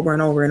same thing over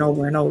and over and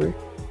over and over.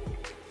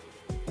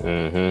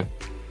 Mm-hmm.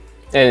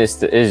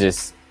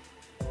 And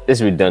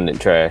it's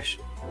redundant trash.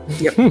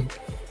 Yep.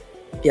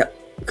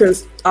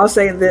 Because I'll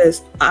say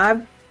this,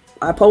 I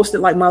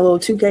posted like my little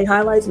 2K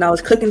highlights and I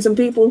was cooking some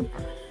people.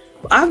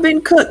 I've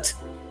been cooked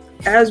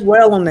as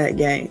well on that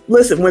game.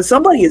 Listen, when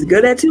somebody is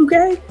good at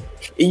 2K,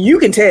 you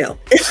can tell.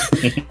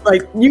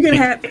 Like you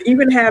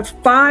can have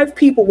 5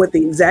 people with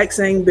the exact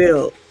same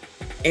build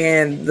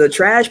and the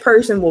trash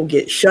person will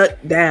get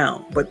shut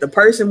down. But the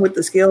person with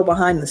the skill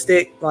behind the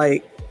stick,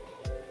 like,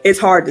 it's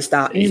hard to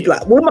stop. You just be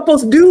like, what am I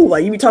supposed to do?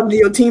 Like, you be talking to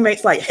your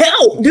teammates like,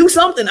 help, do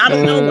something. I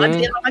don't know. What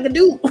I can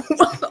do?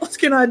 What else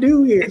can I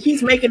do here?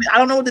 He's making it. I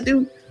don't know what to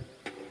do.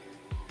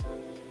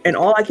 And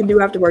all I can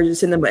do afterwards is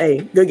send them,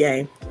 hey, good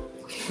game.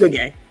 Good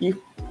game.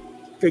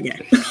 Good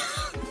game.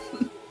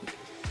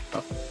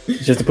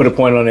 Just to put a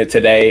point on it,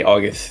 today,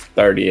 August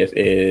 30th,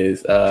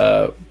 is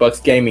Bucks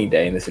Gaming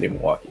Day in the city of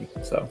Milwaukee.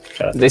 So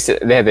shout out. They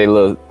had their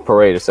little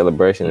parade or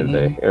celebration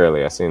today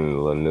earlier. I seen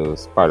the little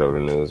news, part of the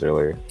news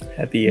earlier.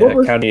 Had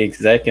the county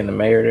exec and the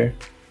mayor there.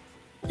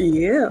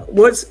 Yeah.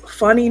 What's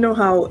funny, you know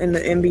how in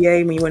the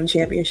NBA, when you win a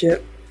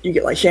championship, you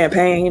get like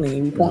champagne and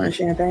you be pouring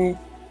champagne.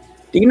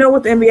 Do you know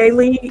what the NBA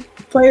league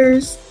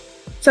players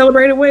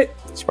celebrated with?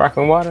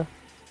 Sparkling water.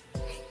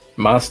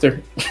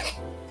 Monster.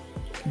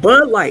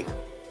 Bud Light.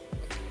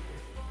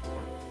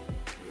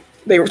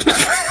 They were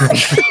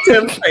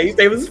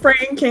they was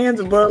spraying cans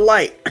of Bud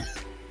Light.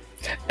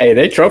 Hey,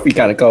 that trophy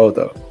kind of cold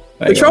though.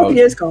 The trophy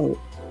is cold.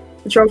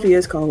 The trophy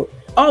is cold.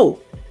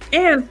 Oh,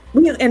 and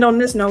on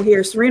this note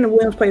here, Serena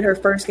Williams played her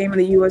first game of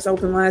the U.S.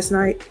 Open last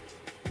night.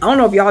 I don't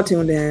know if y'all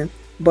tuned in,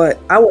 but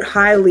I would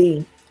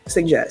highly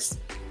suggest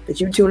that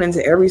you tune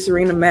into every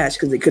Serena match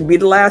because it could be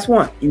the last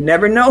one. You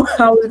never know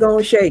how it's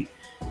going to shake.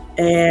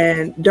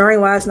 And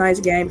during last night's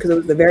game, because it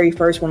was the very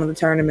first one of the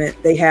tournament,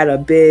 they had a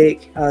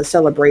big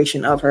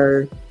celebration of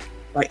her.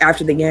 Like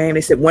after the game,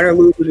 they said, win or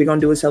lose, we're going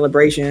to do a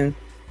celebration.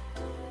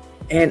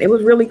 And it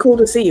was really cool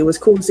to see. It was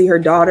cool to see her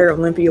daughter,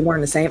 Olympia,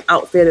 wearing the same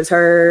outfit as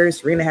her.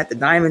 Serena had the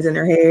diamonds in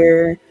her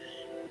hair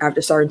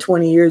after starting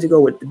 20 years ago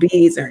with the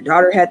beads. And her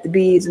daughter had the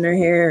beads in her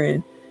hair.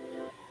 And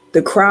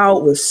the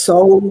crowd was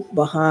so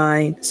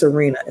behind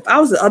Serena. If I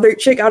was the other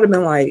chick, I would have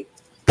been like,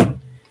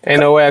 ain't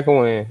no way I can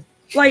win.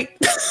 Like,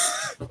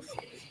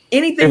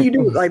 Anything you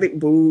do, like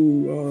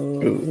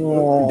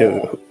boo.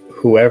 Dude,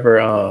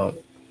 whoever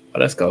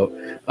let's go.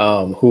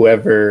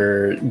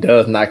 Whoever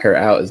does knock her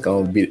out that's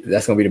gonna be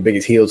the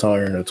biggest heel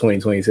turn of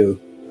 2022.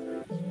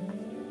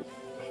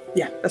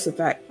 Yeah, that's a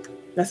fact.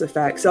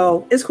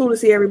 So it's cool to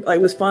see everybody.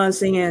 It was fun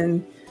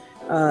seeing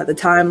the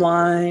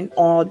timeline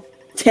all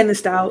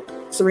tennised out.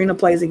 Serena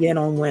plays again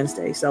on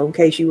Wednesday. So in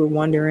case you were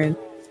wondering,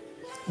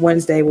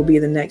 Wednesday will be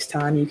the next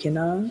time you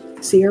can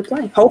see her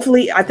play.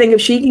 Hopefully, I think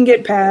if she can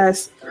get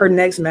past her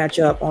next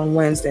matchup on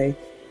Wednesday,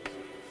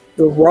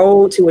 the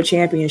road to a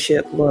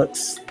championship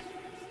looks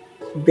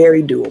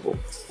very doable.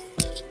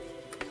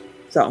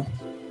 So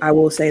I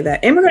will say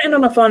that. And we're going to end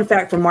on a fun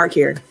fact from Mark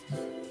here.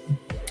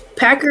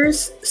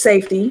 Packers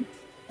safety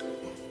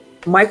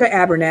Micah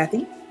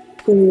Abernathy,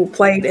 who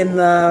played in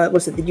the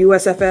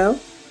USFL,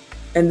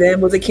 and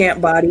then was a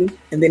camp body,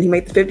 and then he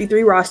made the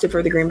 53 roster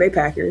for the Green Bay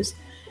Packers.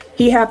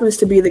 He happens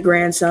to be the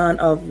grandson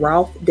of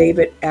Ralph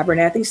David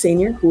Abernathy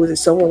Sr., who was a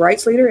civil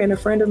rights leader and a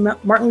friend of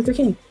Martin Luther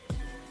King.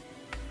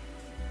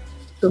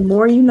 The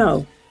more you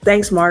know.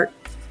 Thanks, Mark.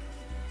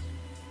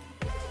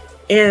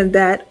 And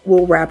that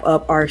will wrap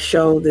up our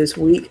show this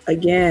week.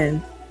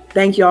 Again,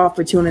 thank y'all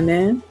for tuning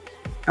in.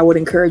 I would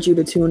encourage you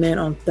to tune in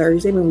on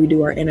Thursday when we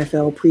do our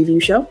NFL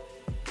preview show,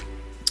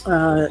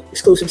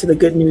 exclusive to the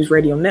Good News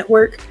Radio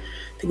Network,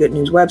 the Good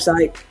News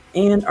website,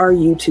 and our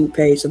YouTube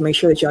page. So make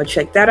sure that y'all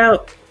check that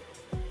out.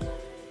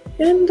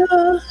 And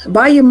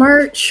buy your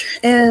merch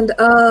and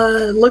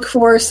look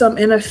for some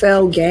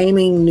NFL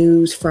gaming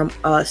news from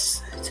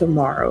us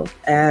tomorrow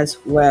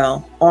as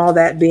well. All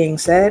that being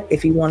said,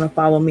 if you want to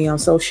follow me on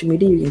social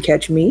media, you can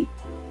catch me.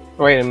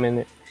 Wait a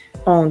minute.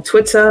 On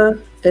Twitter,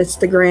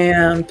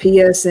 Instagram,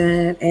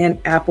 PSN, and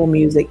Apple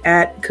Music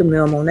at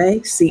Camille Monet,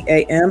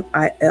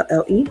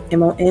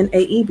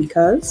 CamilleMonae,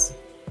 because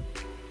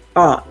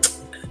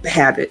the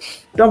habit.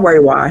 Don't worry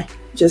why.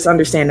 Just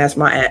understand that's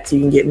my at, so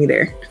you can get me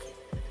there.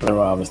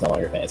 No, it's no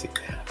longer fancy.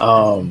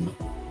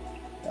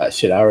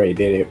 Shit, I already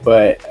did it.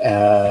 But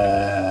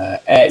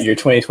at your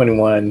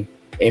 2021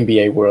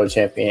 NBA World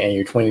Champion and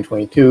your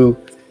 2022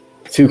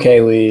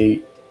 2K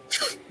League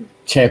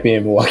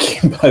Champion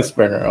Milwaukee Bucks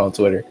burner on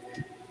Twitter.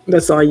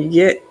 That's all you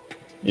get.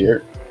 Yeah.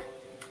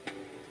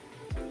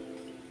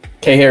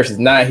 K Harris is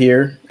not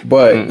here,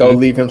 but go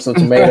leave him some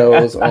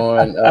tomatoes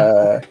on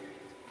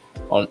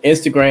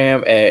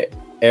Instagram at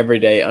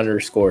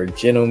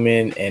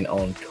everyday_gentleman and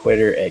on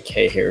Twitter at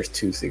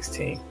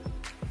KHarris216.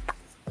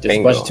 Just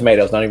a bunch of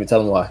tomatoes. Don't even tell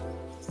them why.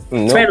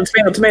 No.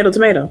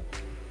 Tomato.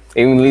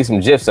 Even leave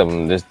some gifs of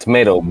them. There's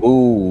tomatoes.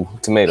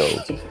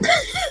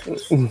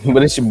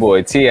 But it's your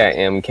boy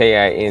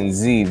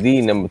TIMKINZ,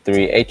 the number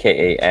 3,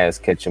 aka Ass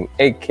Ketchum,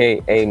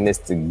 aka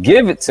Mr.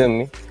 Give It To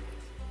Me.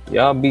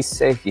 Y'all be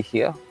safe. You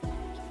hear?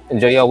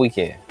 Enjoy y'all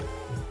weekend.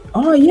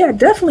 Oh yeah,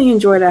 definitely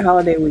enjoy that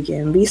holiday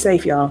weekend. Be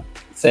safe, y'all.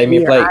 Save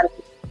me a plate.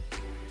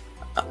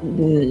 I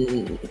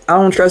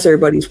don't trust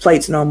everybody's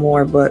plates no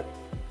more, but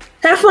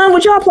have fun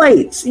with your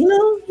plates.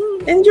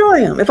 Enjoy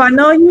them. If I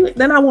know you,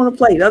 then I want a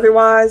plate.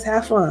 Otherwise,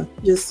 have fun.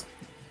 Just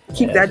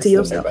keep that to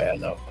yourself. Everybody I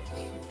know.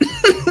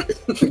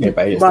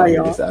 Everybody Bye,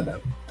 y'all. I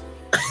know.